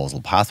is the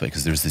causal pathway,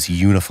 because there's this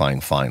unifying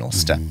final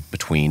step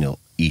between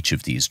each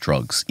of these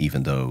drugs,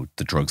 even though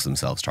the drugs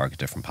themselves target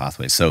different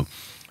pathways. So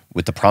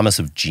with the promise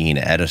of gene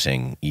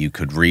editing, you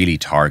could really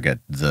target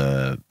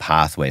the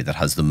pathway that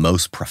has the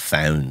most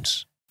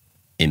profound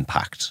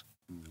impact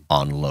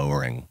on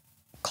lowering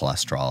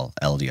cholesterol,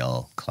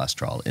 LDL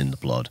cholesterol in the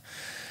blood.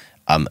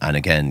 And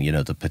again, you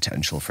know, the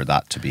potential for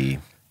that to be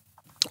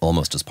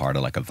almost as part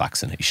of like a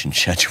vaccination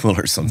schedule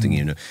or something,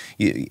 you know.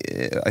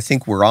 I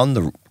think we're on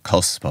the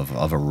cusp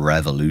of a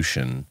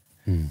revolution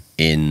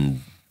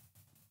in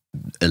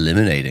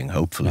eliminating,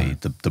 hopefully,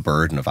 the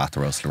burden of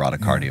atherosclerotic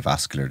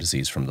cardiovascular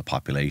disease from the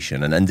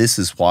population. And this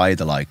is why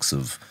the likes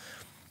of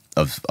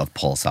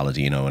Paul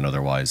Saladino and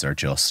otherwise are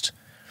just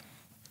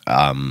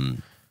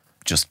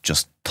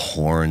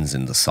thorns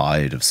in the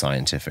side of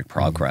scientific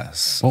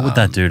progress. What would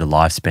that do to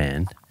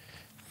lifespan?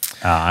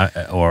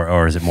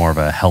 Or is it more of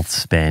a health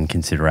span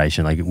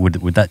consideration? Like,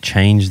 would that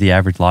change the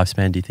average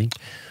lifespan, do you think?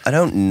 I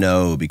don't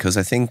know, because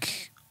I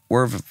think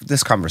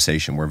this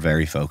conversation, we're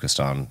very focused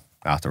on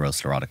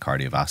atherosclerotic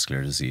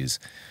cardiovascular disease.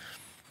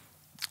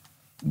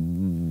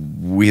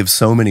 We have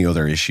so many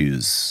other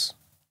issues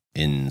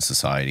in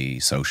society,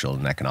 social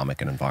and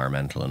economic and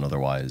environmental and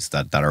otherwise,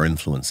 that are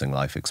influencing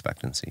life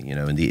expectancy. You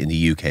know, in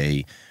the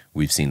UK,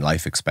 we've seen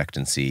life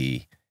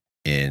expectancy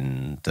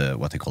in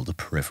what they call the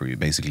periphery,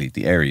 basically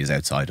the areas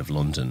outside of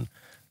London,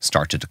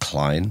 start to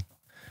decline.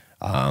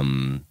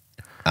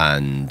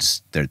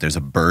 And there's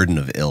a burden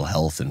of ill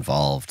health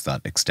involved that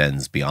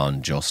extends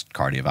beyond just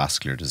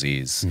cardiovascular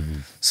disease.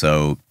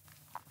 So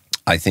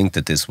I think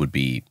that this would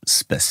be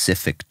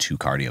specific to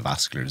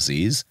cardiovascular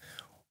disease.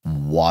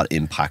 What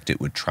impact it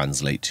would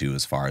translate to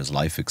as far as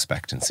life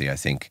expectancy, I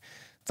think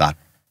that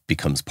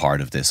becomes part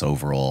of this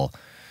overall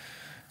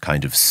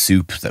kind of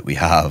soup that we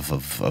have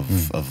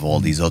of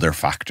all these other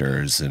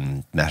factors.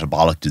 And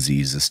metabolic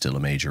disease is still a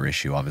major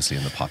issue, obviously,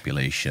 in the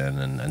population,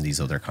 and these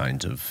other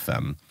kinds of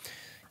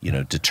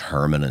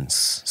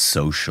determinants,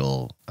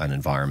 social and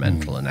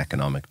environmental and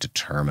economic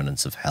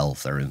determinants of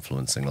health are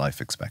influencing life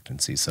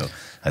expectancy. So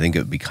I think it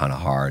would be kind of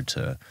hard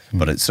to,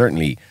 but it's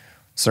certainly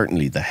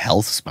the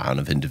health span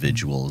of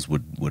individuals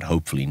would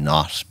hopefully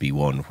not be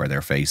one where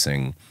they're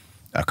facing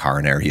a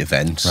coronary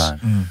event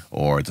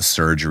or the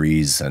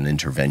surgeries and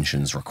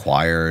interventions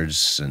required,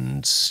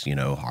 and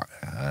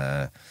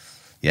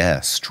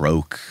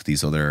stroke,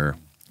 these other.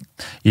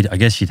 I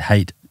guess you'd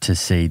hate to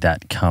see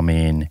that come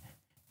in,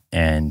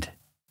 and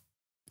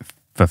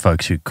for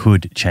folks who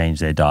could change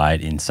their diet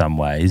in some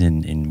ways,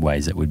 in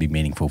ways that would be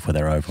meaningful for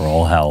their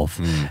overall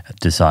health,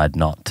 decide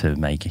not to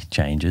make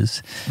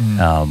changes.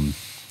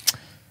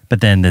 But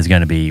then there's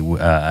going to be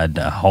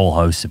a whole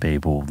host of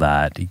people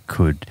that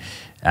could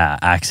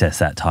access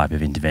that type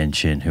of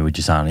intervention who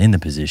just aren't in the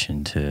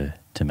position to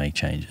make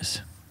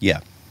changes. Yeah.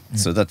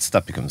 So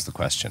that becomes the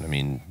question. I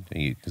mean,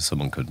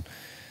 someone could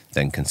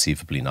then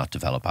conceivably not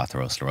develop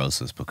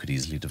atherosclerosis, but could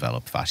easily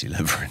develop fatty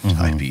liver and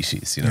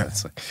diabetes. You know,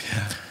 it's like.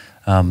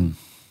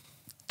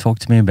 Talk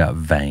to me about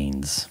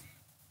veins.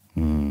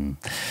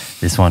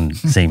 This one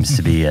seems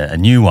to be a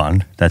new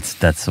one that's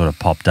sort of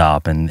popped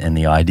up, and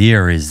the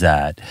idea is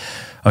that,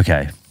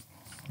 okay,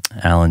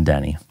 Alan,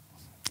 Danny,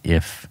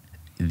 if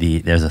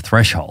there's a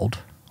threshold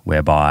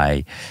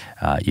whereby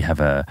you have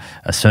a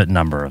certain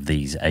number of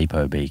these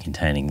ApoB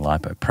containing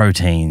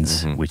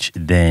lipoproteins, which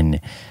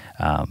then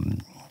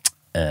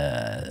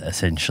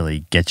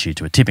essentially gets you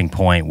to a tipping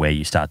point where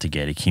you start to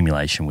get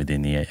accumulation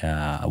within the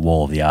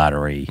wall of the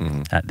artery,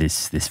 at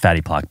this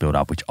fatty plaque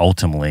buildup, which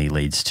ultimately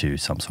leads to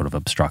some sort of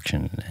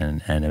obstruction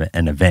and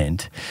an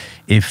event.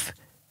 If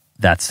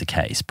that's the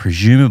case,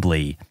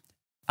 presumably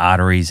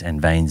arteries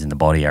and veins in the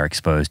body are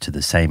exposed to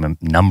the same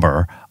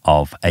number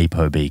of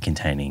ApoB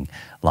containing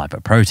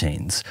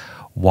lipoproteins.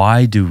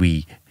 Why do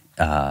we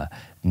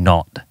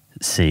not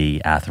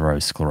see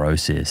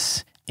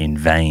atherosclerosis in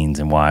veins,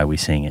 and why are we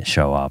seeing it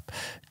show up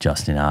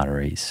just in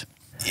arteries?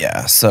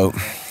 Yeah, so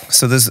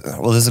there's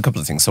a couple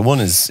of things. So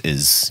one is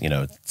it's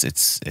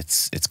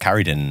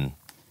carried in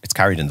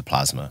the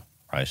plasma,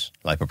 right?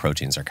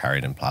 Lipoproteins are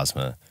carried in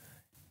plasma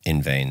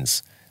in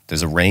veins.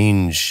 There's a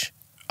range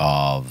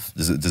of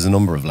there's a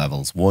number of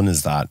levels. One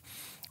is that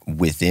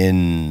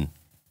within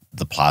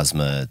the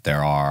plasma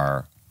there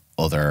are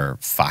other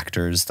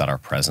factors that are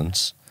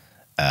present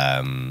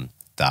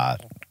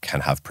that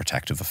can have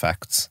protective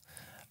effects,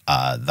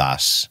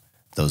 that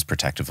those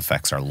protective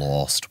effects are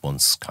lost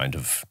once kind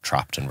of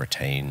trapped and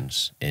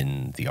retained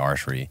in the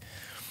artery.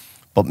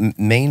 But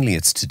mainly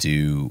it's to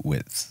do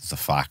with the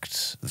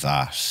fact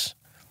that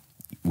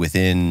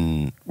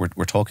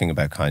we're talking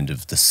about kind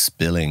of the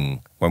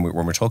spilling, when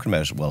we're talking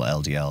about, well,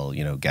 LDL,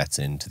 you know, gets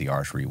into the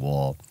artery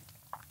wall,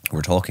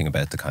 we're talking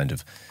about the kind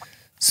of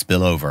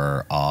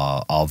spillover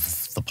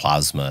of the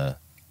plasma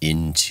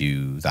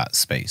into that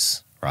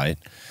space, right?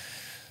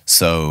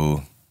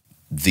 So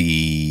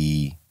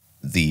the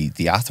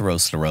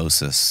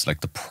atherosclerosis, like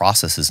the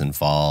processes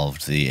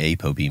involved, the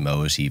ApoB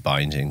moiety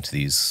binding to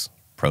these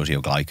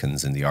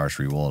proteoglycans in the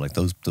artery wall, like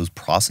those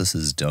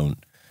processes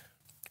don't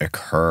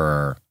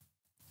occur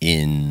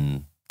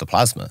in the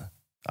plasma.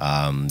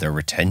 Their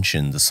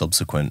retention, the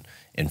subsequent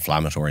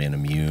inflammatory and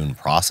immune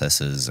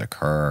processes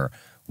occur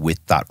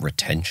with that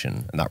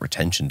retention, and that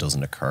retention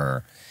doesn't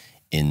occur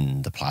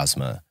in the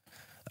plasma.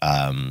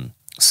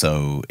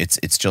 So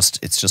it's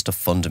just a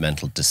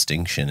fundamental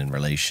distinction in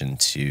relation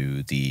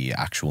to the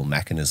actual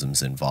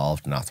mechanisms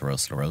involved in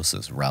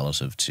atherosclerosis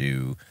relative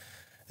to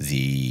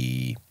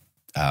the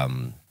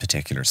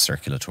particular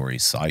circulatory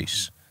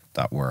site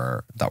that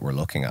we're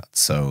looking at.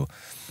 So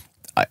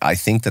I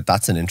think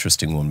that's an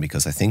interesting one,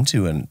 because I think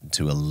to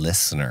a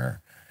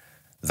listener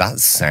that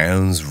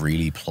sounds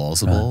really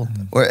plausible,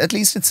 or at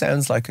least it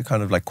sounds like a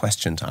kind of like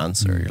question to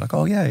answer. You're like,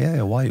 oh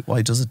yeah,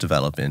 why does it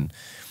develop in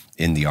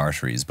the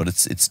arteries? But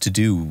it's to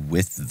do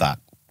with that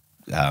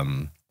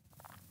manner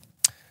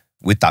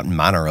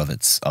of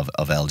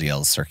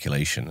LDL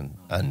circulation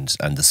and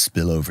the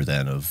spillover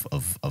then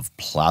of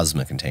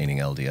plasma containing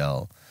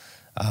LDL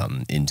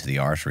into the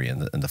artery,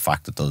 and the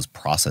fact that those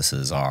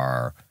processes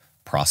are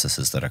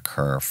processes that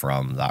occur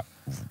from that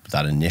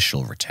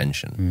initial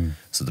retention.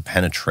 So the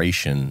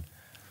penetration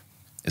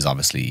is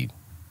obviously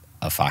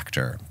a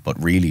factor, but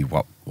really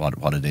what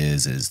it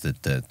is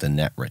that the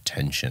net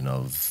retention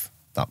of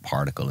that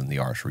particle in the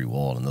artery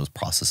wall, and those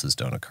processes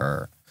don't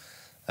occur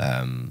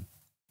in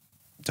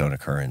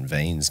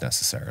veins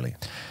necessarily.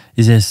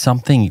 Is there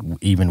something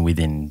even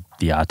within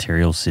the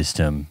arterial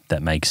system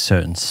that makes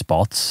certain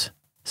spots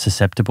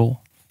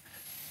susceptible?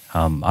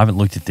 I haven't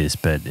looked at this,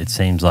 but it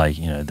seems like,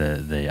 you know,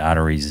 the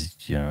arteries,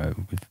 you know,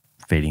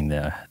 feeding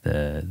the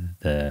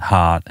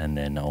heart and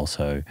then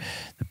also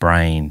the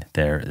brain,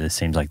 there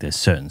seems like there's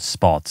certain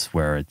spots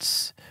where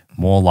it's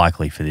more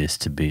likely for this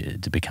to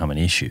become an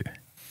issue.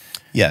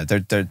 Yeah,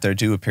 there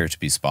do appear to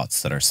be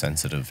spots that are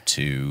sensitive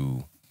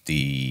to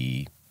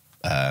the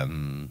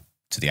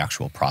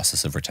actual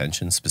process of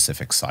retention,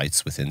 specific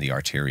sites within the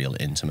arterial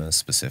intima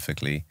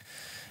specifically.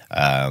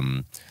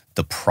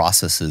 The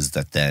processes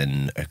that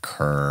then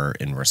occur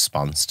in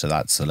response to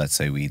that. So let's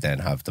say we then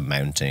have the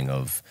mounting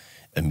of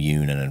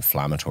immune and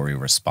inflammatory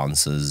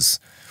responses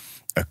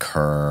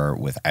occur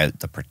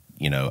without the,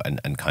 you know,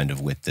 and kind of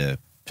with the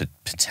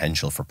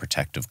potential for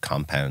protective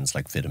compounds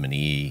like vitamin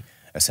E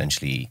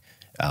essentially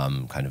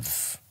kind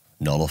of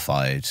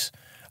nullified.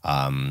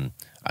 And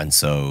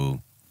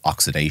so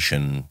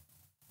oxidation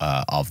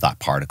of that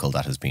particle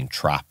that has been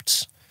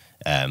trapped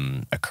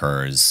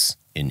occurs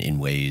in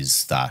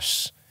ways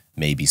that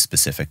may be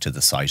specific to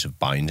the site of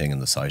binding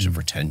and the site of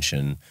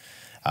retention.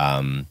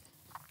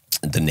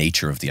 The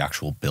nature of the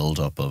actual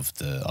buildup of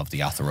the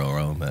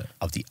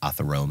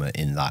atheroma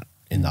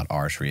in that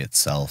artery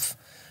itself,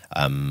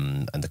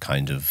 and the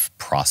kind of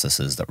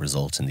processes that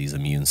result in these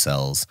immune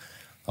cells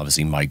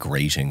obviously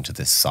migrating to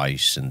this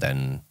site and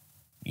then,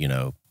 you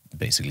know,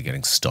 basically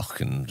getting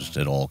stuck and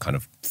it all kind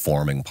of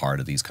forming part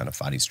of these kind of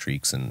fatty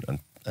streaks and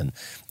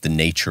the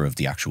nature of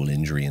the actual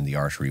injury in the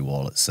artery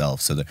wall itself.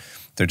 So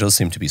there does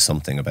seem to be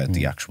something about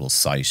the actual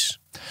site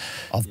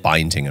of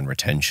binding and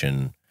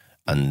retention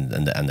and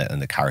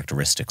the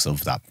characteristics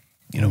of that,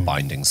 you know,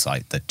 binding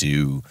site that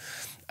do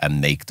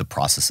make the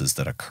processes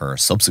that occur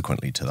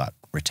subsequently to that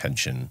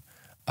retention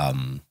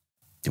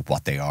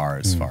what they are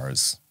as far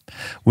as.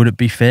 Would it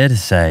be fair to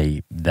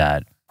say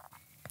that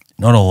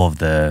not all of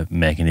the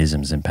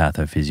mechanisms in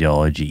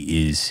pathophysiology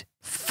is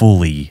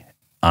fully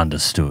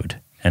understood,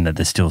 and that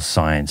there's still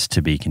science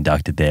to be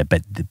conducted there,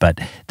 but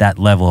that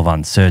level of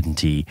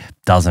uncertainty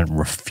doesn't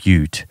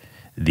refute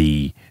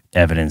the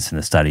evidence and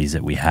the studies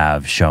that we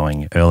have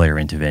showing earlier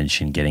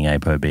intervention, getting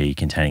ApoB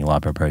containing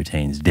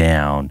lipoproteins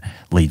down,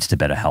 leads to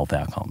better health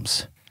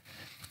outcomes?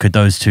 Could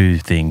those two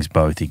things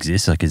both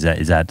exist? Like, is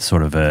that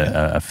sort of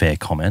a fair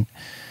comment?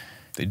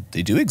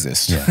 They do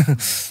exist. Yeah.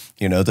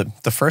 You know,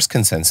 the first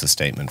consensus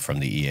statement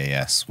from the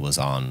EAS was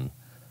on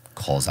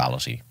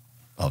causality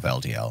of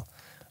LDL,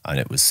 and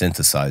it was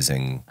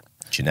synthesizing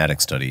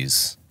genetic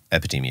studies,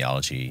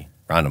 epidemiology,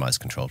 randomized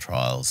control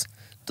trials,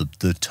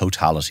 the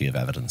totality of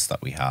evidence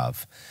that we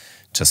have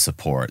to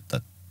support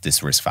that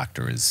this risk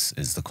factor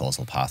is the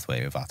causal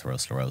pathway of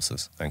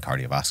atherosclerosis and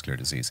cardiovascular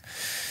disease.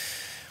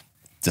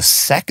 The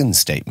second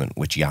statement,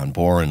 which Jan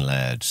Boren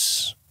led,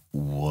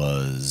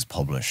 was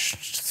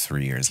published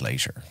 3 years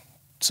later.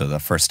 So the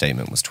first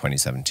statement was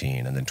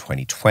 2017, and then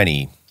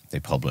 2020 they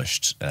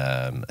published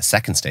a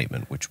second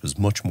statement, which was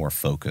much more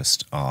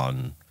focused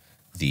on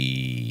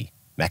the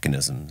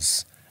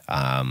mechanisms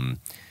of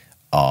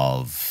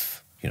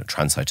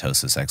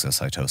transcytosis,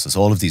 exocytosis,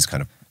 all of these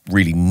kind of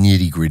really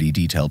nitty-gritty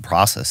detailed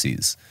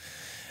processes.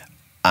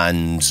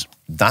 And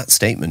that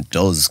statement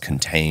does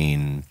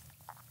contain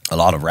a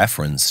lot of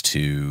reference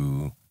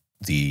to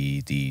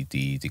the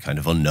kind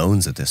of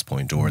unknowns at this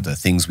point, or the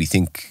things we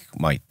think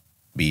might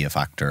be a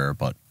factor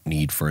but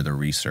need further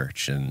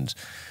research. And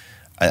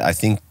I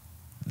think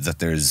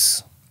that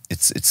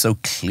it's so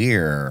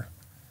clear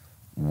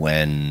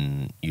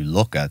when you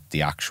look at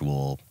the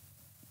actual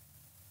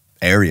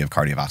area of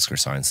cardiovascular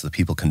science, the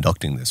people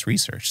conducting this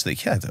research,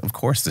 that of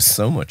course there's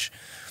so much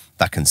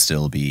that can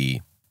still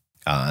be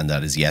and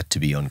that is yet to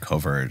be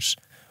uncovered,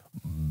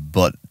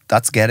 but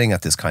that's getting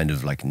at this kind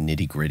of like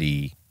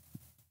nitty-gritty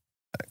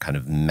kind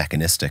of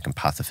mechanistic and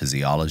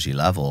pathophysiology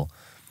level.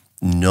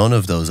 None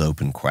of those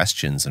open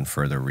questions and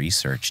further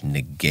research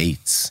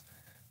negates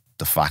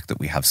the fact that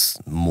we have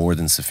more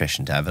than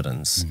sufficient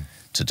evidence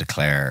to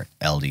declare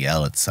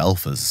LDL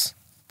itself as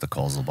the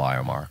causal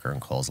biomarker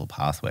and causal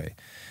pathway.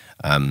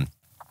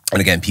 And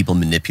again, people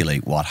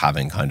manipulate what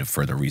having kind of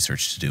further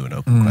research to do and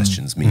open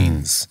questions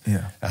means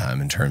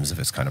in terms of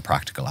its kind of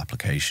practical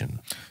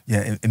application.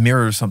 Yeah, it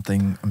mirrors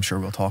something I'm sure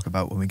we'll talk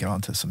about when we get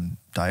onto some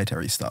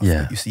dietary stuff.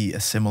 Yeah. But you see a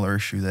similar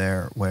issue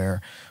there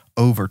where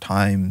over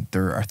time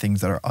there are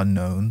things that are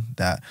unknown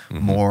that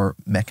more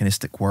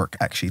mechanistic work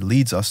actually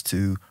leads us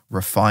to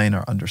refine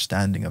our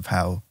understanding of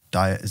how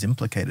diet is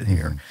implicated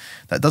here.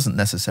 That doesn't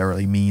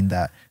necessarily mean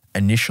that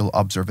initial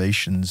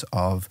observations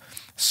of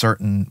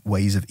certain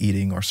ways of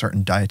eating or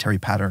certain dietary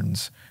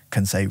patterns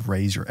can say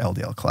raise your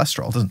LDL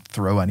cholesterol. It doesn't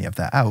throw any of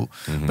that out,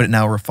 but it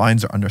now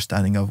refines our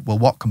understanding of, well,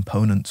 what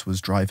components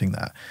was driving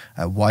that?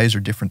 Why is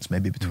there difference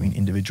maybe between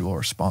individual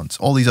response?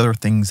 All these other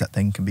things that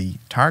then can be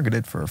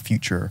targeted for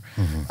future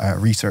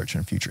research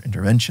and future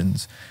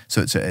interventions.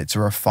 So it's a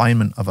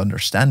refinement of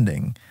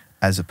understanding,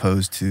 as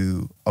opposed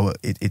to,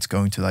 it's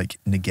going to like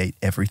negate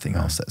everything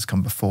else that's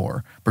come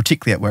before,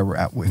 particularly at where we're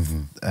at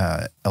with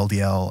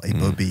LDL,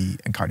 ApoB,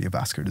 and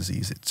cardiovascular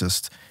disease.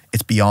 It's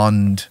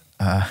beyond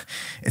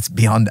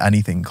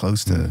anything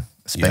close to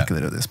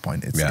speculative at this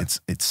point.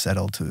 It's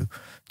settled to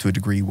a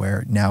degree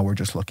where now we're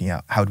just looking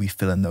at how do we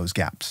fill in those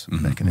gaps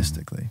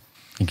mechanistically.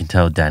 You can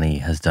tell Danny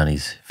has done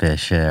his fair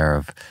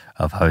share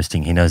of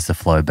hosting. He knows the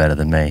flow better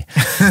than me.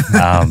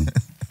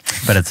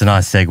 But it's a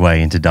nice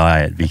segue into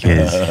diet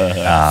because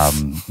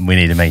we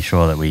need to make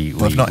sure that we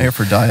if not here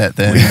for diet,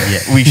 then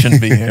we shouldn't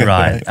be here.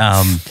 Right.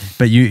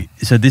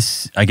 So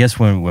this, I guess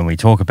when we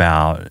talk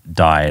about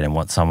diet and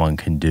what someone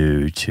can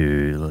do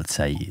to, let's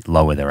say,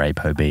 lower their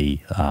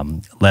ApoB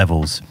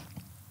levels,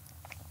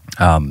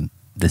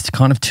 there's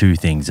kind of two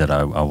things that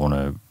I want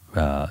to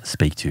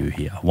speak to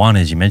here. One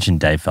is, you mentioned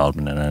Dave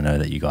Feldman, and I know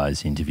that you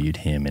guys interviewed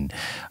him, and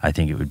I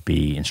think it would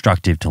be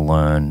instructive to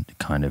learn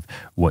kind of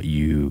what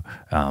you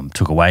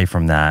took away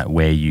from that,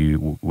 where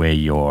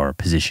your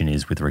position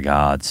is with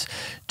regards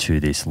to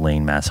this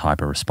lean mass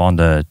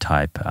hyper-responder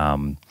type,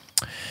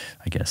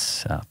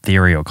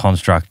 theory or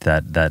construct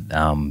that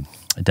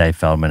Dave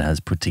Feldman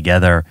has put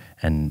together,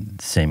 and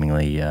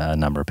seemingly a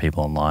number of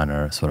people online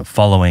are sort of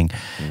following.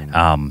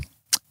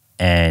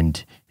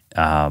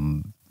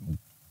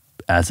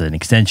 As an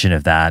extension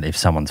of that, if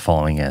someone's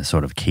following a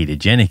sort of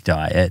ketogenic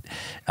diet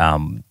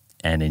and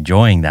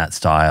enjoying that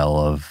style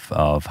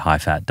of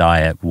high-fat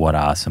diet, what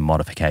are some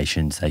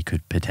modifications they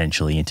could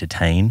potentially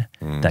entertain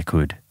that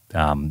could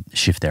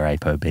shift their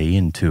ApoB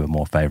into a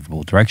more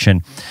favorable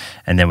direction?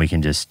 And then we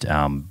can just,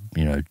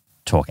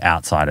 talk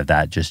outside of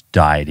that, just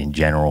diet in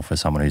general for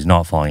someone who's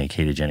not following a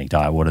ketogenic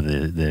diet. What are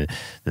the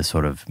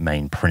sort of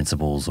main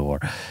principles or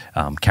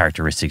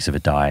characteristics of a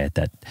diet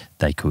that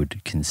they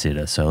could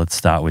consider? So let's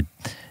start with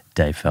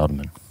Dave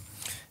Feldman.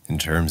 In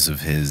terms of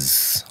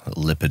his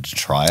lipid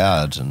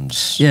triad and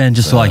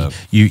just like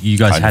you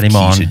guys had him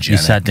on, you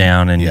sat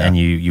down and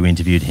you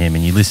interviewed him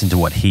and you listened to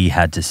what he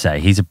had to say.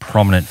 He's a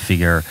prominent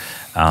figure,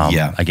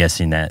 I guess,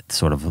 in that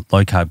sort of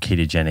low carb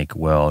ketogenic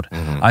world.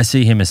 I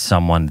see him as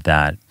someone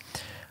that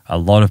a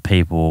lot of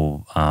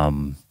people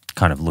kind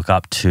of look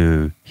up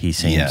to. He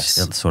seems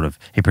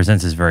he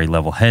presents as very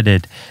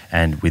level-headed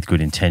and with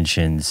good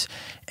intentions,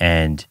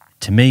 and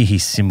to me, he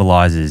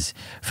symbolizes,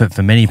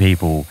 for many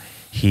people,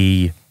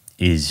 he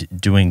is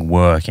doing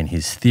work, and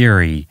his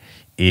theory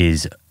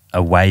is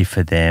a way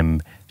for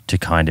them to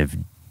kind of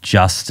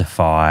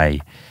justify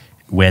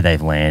where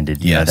they've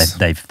landed. You know,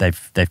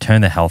 they've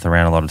turned their health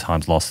around a lot of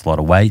times, lost a lot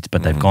of weight,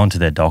 but they've gone to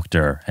their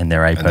doctor and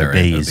their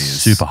ApoB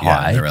is super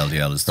high. Their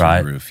LDL is through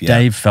the roof. Yeah.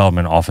 Dave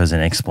Feldman offers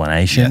an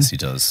explanation. Yes, he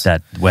does.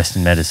 That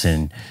Western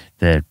medicine,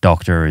 the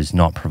doctor is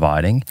not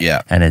providing.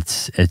 Yeah. And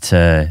it's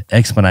a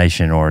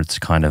explanation, or it's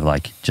kind of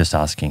like just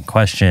asking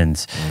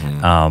questions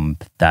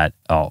that,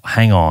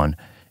 hang on,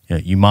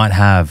 you might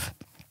have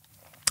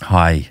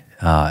high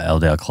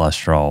LDL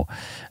cholesterol,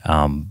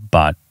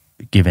 but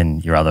given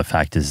your other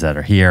factors that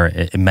are here,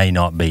 it may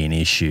not be an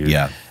issue.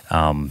 Yeah.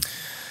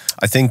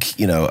 I think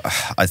he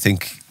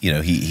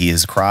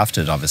has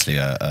crafted obviously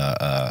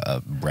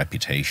a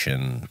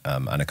reputation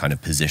and a kind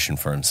of position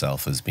for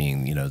himself as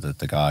being,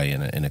 the guy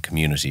in a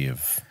community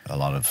of a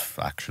lot of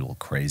actual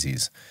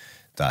crazies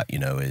that, you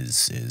know,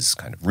 is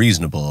kind of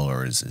reasonable,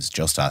 or is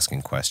just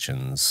asking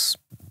questions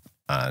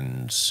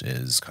and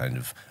is kind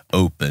of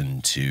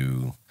open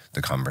to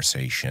the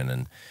conversation,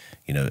 and,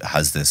 you know,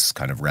 has this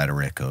kind of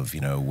rhetoric of,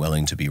 you know,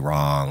 willing to be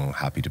wrong,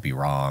 happy to be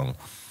wrong.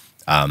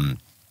 And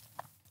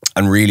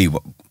really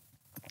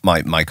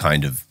my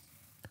kind of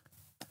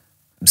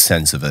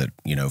sense of it,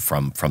 you know,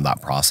 from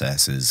that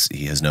process is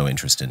he has no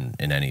interest in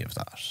any of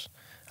that.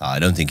 I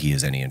don't think he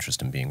has any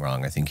interest in being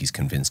wrong. I think he's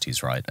convinced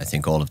he's right. I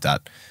think all of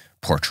that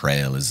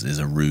portrayal is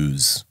a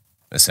ruse,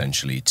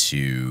 essentially,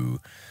 to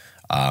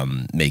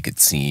make it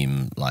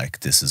seem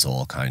like this is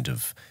all kind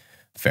of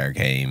fair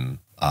game,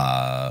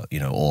 you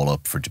know, all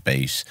up for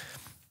debate.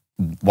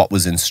 What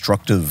was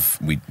instructive,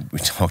 we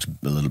talked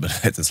a little bit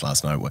about this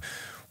last night,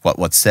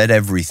 what said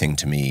everything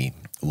to me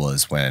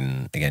was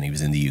when, again, he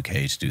was in the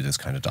UK to do this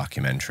kind of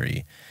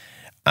documentary.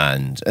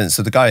 And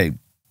so the guy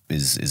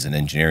is an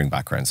engineering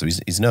background, so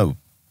he's no,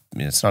 I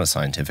mean, it's not a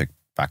scientific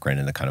background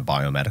in the kind of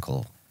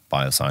biomedical,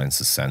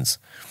 biosciences sense.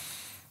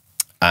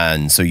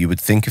 And so you would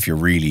think, if you're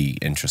really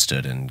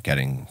interested in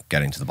getting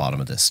to the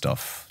bottom of this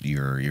stuff,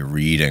 you're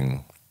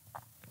reading,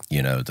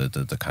 you know,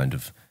 the kind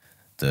of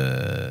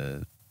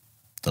the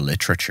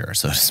literature,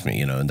 so to speak,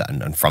 you know,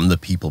 and from the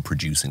people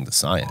producing the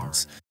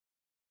science.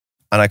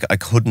 And I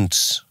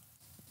couldn't,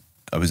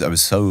 I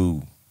was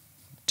so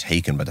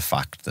taken by the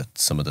fact that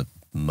some of the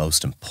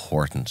most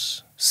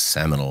important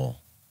seminal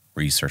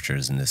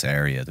researchers in this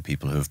area, the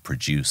people who have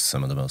produced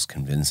some of the most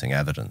convincing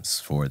evidence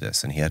for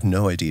this, and he had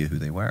no idea who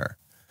they were.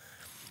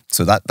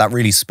 So that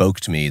really spoke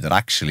to me, that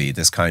actually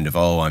this kind of,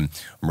 oh, I'm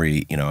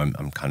really, you know,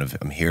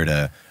 I'm here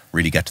to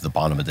really get to the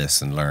bottom of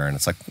this and learn.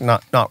 It's like,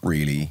 not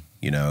really,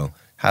 you know.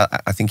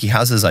 I think he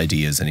has his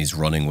ideas and he's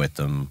running with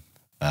them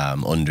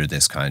under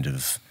this kind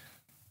of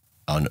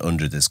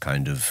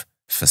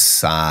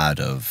facade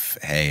of,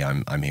 hey,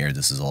 I'm here,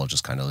 this is all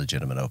just kind of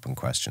legitimate open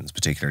questions,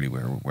 particularly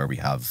where we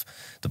have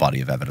the body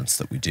of evidence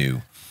that we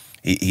do.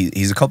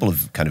 He's a couple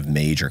of kind of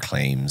major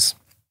claims.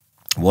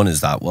 One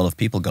is that, well, if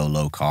people go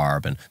low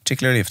carb, and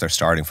particularly if they're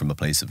starting from a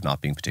place of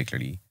not being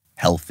particularly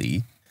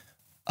healthy,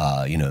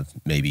 you know,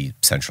 maybe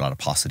central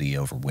adiposity,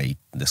 overweight,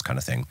 this kind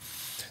of thing,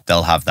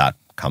 they'll have that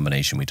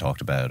combination we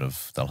talked about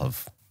of they'll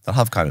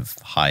have kind of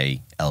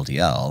high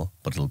LDL,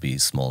 but it'll be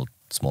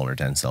smaller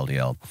dense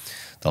LDL.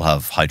 They'll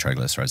have high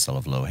triglycerides, they'll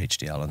have low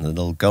HDL, and then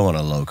they'll go on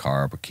a low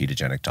carb or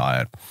ketogenic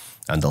diet,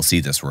 and they'll see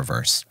this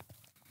reverse.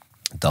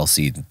 They'll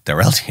see their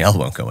LDL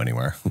won't go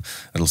anywhere.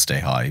 It'll stay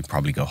high,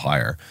 probably go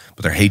higher,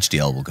 but their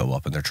HDL will go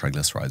up and their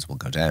triglycerides will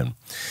go down.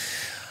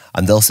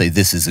 And they'll say,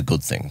 this is a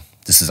good thing.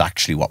 This is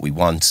actually what we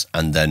want.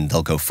 And then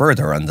they'll go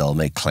further and they'll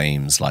make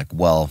claims like,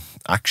 well,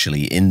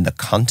 actually, in the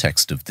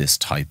context of this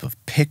type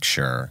of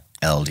picture,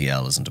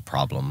 LDL isn't a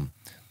problem.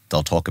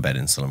 They'll talk about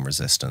insulin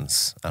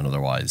resistance and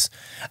otherwise.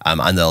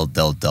 And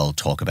they'll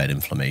talk about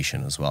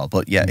inflammation as well.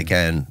 But yeah,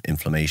 again,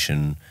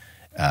 inflammation,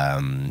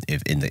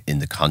 if in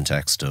the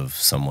context of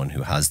someone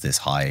who has this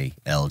high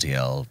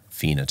LDL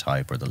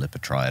phenotype, or the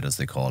lipid triad as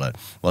they call it,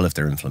 well, if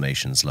their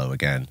inflammation's low,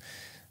 again,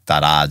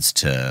 that adds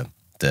to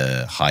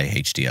the high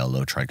HDL,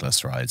 low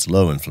triglycerides,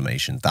 low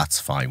inflammation. That's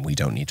fine. We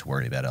don't need to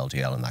worry about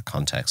LDL in that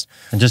context.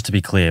 And just to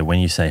be clear, when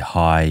you say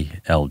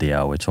high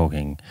LDL, we're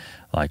talking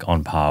like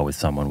on par with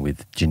someone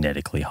with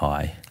genetically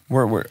high.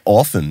 We're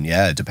often,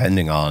 yeah,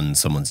 depending on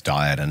someone's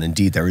diet. And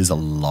indeed, there is a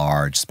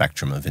large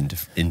spectrum of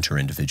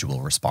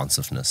inter-individual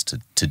responsiveness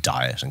to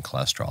diet and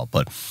cholesterol.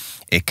 But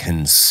it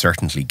can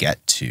certainly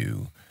get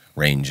to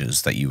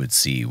ranges that you would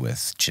see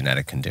with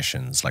genetic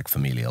conditions like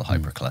familial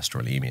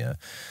hypercholesterolemia,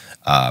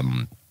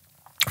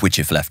 which,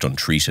 if left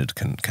untreated,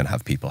 can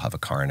have people have a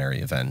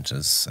coronary event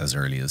as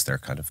early as their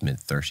kind of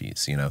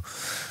mid-30s, you know.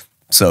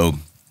 So,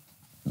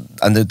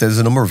 and there's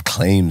a number of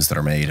claims that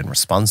are made in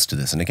response to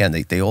this. And again,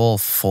 they all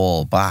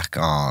fall back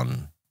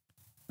on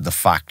the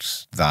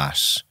fact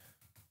that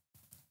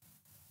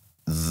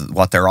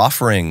what they're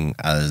offering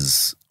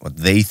as what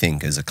they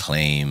think is a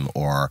claim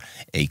or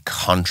a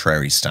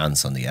contrary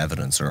stance on the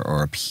evidence,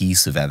 or a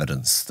piece of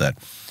evidence that,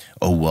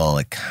 oh, well,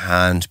 it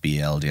can't be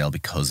LDL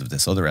because of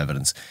this other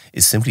evidence,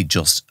 is simply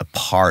just a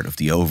part of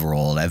the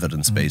overall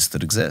evidence base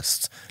that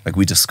exists. Like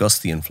we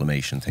discussed the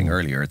inflammation thing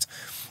earlier.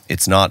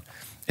 It's not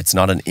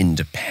an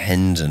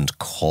independent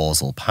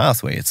causal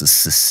pathway. It's a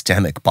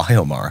systemic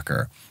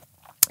biomarker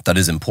that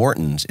is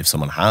important if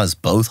someone has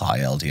both high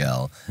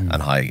LDL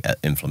and high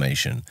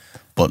inflammation.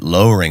 But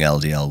lowering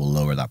LDL will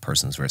lower that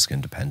person's risk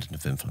independent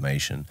of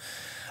inflammation.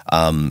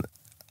 And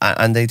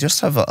they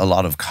just have a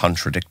lot of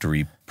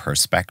contradictory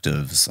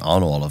perspectives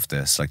on all of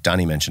this. Like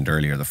Danny mentioned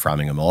earlier, the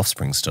Framingham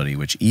offspring study,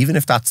 which even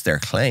if that's their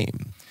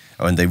claim,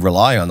 and they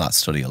rely on that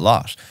study a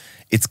lot,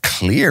 it's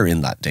clear in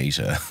that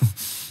data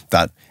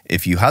that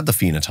if you had the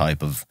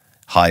phenotype of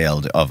high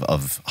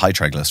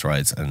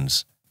triglycerides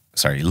and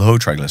low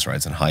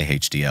triglycerides and high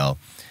HDL,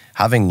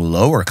 having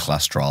lower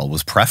cholesterol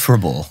was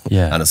preferable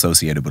and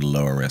associated with a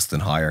lower risk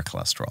than higher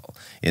cholesterol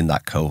in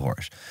that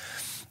cohort.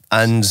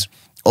 And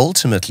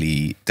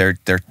ultimately, they're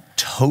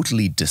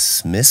totally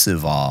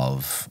dismissive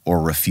of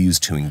or refuse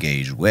to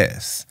engage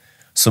with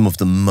some of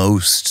the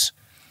most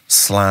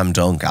slam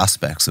dunk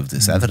aspects of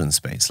this evidence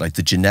base, like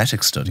the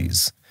genetic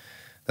studies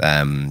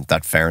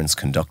that Ference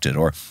conducted,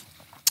 or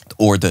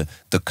the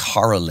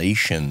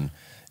correlation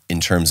in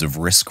terms of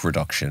risk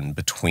reduction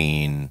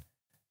between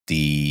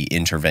the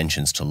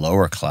interventions to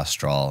lower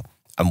cholesterol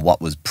and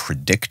what was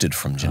predicted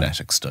from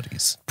genetic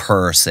studies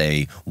per,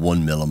 say,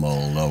 1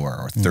 millimole lower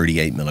or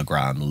 38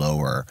 milligram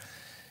lower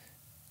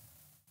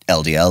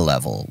LDL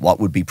level. What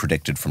would be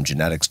predicted from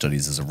genetic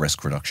studies as a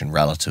risk reduction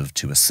relative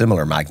to a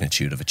similar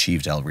magnitude of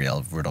achieved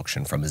LDL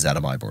reduction from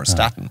ezetimibe or a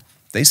statin?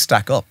 They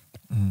stack up.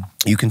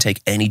 You can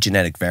take any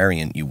genetic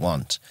variant you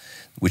want,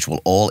 which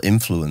will all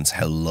influence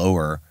how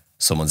lower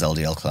someone's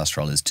LDL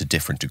cholesterol is to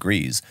different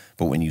degrees.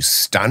 But when you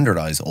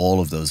standardize all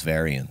of those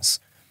variants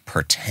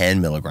per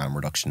 10 milligram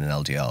reduction in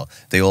LDL,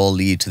 they all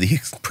lead to the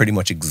pretty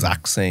much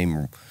exact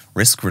same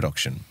risk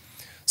reduction.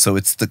 So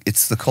it's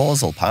the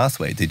causal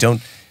pathway. They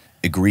don't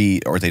agree,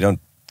 or they don't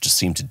just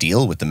seem to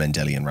deal with the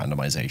Mendelian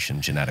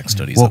randomization genetic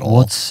studies at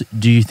all.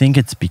 Do you think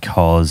it's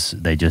because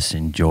they just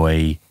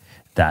enjoy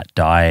that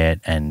diet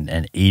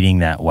and eating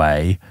that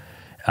way,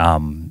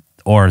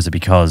 or is it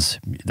because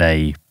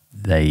they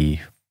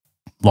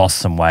lost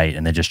some weight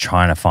and they're just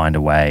trying to find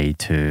a way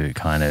to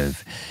kind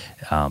of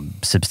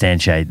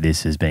substantiate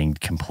this as being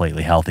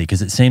completely healthy?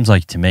 Because it seems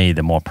like to me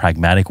the more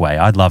pragmatic way,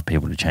 I'd love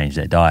people to change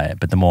their diet,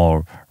 but the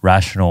more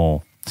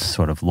rational,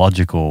 sort of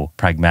logical,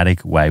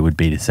 pragmatic way would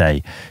be to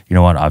say, you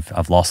know what,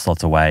 I've lost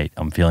lots of weight,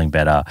 I'm feeling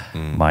better,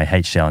 my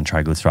HDL and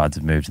triglycerides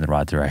have moved in the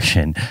right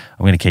direction, I'm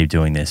going to keep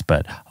doing this,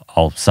 but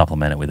I'll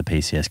supplement it with a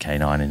PCSK9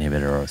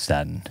 inhibitor or a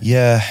statin.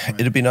 Yeah,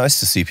 it'd be nice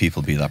to see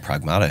people be that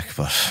pragmatic,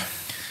 but...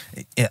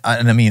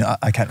 And I mean,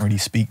 I can't really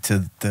speak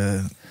to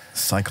the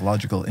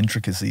psychological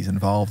intricacies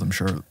involved. I'm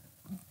sure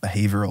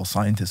behavioral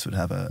scientists would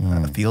have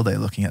a field day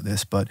looking at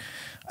this, but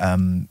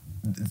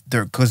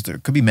there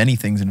could be many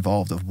things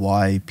involved of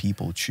why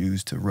people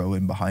choose to row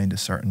in behind a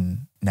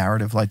certain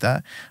narrative like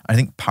that. I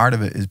think part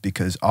of it is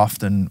because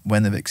often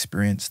when they've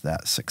experienced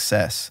that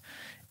success,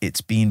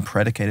 it's been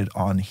predicated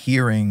on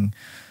hearing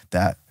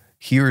that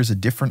here is a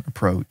different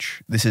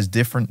approach. This is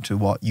different to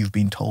what you've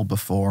been told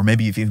before.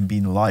 Maybe you've even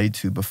been lied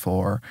to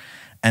before.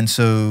 And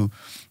so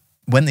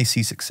when they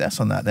see success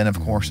on that, then of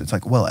course it's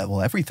like,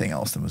 well, everything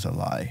else then was a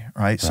lie,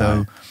 right?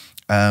 So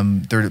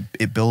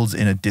it builds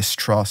in a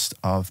distrust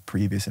of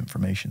previous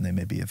information they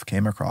maybe have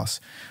came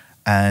across.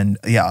 And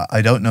yeah,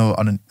 I don't know,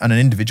 on an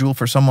individual,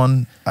 for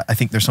someone, I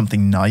think there's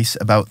something nice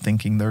about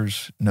thinking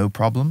there's no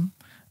problem.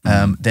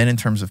 Then in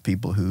terms of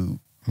people who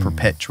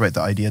perpetuate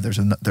the idea,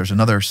 there's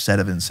another set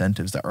of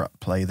incentives that are at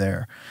play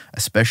there,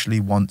 especially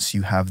once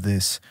you have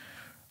this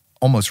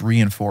almost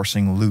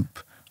reinforcing loop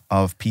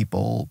of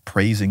people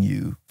praising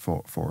you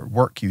for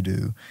work you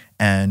do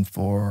and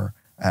for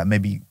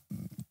maybe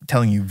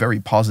telling you very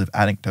positive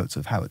anecdotes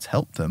of how it's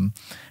helped them.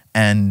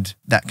 And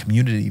that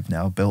community you've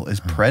now built is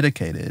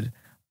predicated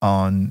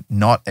on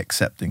not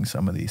accepting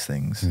some of these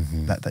things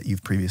that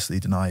you've previously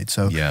denied.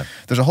 So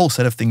there's a whole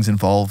set of things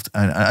involved,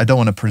 and I don't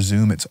want to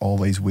presume it's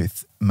always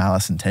with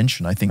malice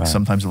intention. I think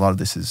sometimes a lot of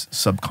this is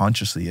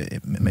subconsciously,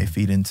 it may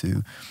feed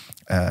into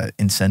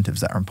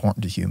incentives that are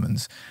important to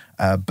humans.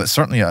 But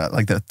certainly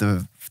like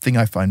the thing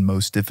I find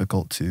most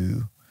difficult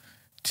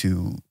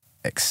to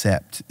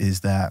accept is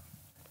that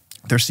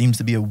there seems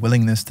to be a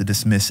willingness to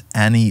dismiss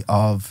any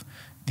of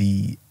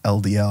the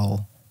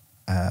LDL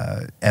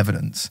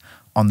evidence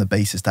on the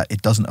basis that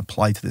it doesn't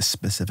apply to this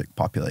specific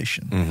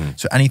population.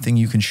 So anything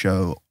you can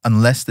show,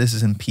 unless this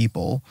is in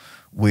people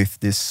with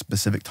this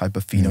specific type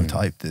of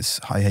phenotype, this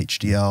high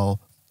HDL,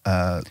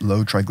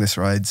 low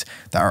triglycerides,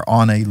 that are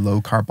on a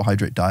low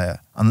carbohydrate diet,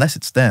 unless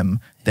it's them,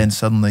 then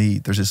suddenly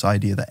there's this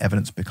idea that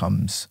evidence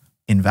becomes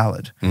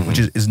invalid, which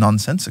is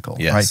nonsensical,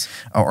 right?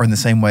 Or in the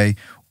same way,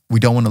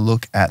 we don't want to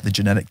look at the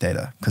genetic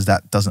data because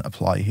that doesn't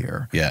apply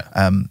here.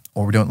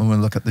 Or we don't want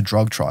to look at the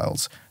drug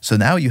trials. So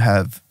now you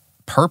have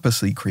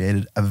purposely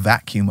created a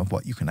vacuum of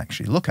what you can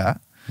actually look at.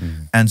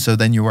 And so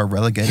then you are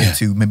relegated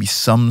to maybe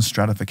some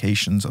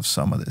stratifications of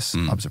some of this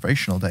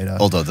observational data.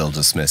 Although they'll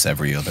dismiss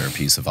every other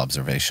piece of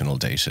observational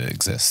data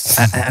exists.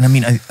 And I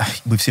mean,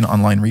 we've seen it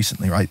online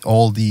recently, right?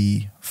 All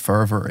the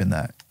fervor in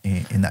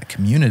that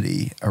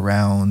community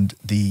around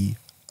the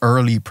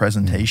early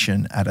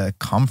presentation at a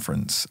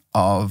conference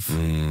of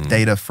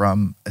data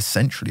from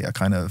essentially a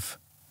kind of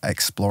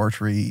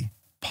exploratory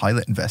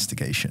pilot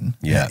investigation,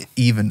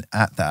 even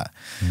at that,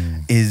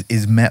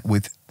 is met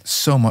with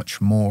so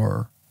much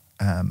more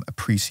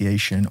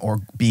appreciation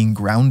or being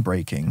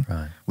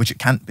groundbreaking, which it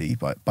can't be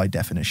by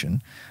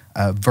definition,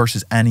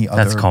 versus any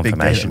other. That's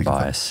confirmation big data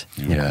bias.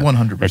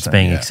 100%. It's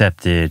being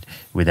accepted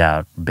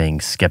without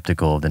being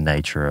skeptical of the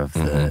nature of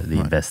the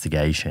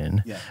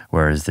investigation,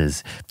 whereas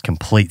there's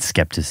complete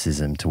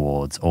skepticism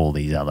towards all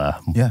these other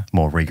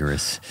more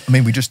rigorous. I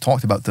mean, we just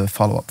talked about the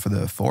follow-up for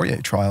the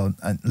Fourier trial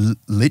and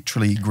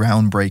literally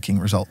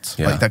groundbreaking results.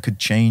 Like that could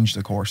change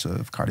the course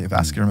of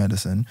cardiovascular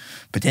medicine,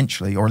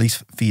 potentially, or at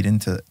least feed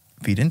into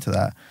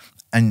that.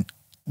 And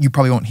you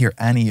probably won't hear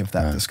any of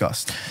that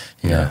discussed.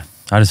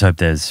 I just hope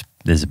there's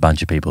a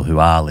bunch of people who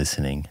are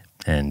listening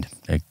and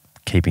are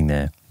keeping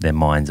their their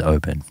minds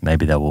open.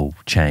 Maybe they will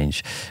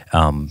change,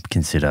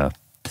 consider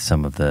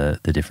some of the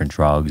different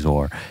drugs,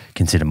 or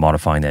consider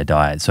modifying their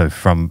diet. So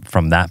from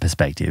that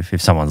perspective,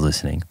 if someone's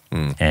listening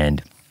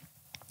and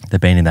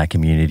they've been in that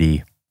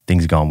community,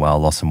 things are going well,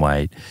 lost some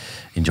weight,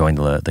 enjoying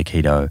the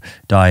keto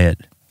diet,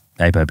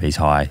 ApoB's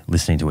high,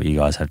 listening to what you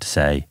guys have to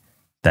say,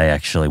 they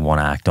actually want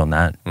to act on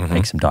that,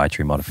 make some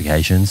dietary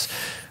modifications.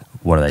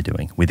 What are they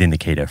doing within the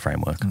keto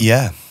framework?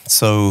 Yeah.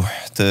 So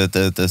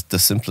the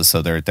simplest,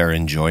 so they're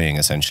enjoying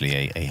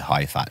essentially a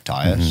high fat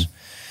diet.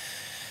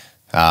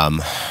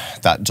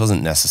 That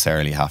doesn't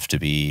necessarily have to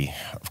be,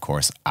 of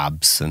course,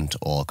 absent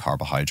all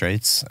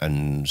carbohydrates.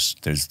 And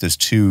there's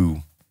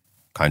two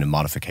kind of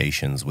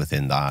modifications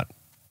within that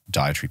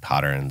dietary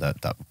pattern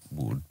that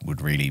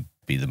would really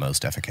be the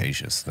most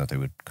efficacious, that they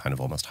would kind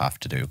of almost have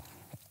to do.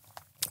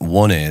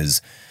 One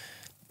is,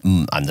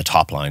 and the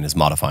top line is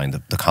modifying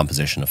the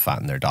composition of fat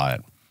in their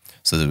diet.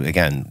 So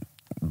again,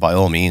 by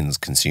all means,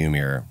 consume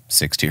your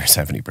 60 or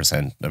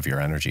 70% of your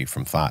energy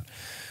from fat,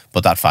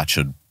 but that fat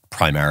should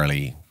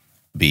primarily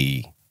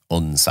be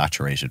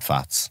unsaturated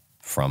fats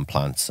from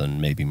plants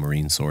and maybe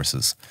marine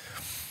sources.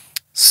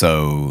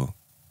 So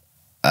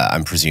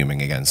I'm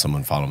presuming, again,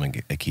 someone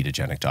following a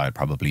ketogenic diet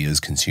probably is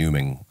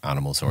consuming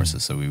animal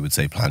sources. So we would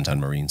say plant and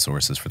marine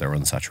sources for their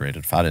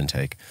unsaturated fat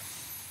intake,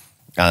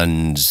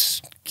 and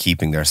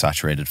keeping their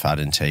saturated fat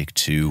intake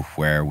to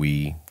where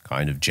we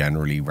kind of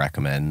generally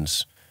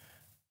recommend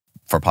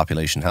for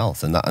population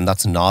health. And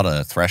that's not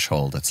a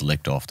threshold that's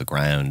licked off the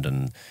ground,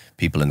 and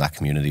people in that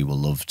community will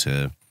love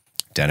to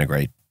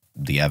denigrate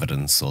the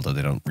evidence, although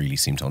they don't really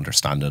seem to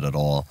understand it at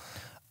all.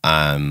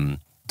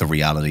 The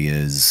reality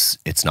is,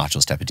 it's not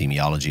just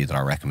epidemiology that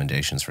our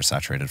recommendations for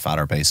saturated fat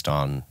are based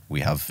on.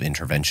 We have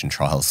intervention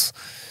trials,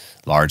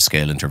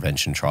 large-scale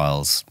intervention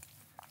trials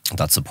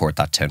that support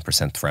that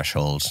 10%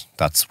 threshold.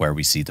 That's where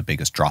we see the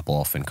biggest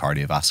drop-off in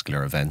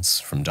cardiovascular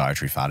events from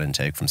dietary fat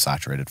intake, from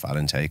saturated fat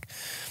intake.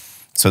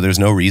 So there's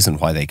no reason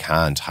why they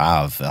can't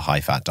have a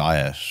high-fat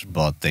diet,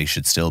 but they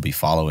should still be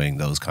following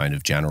those kind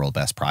of general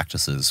best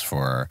practices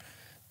for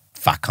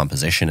fat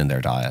composition in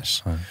their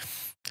diet. Right.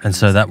 And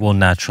so that will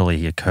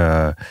naturally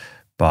occur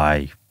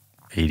by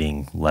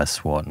eating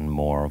less what and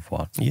more of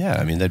what? Yeah,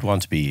 I mean, they'd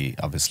want to be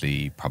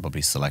obviously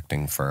probably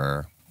selecting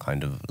for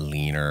kind of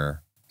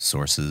leaner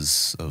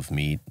sources of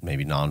meat,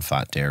 maybe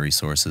non-fat dairy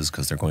sources,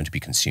 because they're going to be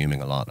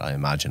consuming a lot, I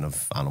imagine,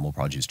 of animal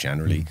produce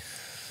generally.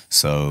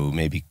 So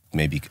maybe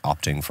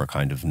opting for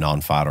kind of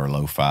non-fat or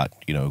low-fat,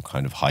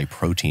 kind of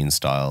high-protein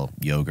style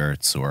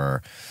yogurts,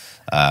 or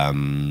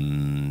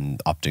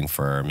opting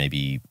for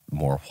maybe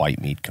more white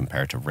meat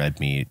compared to red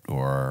meat,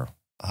 or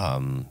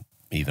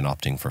even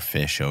opting for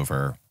fish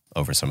over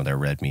some of their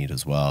red meat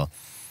as well.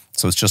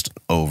 So it's just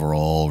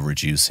overall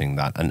reducing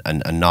that,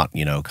 and not,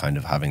 kind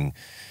of having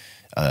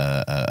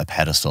a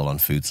pedestal on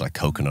foods like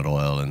coconut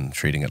oil and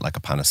treating it like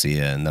a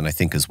panacea. And then I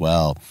think as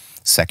well,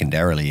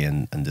 secondarily,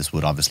 and this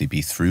would obviously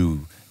be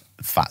through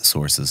fat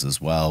sources as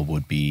well,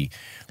 would be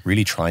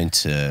really trying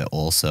to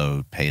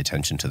also pay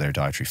attention to their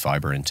dietary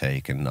fiber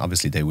intake. And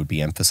obviously they would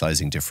be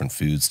emphasizing different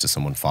foods to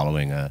someone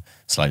following a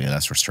slightly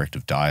less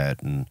restrictive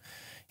diet. And,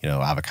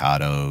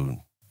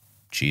 avocado,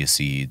 chia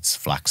seeds,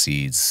 flax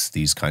seeds,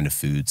 these kind of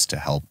foods to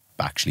help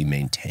actually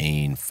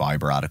maintain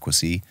fiber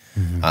adequacy.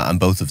 And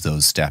both of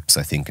those steps,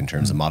 I think, in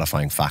terms of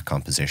modifying fat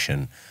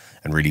composition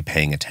and really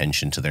paying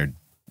attention to their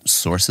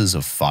sources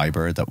of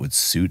fiber that would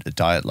suit a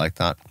diet like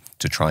that,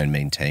 to try and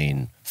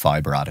maintain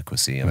fiber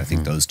adequacy. And I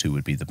think those two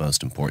would be the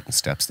most important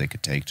steps they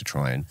could take to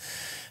try and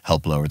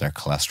help lower their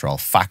cholesterol,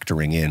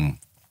 factoring in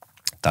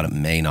that it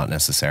may not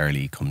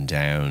necessarily come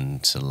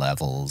down to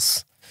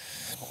levels,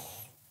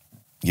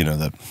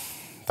 that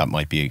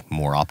might be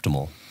more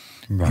optimal.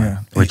 Right. Yeah.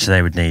 Which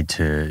they would need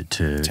to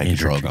take a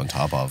drug on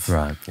top of.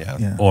 Right.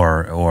 Yeah.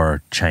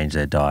 Or change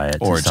their diet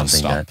or to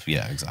something that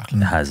exactly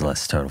has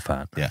less total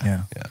fat.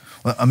 Yeah.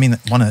 Well, I mean,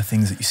 one of the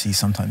things that you see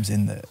sometimes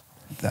in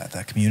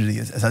that community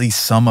is at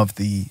least some of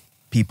the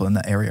people in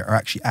that area are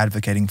actually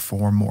advocating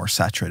for more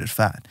saturated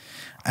fat.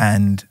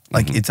 And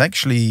it's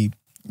actually,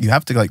 you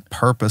have to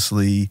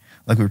purposely,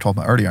 like we were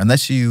talking about earlier,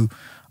 unless you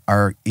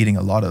are eating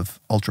a lot of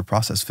ultra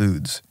processed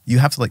foods, you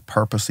have to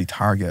purposely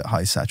target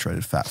high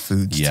saturated fat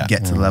foods to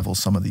get to the levels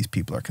some of these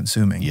people are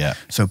consuming. Yeah.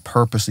 So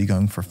purposely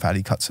going for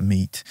fatty cuts of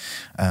meat,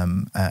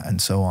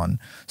 and so on.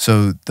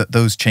 So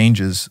those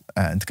changes,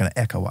 and to kind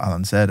of echo what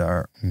Alan said,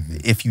 are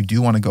if you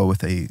do want to go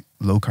with a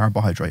low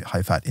carbohydrate,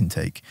 high fat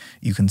intake,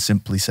 you can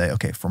simply say,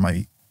 okay, for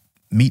my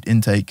meat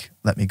intake,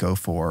 let me go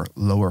for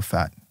lower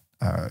fat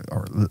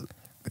or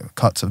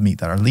cuts of meat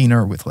that are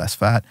leaner with less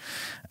fat,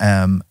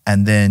 and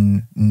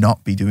then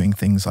not be doing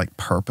things like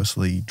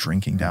purposely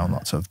drinking down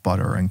lots of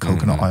butter and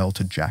coconut oil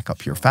to jack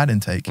up your fat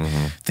intake,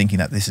 thinking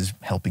that this is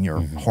helping your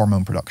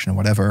hormone production or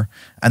whatever,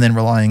 and then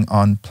relying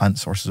on plant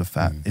sources of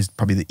fat is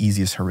probably the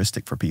easiest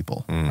heuristic for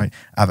people, right?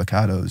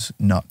 Avocados,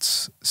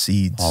 nuts,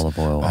 seeds, olive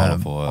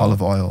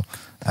oil.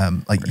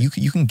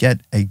 You can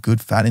get a good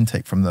fat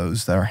intake from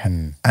those that are,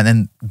 and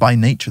then by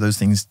nature those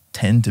things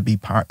tend to be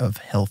part of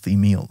healthy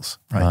meals,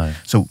 right?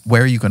 So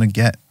where are you going to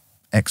get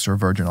extra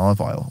virgin olive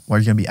oil, well,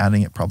 you're going to be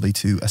adding it probably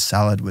to a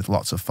salad with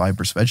lots of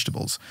fibrous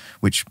vegetables,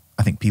 which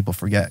I think people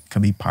forget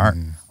can be part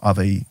of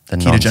a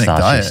ketogenic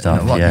diet.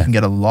 Stuff, You can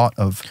get a lot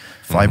of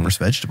fibrous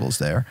vegetables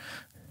there.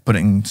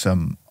 Putting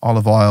some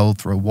olive oil,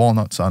 throw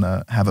walnuts on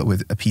it, have it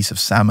with a piece of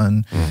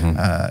salmon.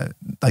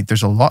 Like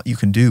there's a lot you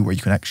can do where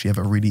you can actually have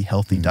a really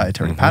healthy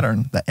dietary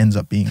pattern that ends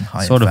up being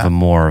high sort in of fat. a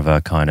more of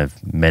a kind of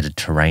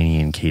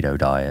Mediterranean keto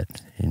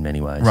diet in many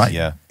ways. Right.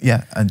 Yeah.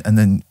 Yeah. And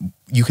then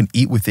you can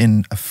eat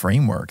within a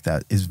framework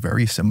that is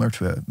very similar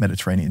to a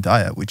Mediterranean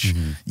diet, which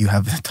you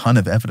have a ton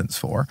of evidence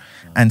for,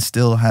 and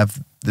still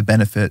have the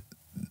benefit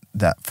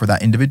that for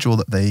that individual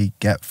that they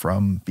get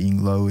from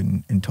being low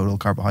in total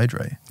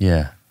carbohydrate.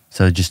 Yeah.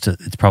 So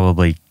it's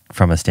probably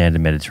from a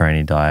standard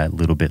Mediterranean diet, a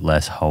little bit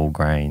less whole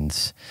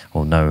grains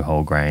or no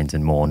whole grains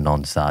and more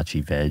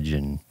non-starchy veg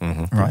and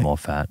a bit more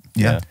fat.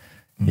 Yeah.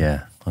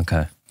 Yeah.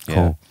 Okay.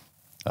 Cool.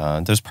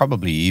 There's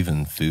probably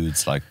even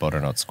foods like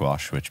butternut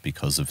squash, which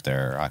because of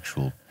their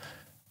actual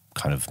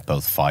kind of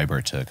both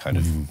fiber to kind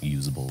of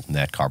usable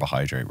net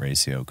carbohydrate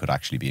ratio could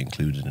actually be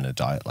included in a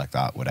diet like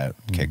that without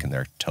kicking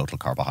their total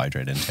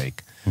carbohydrate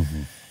intake.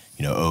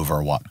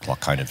 Over what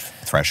kind of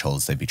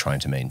thresholds they'd be trying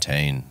to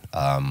maintain.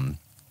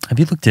 Have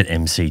you looked at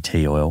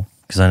MCT oil?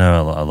 Because I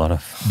know a lot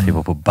of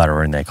people put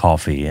butter in their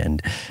coffee, and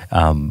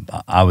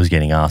I was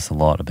getting asked a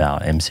lot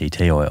about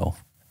MCT oil,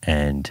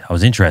 and I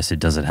was interested.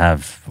 Does it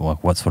have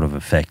what sort of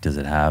effect does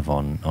it have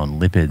on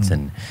lipids?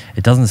 And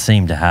it doesn't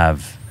seem to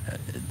have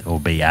or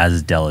be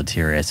as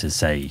deleterious as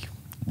say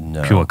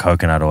pure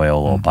coconut oil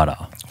or butter.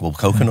 Well,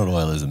 coconut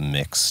oil is a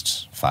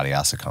mixed fatty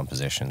acid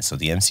composition. So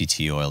the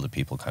MCT oil that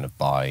people kind of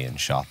buy in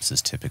shops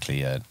is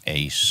typically an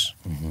 8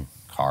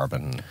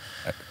 carbon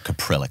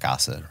caprylic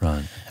acid.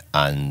 Right.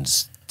 And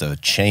the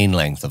chain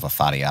length of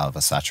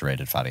a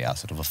saturated fatty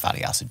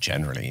acid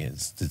generally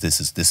is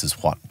this is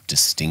what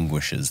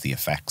distinguishes the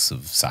effects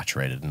of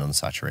saturated and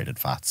unsaturated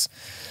fats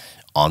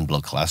on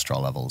blood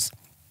cholesterol levels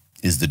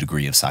is the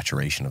degree of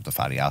saturation of the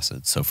fatty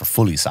acids. So for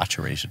fully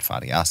saturated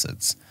fatty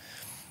acids,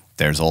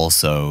 there's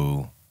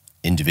also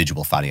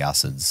individual fatty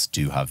acids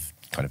do have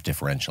kind of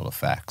differential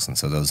effects. And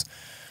so those,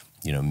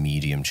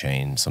 medium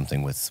chain,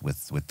 something with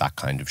that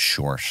kind of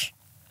short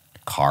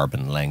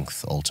carbon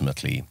length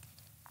ultimately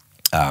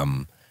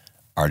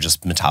are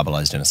just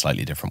metabolized in a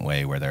slightly different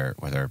way where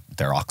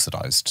they're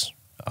oxidized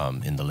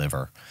in the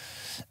liver.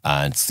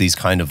 And it's these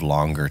kind of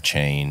longer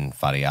chain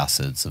fatty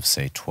acids of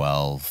say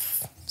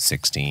 12,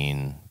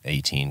 16,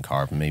 18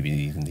 carbon, maybe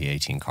even the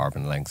 18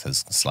 carbon length has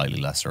slightly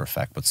lesser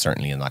effect, but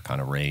certainly in that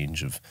kind of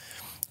range of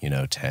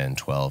 10,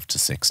 12 to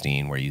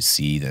 16, where you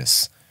see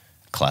this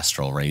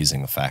cholesterol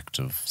raising effect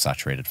of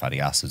saturated fatty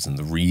acids. And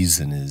the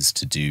reason is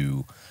to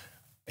do,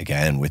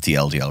 again, with the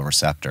LDL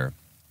receptor.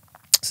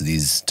 So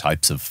these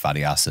types of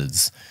fatty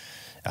acids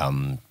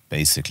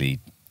basically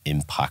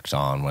impact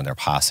on, when they're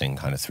passing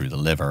kind of through the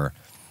liver,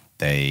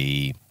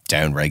 they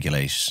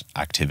downregulate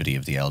activity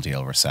of the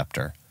LDL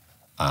receptor.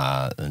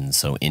 And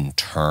so in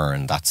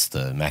turn, that's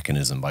the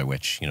mechanism by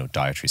which,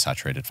 dietary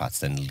saturated fats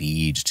then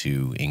lead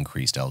to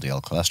increased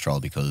LDL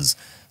cholesterol, because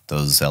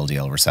those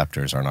LDL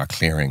receptors are not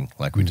clearing,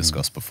 like we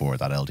discussed before,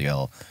 that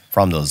LDL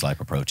from those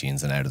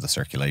lipoproteins and out of the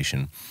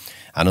circulation.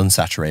 And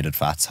unsaturated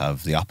fats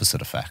have the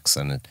opposite effects,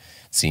 and it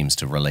seems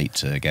to relate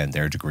to, again,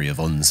 their degree of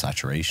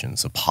unsaturation.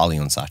 So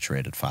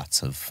polyunsaturated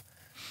fats have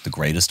the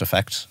greatest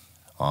effect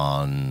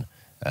on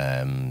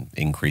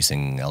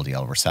increasing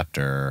LDL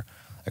receptor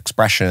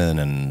expression,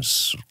 and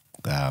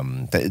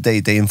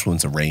they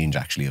influence a range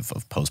actually of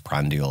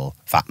postprandial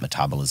fat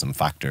metabolism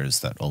factors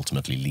that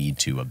ultimately lead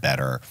to a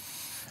better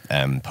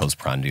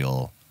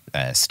postprandial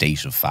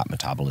state of fat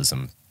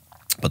metabolism.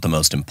 But the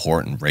most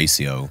important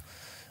ratio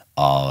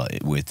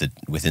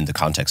within the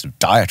context of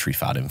dietary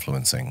fat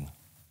influencing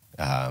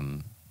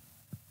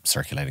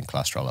circulating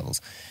cholesterol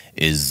levels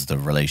is the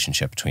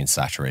relationship between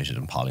saturated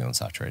and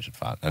polyunsaturated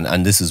fat.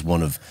 And this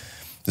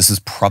is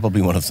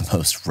probably one of the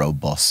most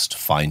robust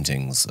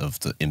findings of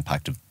the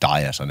impact of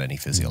diet on any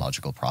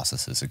physiological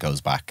processes. It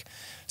goes back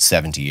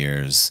 70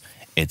 years.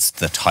 It's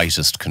the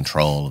tightest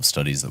control of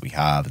studies that we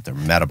have. They're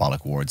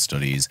metabolic ward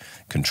studies,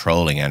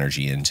 controlling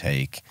energy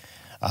intake,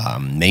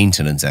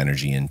 maintenance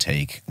energy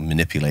intake,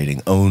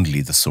 manipulating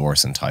only the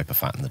source and type of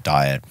fat in the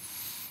diet.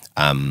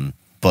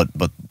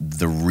 But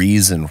the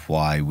reason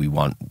why we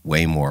want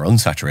way more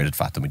unsaturated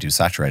fat than we do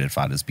saturated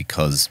fat is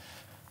because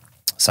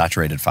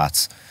saturated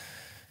fats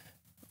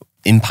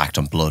impact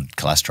on blood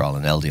cholesterol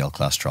and LDL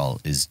cholesterol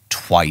is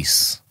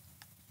twice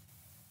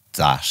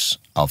that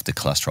of the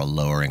cholesterol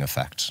lowering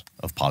effect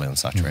of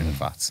polyunsaturated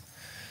fats.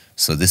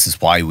 So this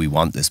is why we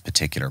want this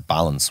particular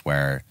balance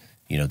where,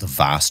 the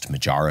vast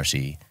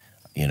majority,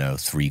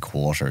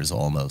 3/4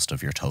 almost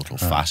of your total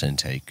fat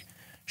intake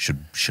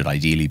should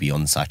ideally be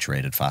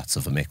unsaturated fats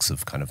of a mix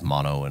of kind of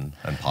mono and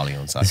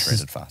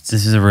polyunsaturated fats.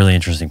 This is a really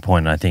interesting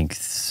point. And I think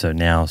so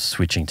now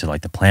switching to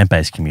like the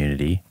plant-based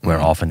community, where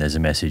often there's a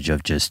message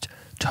of just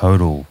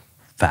total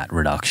fat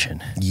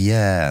reduction.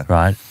 Yeah.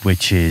 Right?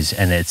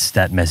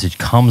 That message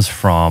comes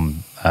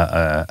from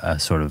a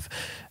sort of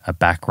a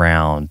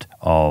background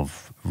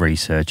of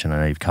research, and I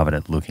know you've covered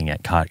it, looking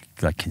at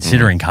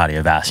considering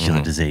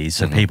cardiovascular disease.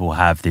 So people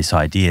have this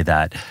idea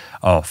that,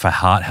 for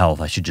heart health,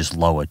 I should just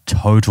lower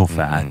total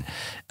fat.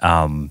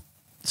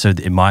 So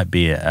it might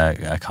be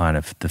a kind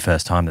of the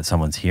first time that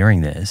someone's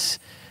hearing this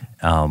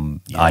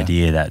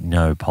idea that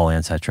no,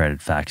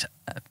 polyunsaturated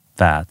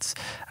fats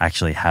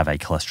actually have a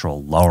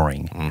cholesterol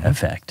lowering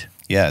effect.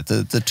 Yeah,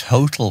 the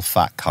total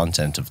fat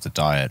content of the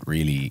diet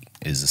really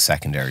is a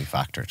secondary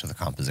factor to the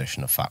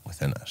composition of fat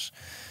within it.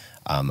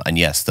 And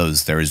yes,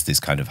 there is this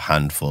kind of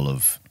handful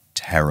of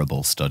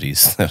terrible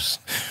studies that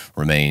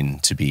remain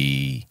to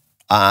be.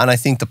 And I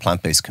think the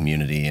plant-based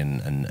community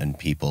and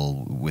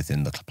people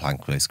within the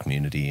plant-based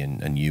community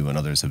and you and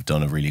others have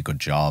done a really good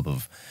job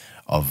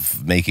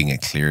of making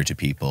it clear to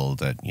people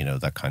that,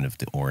 that kind of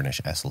the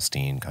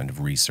Ornish-Esselstyn kind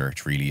of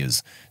research really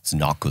it's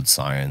not good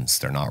science.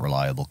 They're not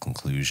reliable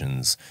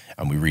conclusions,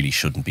 and we really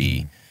shouldn't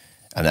be.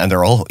 And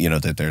they're all,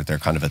 they're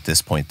kind of at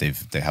this point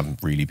they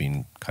haven't really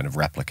been kind of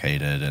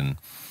replicated, and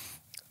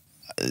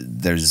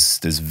there's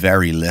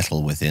very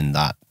little within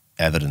that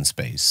evidence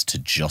base to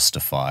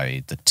justify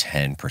the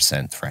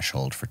 10%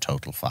 threshold for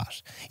total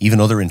fat. Even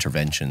other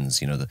interventions,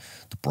 the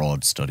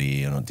broad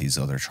study, these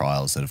other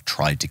trials that have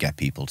tried to get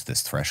people to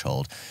this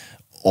threshold,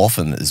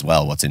 often as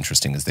well, what's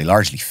interesting is they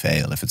largely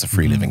fail. If it's a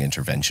free living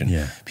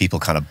intervention, people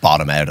kind of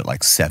bottom out at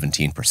like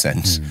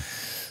 17%.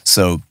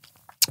 So,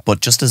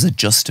 but just as a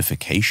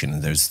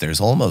justification,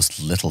 there's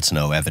almost little to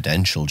no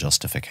evidential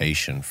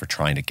justification for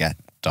trying to get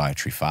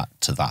dietary fat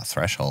to that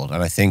threshold.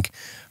 And I think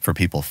for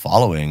people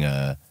following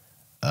an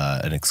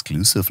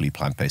exclusively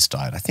plant-based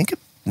diet, I think it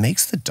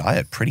makes the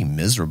diet pretty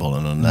miserable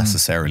and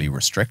unnecessarily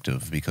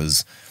restrictive,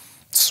 because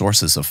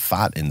sources of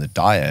fat in the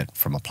diet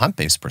from a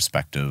plant-based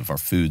perspective are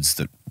foods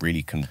that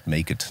really can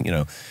make it,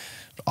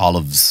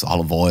 olives,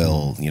 olive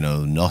oil,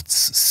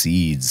 nuts,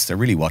 seeds. They're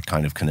really what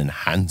kind of can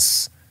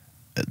enhance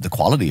the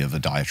quality of a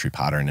dietary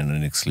pattern in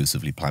an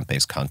exclusively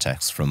plant-based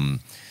context,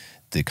 from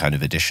the kind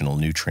of additional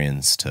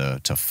nutrients to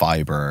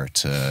fiber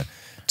to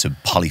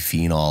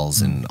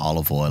polyphenols in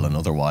olive oil and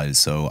otherwise.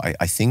 So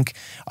I think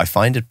I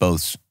find it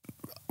both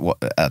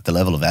at the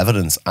level of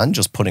evidence and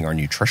just putting our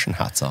nutrition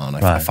hats on.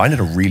 I find it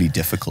a really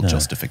difficult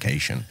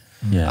justification,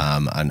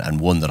 and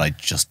one that I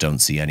just don't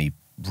see any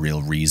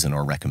real reason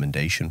or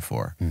recommendation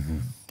for.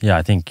 Yeah,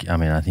 I think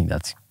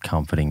that's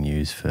comforting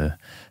news for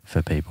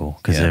people,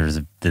 because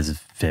there's a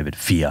fair bit of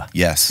fear.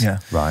 Yes. Yeah.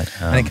 Right.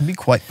 And it can be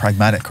quite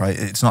pragmatic, right?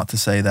 It's not to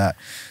say that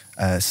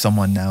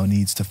someone now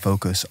needs to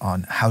focus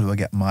on how do I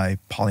get my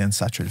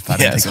polyunsaturated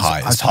fat intake as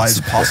high as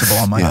possible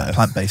on my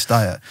plant-based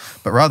diet,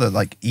 but rather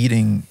like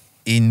eating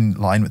in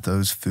line with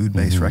those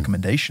food-based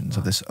recommendations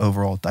of this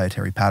overall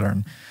dietary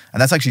pattern.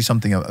 And that's actually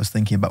something I was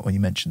thinking about when you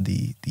mentioned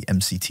the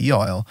MCT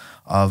oil,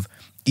 of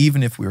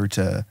even if we were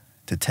to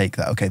take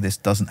that, okay, this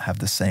doesn't have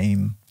the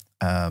same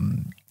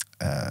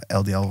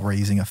LDL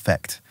raising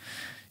effect,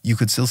 you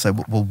could still say,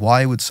 well,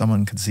 why would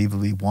someone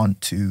conceivably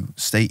want to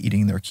stay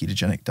eating their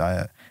ketogenic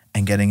diet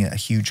and getting a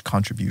huge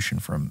contribution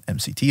from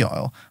MCT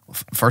oil? Well,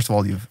 first of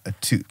all, you have a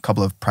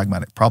couple of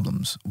pragmatic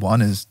problems.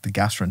 One is the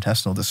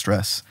gastrointestinal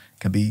distress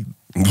can be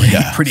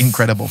pretty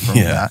incredible from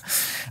that.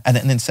 And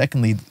then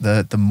secondly,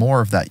 the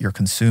more of that you're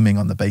consuming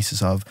on the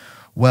basis of,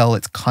 well,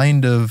 it's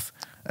kind of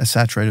a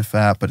saturated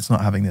fat, but it's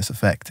not having this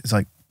effect. It's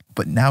like,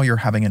 but now you're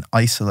having an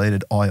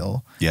isolated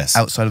oil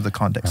outside of the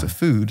context of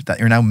food, that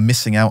you're now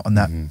missing out on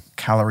that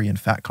calorie and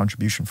fat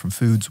contribution from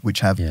foods which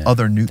have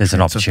other nutrients. There's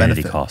an opportunity of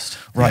benefit. cost.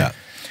 Right. Yeah.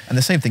 And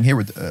the same thing here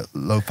with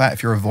low fat.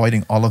 If you're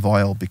avoiding olive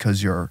oil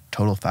because your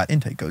total fat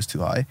intake goes too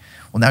high,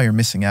 well, now you're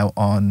missing out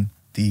on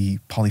the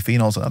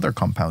polyphenols and other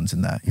compounds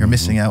in that. You're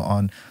missing out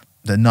on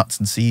the nuts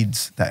and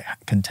seeds that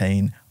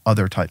contain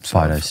other types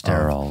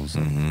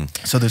phytosterols.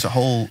 So there's a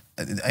whole,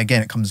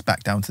 again, it comes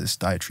back down to this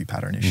dietary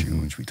pattern issue,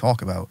 which we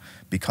talk about,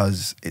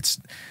 because it's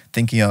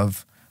thinking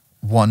of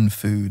one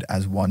food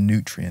as one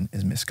nutrient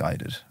is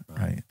misguided,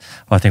 right?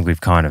 Well, I think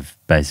we've kind of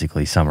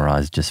basically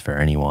summarized, just for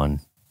anyone,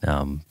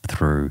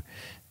 through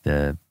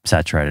the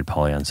saturated,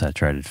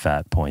 polyunsaturated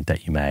fat point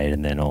that you made,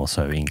 and then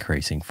also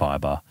increasing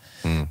fiber.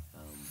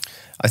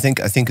 I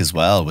think as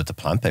well with the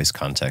plant-based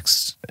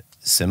context,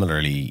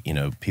 similarly,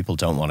 people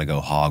don't want to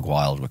go hog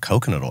wild with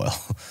coconut oil.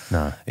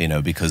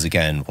 No. Because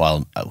again,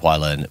 while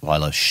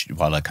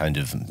a kind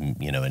of,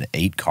 an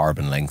 8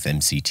 carbon length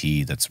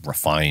MCT that's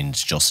refined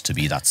just to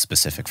be that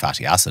specific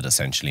fatty acid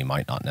essentially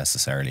might not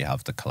necessarily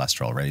have the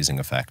cholesterol raising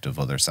effect of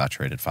other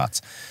saturated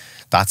fats.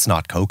 That's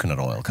not coconut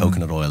oil.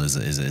 Coconut oil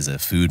is a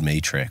food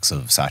matrix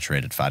of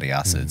saturated fatty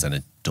acids, and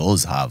it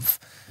does have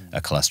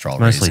a cholesterol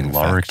raising effect. Mostly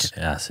lauric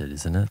acid,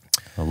 isn't it?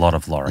 A lot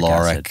of lauric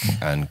acid.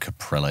 And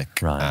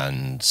caprylic,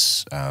 and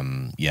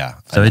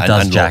So it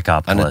does jack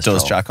up cholesterol. And it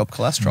does jack up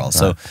cholesterol. Right.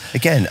 So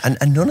again,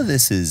 and none of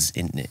this is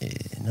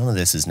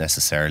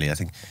necessarily, I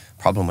think,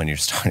 problem when you're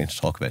starting to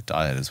talk about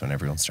diet is when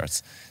everyone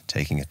starts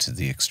taking it to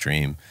the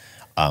extreme.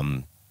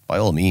 By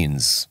all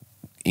means,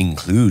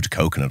 include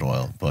coconut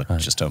oil, but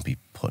just don't be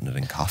putting it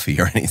in coffee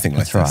or anything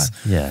like this.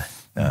 Yeah.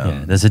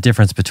 There's a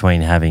difference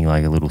between having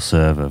like a little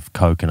serve of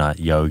coconut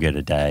yogurt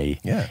a day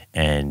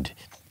and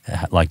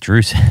like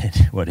Drew said,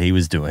 what he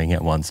was doing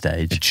at one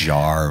stage. A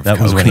jar of that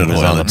was when he was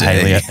coconut on oil the a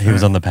day. paleo. He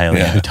was on the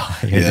paleo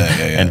diet,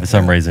 and for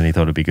some reason he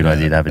thought it'd be a good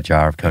idea to have a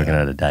jar of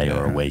coconut a day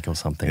or a week or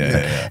something.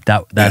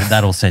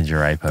 That'll send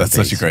your ApoB. That's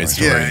such a great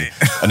story.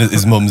 And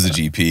his mum's a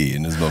GP,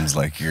 and his mum's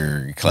like,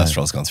 your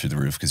cholesterol's gone through the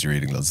roof because you're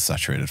eating loads of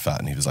saturated fat.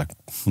 And he was like,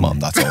 Mum,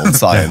 that's old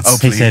science. Oh,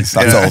 he said,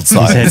 that's old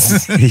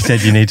science. He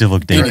said you need to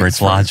look deeper.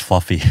 It's large,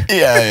 fluffy.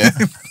 Yeah.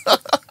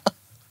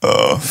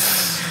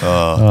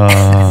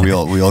 We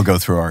all go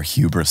through our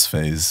hubris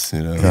phase,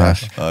 you know.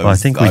 Gosh. I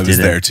think we I was did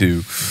there it.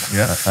 too.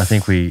 Yeah. I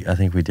think we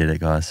did it,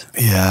 guys.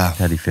 Yeah.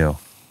 How do you feel?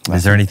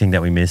 Is there anything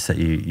that we missed that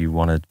you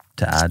wanted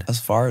to add? As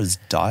far as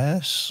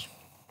diet,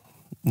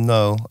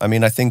 no. I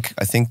mean, I think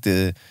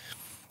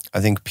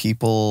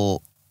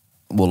people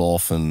will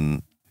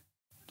often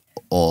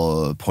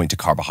point to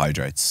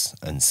carbohydrates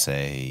and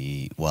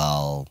say,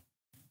 well,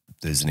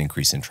 there's an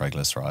increase in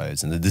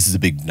triglycerides, and this is a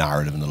big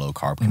narrative in the low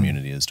carb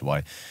community as to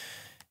why,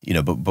 you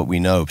know. But we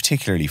know,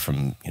 particularly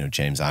from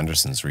James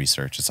Anderson's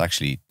research, it's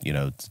actually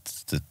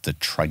the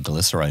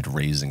triglyceride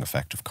raising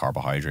effect of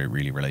carbohydrate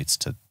really relates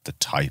to the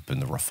type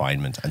and the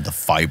refinement and the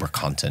fiber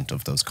content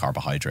of those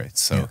carbohydrates.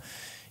 So,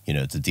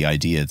 the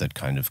idea that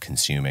kind of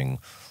consuming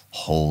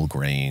whole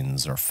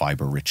grains or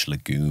fiber-rich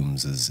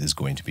legumes is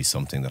going to be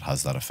something that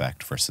has that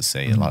effect versus,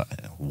 say, a lot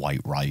of white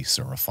rice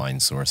or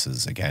refined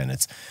sources. Again,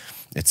 it's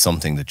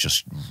something that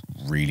just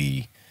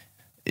really,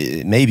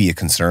 it may be a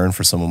concern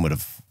for someone with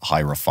a high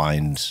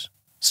refined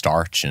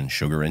starch and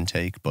sugar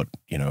intake, but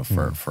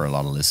for a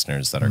lot of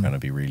listeners that are going to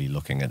be really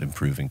looking at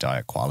improving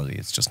diet quality,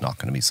 it's just not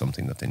going to be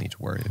something that they need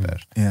to worry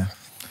about. Yeah.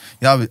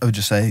 I would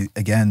just say,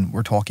 again,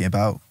 we're talking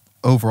about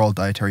overall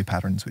dietary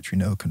patterns, which we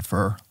know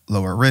confer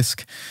lower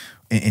risk.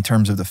 In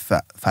terms of the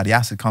fatty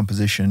acid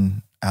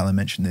composition, Alan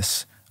mentioned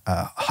this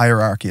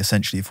hierarchy.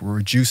 Essentially, if we're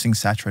reducing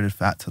saturated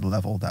fat to the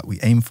level that we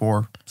aim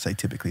for, say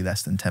typically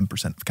less than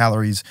 10% of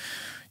calories,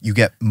 you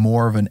get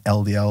more of an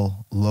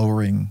LDL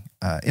lowering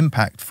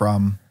impact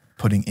from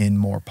putting in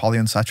more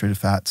polyunsaturated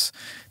fats.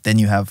 Then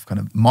you have kind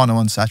of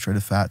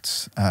monounsaturated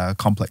fats,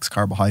 complex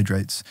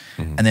carbohydrates.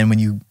 And then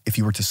if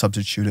you were to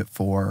substitute it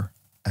for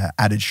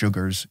added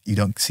sugars, you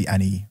don't see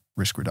any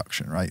risk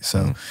reduction, right?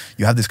 So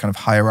you have this kind of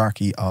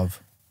hierarchy of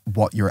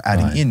what you're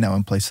adding in now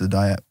in place of the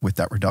diet with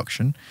that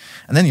reduction.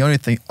 And then the only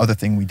other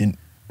thing we didn't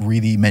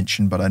really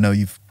mention, but I know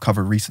you've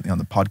covered recently on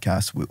the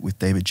podcast with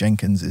David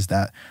Jenkins, is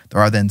that there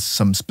are then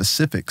some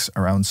specifics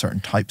around certain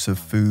types of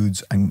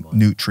foods and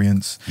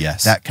nutrients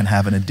that can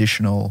have an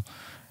additional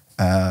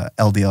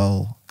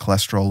LDL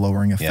cholesterol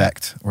lowering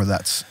effect, or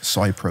that's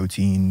soy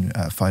protein,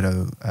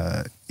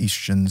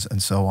 phytoestrogens,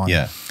 and so on.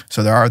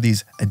 So there are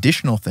these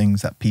additional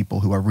things that people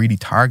who are really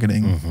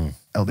targeting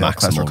LDL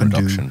cholesterol can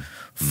do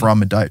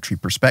from a dietary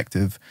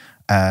perspective.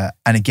 And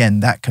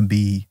again, that can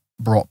be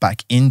brought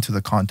back into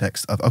the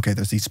context of, okay,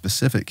 there's these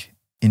specific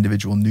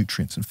individual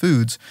nutrients and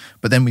foods,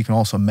 but then we can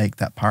also make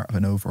that part of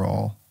an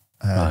overall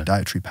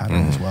dietary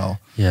pattern as well.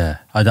 Yeah,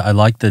 I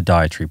like the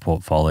dietary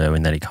portfolio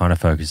in that it kind of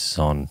focuses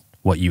on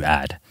what you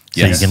add.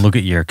 So you can look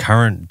at your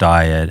current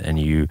diet, and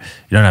you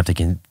don't have to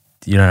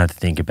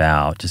think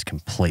about just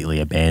completely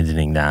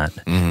abandoning that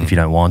if you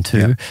don't want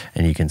to,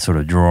 and you can sort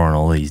of draw on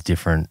all these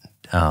different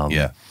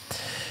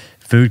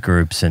food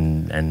groups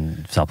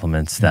and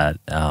supplements that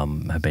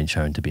have been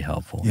shown to be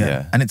helpful.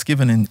 And it's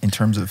given in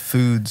terms of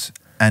foods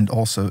and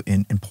also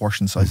in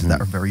portion sizes that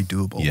are very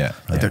doable.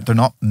 They're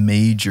not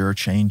major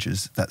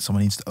changes that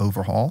someone needs to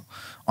overhaul.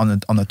 On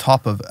the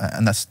top of,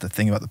 and that's the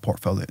thing about the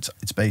portfolio,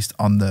 it's based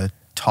on the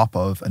top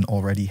of an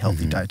already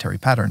healthy dietary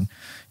pattern.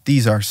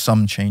 These are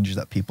some changes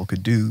that people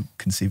could do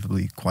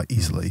conceivably quite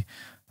easily.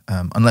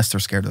 Unless they're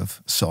scared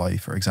of soy,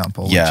 for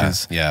example, which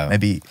is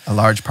maybe a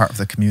large part of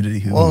the community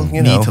who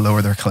need to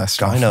lower their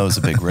cholesterol. Gyno is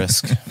a big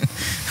risk.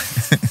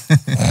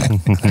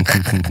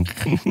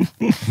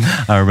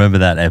 I remember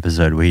that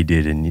episode we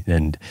did,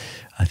 and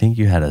I think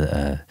you had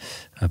a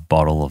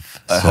bottle of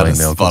soy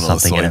milk or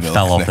something, and it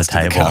fell off the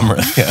table.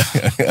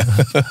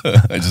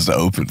 I just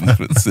opened it,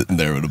 it's sitting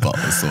there with a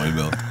bottle of soy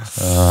milk.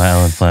 Oh,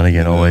 Alan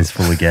Flanagan, always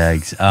full of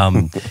gags.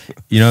 Have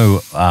you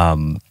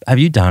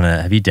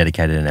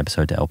dedicated an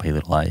episode to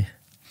LP(a)?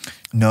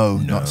 No,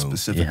 not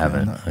specifically. You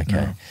haven't?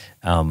 Okay.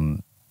 No.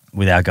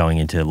 Without going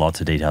into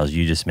lots of details,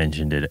 you just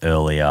mentioned it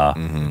earlier,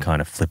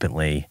 kind of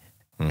flippantly.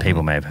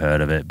 People may have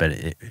heard of it,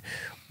 but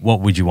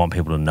what would you want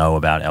people to know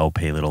about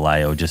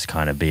LP(a), or just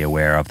kind of be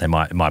aware of? It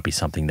might be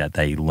something that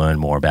they learn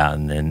more about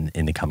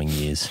in the coming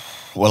years.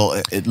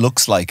 Well, it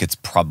looks like it's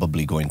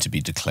probably going to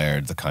be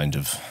declared the kind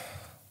of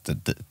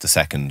the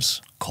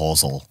second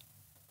causal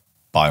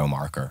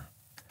biomarker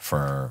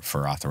for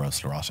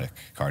atherosclerotic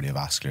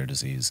cardiovascular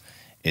disease.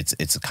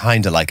 It's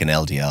kind of like an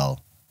LDL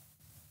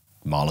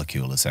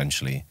molecule,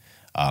 essentially,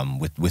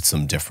 with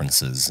some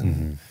differences.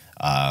 And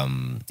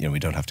we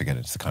don't have to get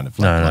into the kind of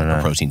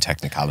protein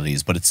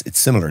technicalities, but it's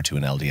similar to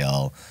an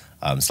LDL,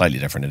 slightly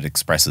different. It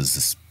expresses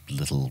this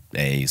little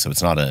a, so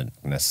it's not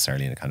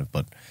necessarily in a kind of,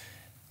 but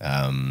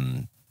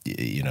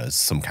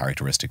some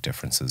characteristic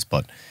differences.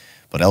 But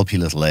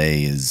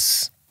LP(a)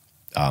 is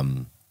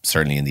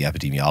certainly in the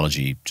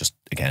epidemiology, just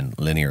again,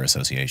 linear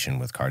association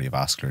with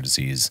cardiovascular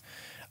disease.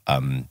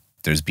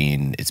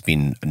 It's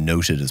been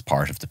noted as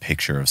part of the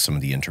picture of some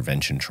of the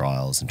intervention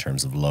trials in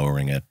terms of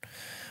lowering it,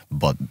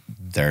 but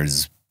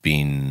there's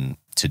been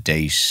to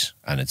date,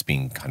 and it's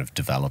being kind of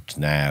developed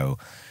now,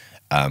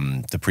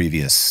 the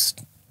previous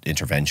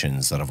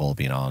interventions that have all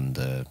been on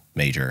the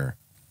major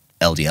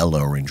LDL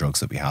lowering drugs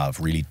that we have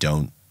really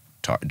don't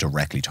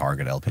directly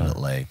target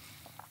Lp(a).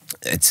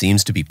 It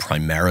seems to be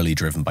primarily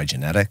driven by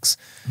genetics.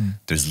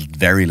 There's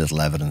very little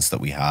evidence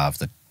that we have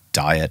that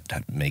diet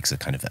makes a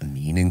kind of a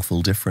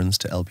meaningful difference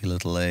to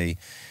Lp(a).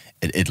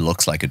 It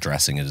looks like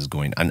addressing it is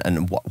going,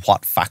 and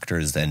what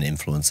factors then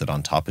influence it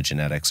on top of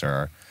genetics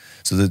are,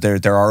 so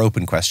that there are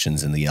open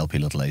questions in the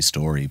Lp(a)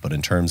 story, but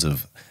in terms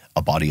of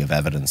a body of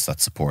evidence that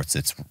supports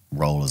its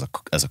role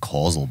as a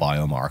causal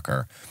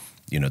biomarker,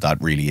 that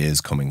really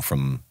is coming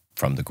from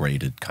the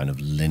graded kind of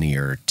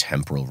linear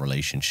temporal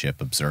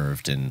relationship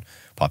observed in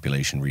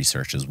population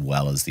research, as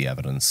well as the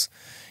evidence,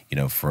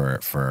 for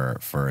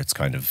its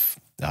kind of,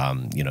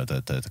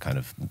 the kind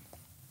of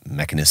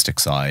mechanistic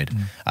side,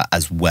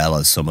 as well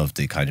as some of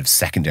the kind of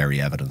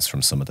secondary evidence from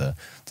some of the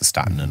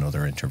statin and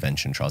other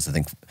intervention trials. I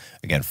think,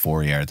 again,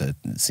 Fourier that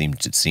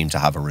seemed to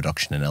have a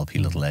reduction in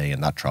Lp(a)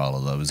 in that trial,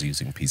 although it was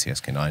using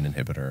PCSK9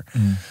 inhibitor.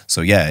 So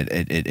yeah,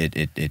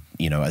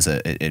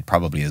 it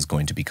probably is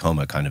going to become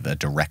a kind of a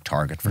direct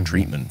target for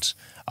treatment.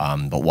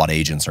 But what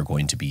agents are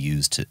going to be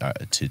used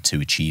to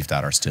achieve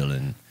that are still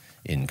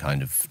in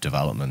kind of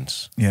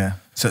development. Yeah.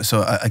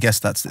 So I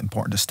guess that's the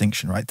important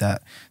distinction, right?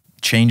 That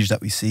changes that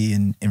we see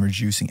in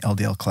reducing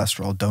LDL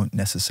cholesterol don't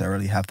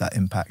necessarily have that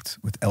impact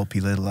with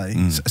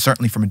Lp(a).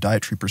 Certainly from a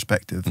dietary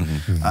perspective.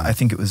 I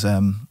think it was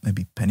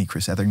maybe Penny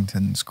Chris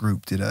Etherington's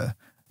group did a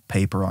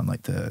paper on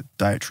like the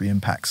dietary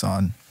impacts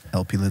on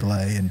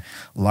Lp(a), and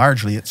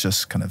largely it's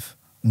just kind of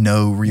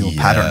no real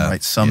pattern,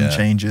 right? Some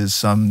changes,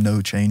 some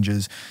no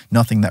changes,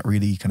 nothing that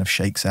really kind of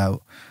shakes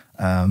out.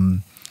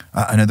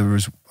 I know there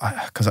was,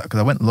 because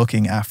I went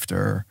looking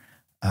after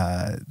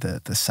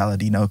the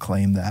Saladino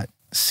claim that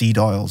seed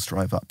oils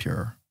drive up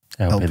your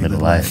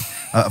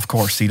Lp(a). Of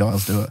course, seed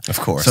oils do it. Of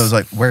course. So I was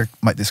like, where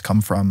might this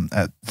come from?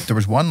 There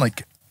was one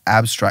like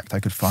abstract I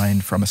could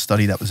find from a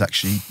study that was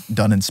actually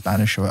done in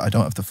Spanish. I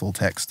don't have the full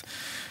text.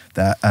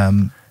 That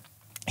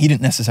he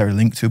didn't necessarily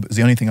link to, but it was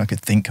the only thing I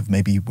could think of.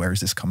 Maybe where is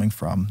this coming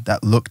from?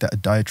 That looked at a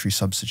dietary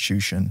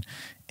substitution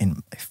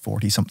in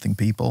 40-something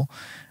people,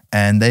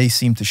 and they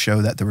seemed to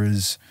show that there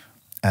was.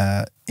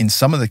 In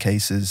some of the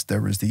cases,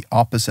 there was the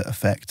opposite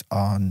effect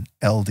on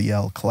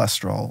LDL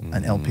cholesterol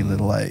and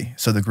Lp(a).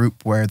 So the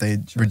group where they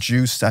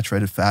reduced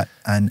saturated fat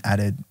and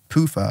added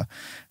PUFA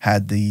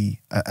had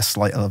a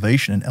slight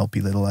elevation in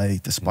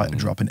Lp(a) despite a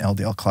drop in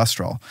LDL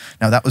cholesterol.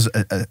 Now that was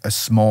a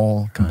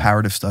small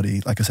comparative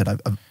study. Like I said,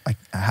 I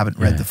haven't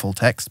read the full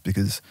text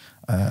because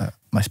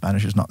my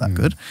Spanish is not that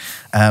good.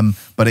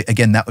 But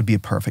again, that would be a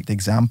perfect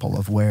example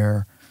of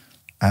where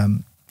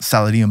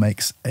Saladino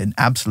makes an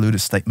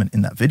absolutist statement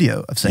in that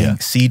video of saying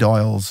seed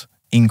oils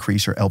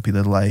increase your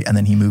Lp(a), and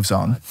then he moves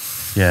on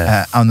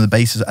on the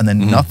basis, and then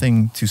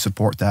nothing to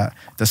support that,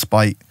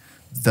 despite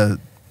the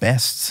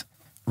best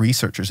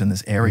researchers in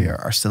this area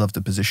are still of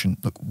the position,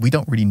 look, we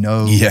don't really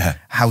know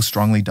how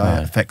strongly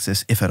diet affects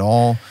this, if at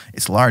all.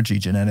 It's largely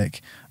genetic.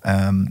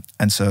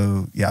 And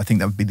so, I think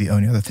that would be the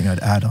only other thing I'd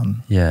add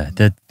on. Yeah,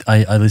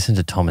 I listened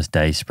to Thomas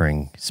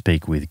Dayspring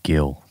speak with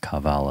Gil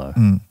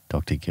Carvalho,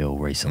 Dr. Gil,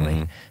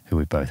 recently, who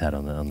we both had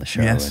on the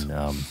show,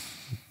 and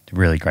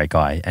really great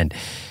guy. And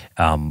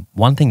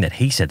one thing that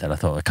he said that I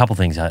thought, a couple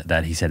things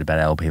that he said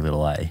about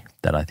Lp(a)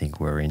 that I think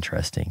were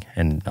interesting,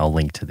 and I'll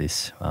link to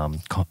this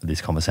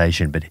this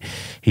conversation, but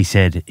he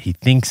said he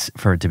thinks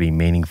for it to be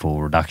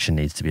meaningful, reduction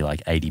needs to be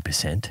like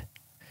 80%,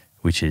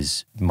 which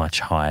is much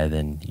higher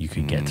than you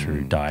could get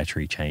through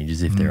dietary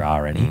changes, if there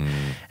are any.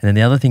 And then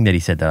the other thing that he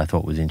said that I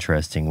thought was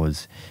interesting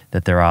was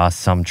that there are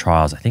some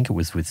trials, I think it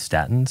was with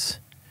statins,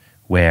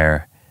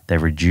 where they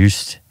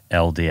reduced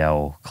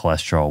LDL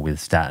cholesterol with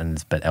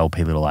statins, but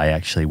Lp(a)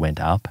 actually went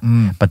up.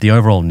 But the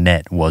overall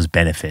net was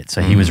benefit.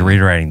 So he was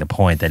reiterating the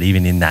point that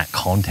even in that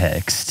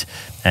context,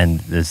 and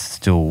there's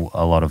still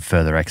a lot of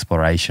further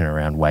exploration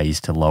around ways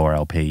to lower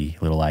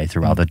Lp(a)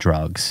 through other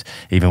drugs,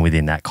 even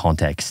within that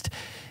context,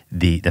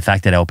 the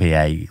fact that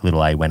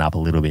Lp(a) went up a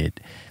little bit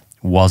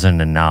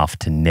wasn't enough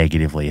to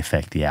negatively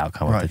affect the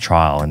outcome of the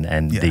trial,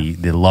 and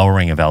the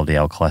lowering of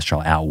LDL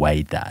cholesterol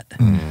outweighed that.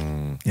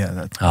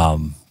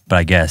 But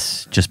I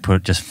guess just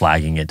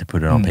flagging it to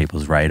put it on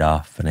people's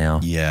radar for now.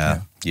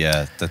 Yeah,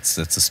 that's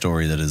a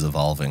story that is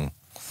evolving.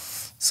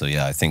 So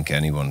I think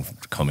anyone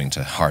coming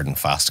to hard and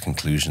fast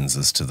conclusions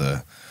as to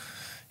the,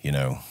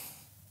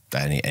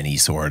 any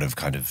sort of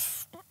kind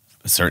of,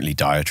 certainly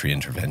dietary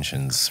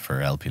interventions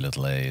for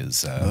Lp(a)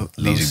 is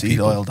low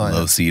seed oil diet.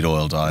 Low seed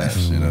oil diet,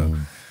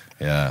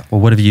 Yeah. Well,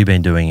 what have you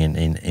been doing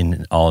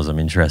in Oz? I'm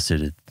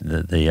interested.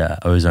 The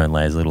ozone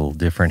layer is a little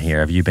different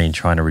here. Have you been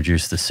trying to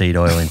reduce the seed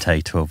oil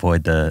intake to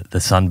avoid the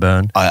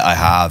sunburn? I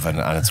have, and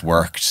it's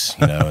worked,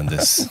 and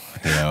this,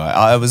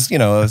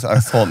 I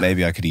thought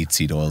maybe I could eat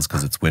seed oils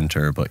because it's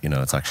winter, but,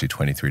 it's actually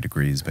 23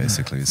 degrees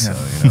basically. So,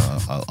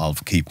 I'll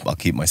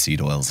keep my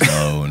seed oils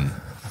low, and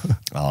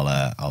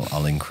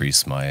I'll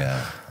increase my,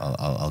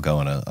 I'll go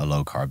on a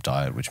low carb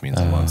diet, which means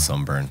I won't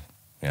sunburn.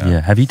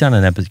 Yeah. Have you done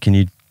an episode? Can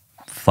you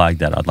flag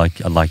that? I'd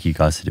like you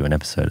guys to do an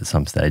episode at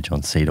some stage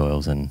on seed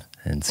oils and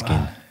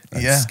skin. Wow.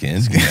 Yeah.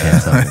 Skin.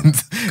 Yeah.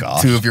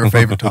 Gosh. 2 of your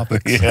favorite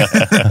topics. 2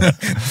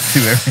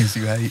 areas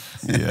you hate.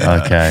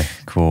 Yeah. Okay,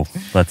 cool.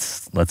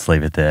 Let's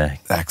leave it there.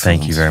 Excellent.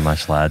 Thank you very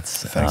much,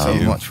 lads. Thanks so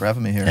much for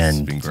having me here. And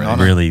It's been great.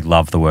 I really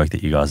love the work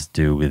that you guys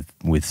do with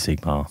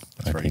Sigma.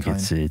 That's I very think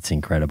kind. it's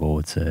incredible.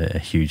 It's a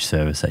huge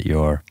service that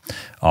you're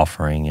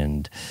offering,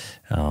 and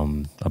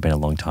I've been a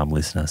long time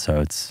listener, so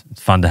it's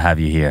fun to have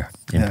you here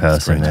in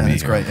person. great to And be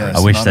It's here. great. Yeah,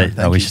 I wish it's an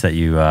I honor. wish that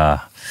you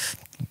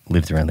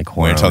lived around the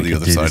corner. Went on We the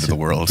could other do side this. of the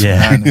world.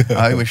 Yeah. And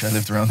I wish I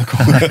lived around the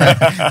corner.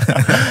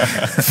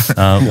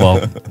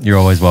 Well, you're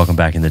always welcome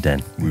back in the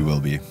den. We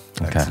will be.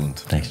 Okay. Excellent.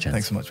 Thanks, gents.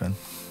 Thanks so much, man.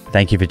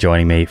 Thank you for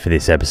joining me for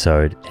this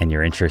episode and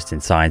your interest in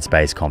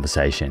science-based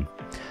conversation.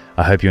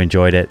 I hope you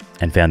enjoyed it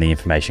and found the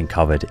information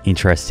covered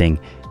interesting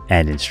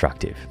and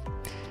instructive.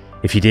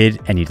 If you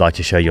did and you'd like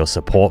to show your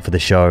support for the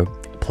show,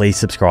 please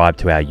subscribe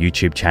to our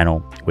YouTube channel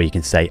where you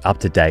can stay up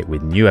to date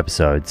with new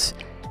episodes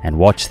and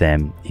watch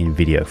them in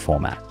video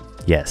format.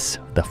 Yes,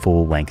 the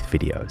full-length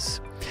videos.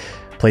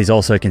 Please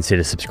also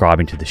consider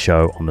subscribing to the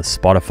show on the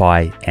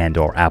Spotify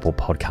and/or Apple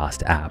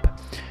Podcast app,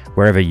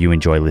 wherever you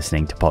enjoy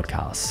listening to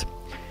podcasts.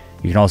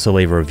 You can also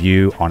leave a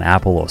review on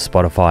Apple or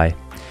Spotify.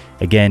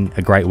 Again,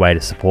 a great way to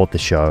support the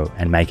show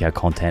and make our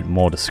content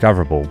more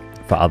discoverable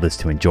for others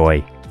to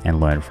enjoy and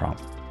learn from.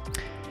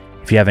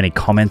 If you have any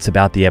comments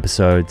about the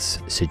episodes,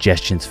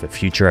 suggestions for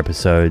future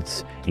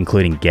episodes,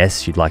 including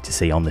guests you'd like to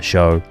see on the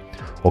show,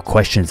 or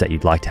questions that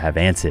you'd like to have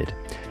answered,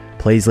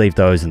 please leave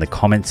those in the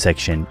comments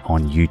section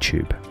on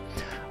YouTube.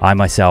 I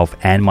myself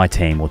and my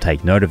team will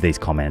take note of these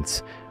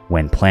comments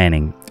when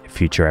planning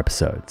future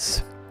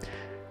episodes.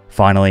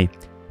 Finally,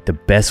 the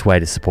best way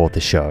to support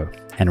the show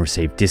and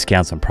receive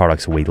discounts on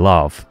products we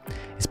love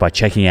is by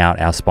checking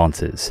out our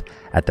sponsors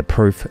at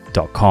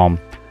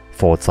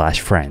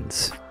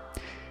theproof.com/friends.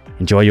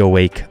 Enjoy your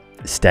week,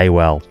 stay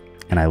well,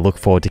 and I look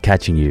forward to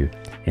catching you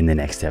in the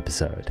next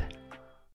episode.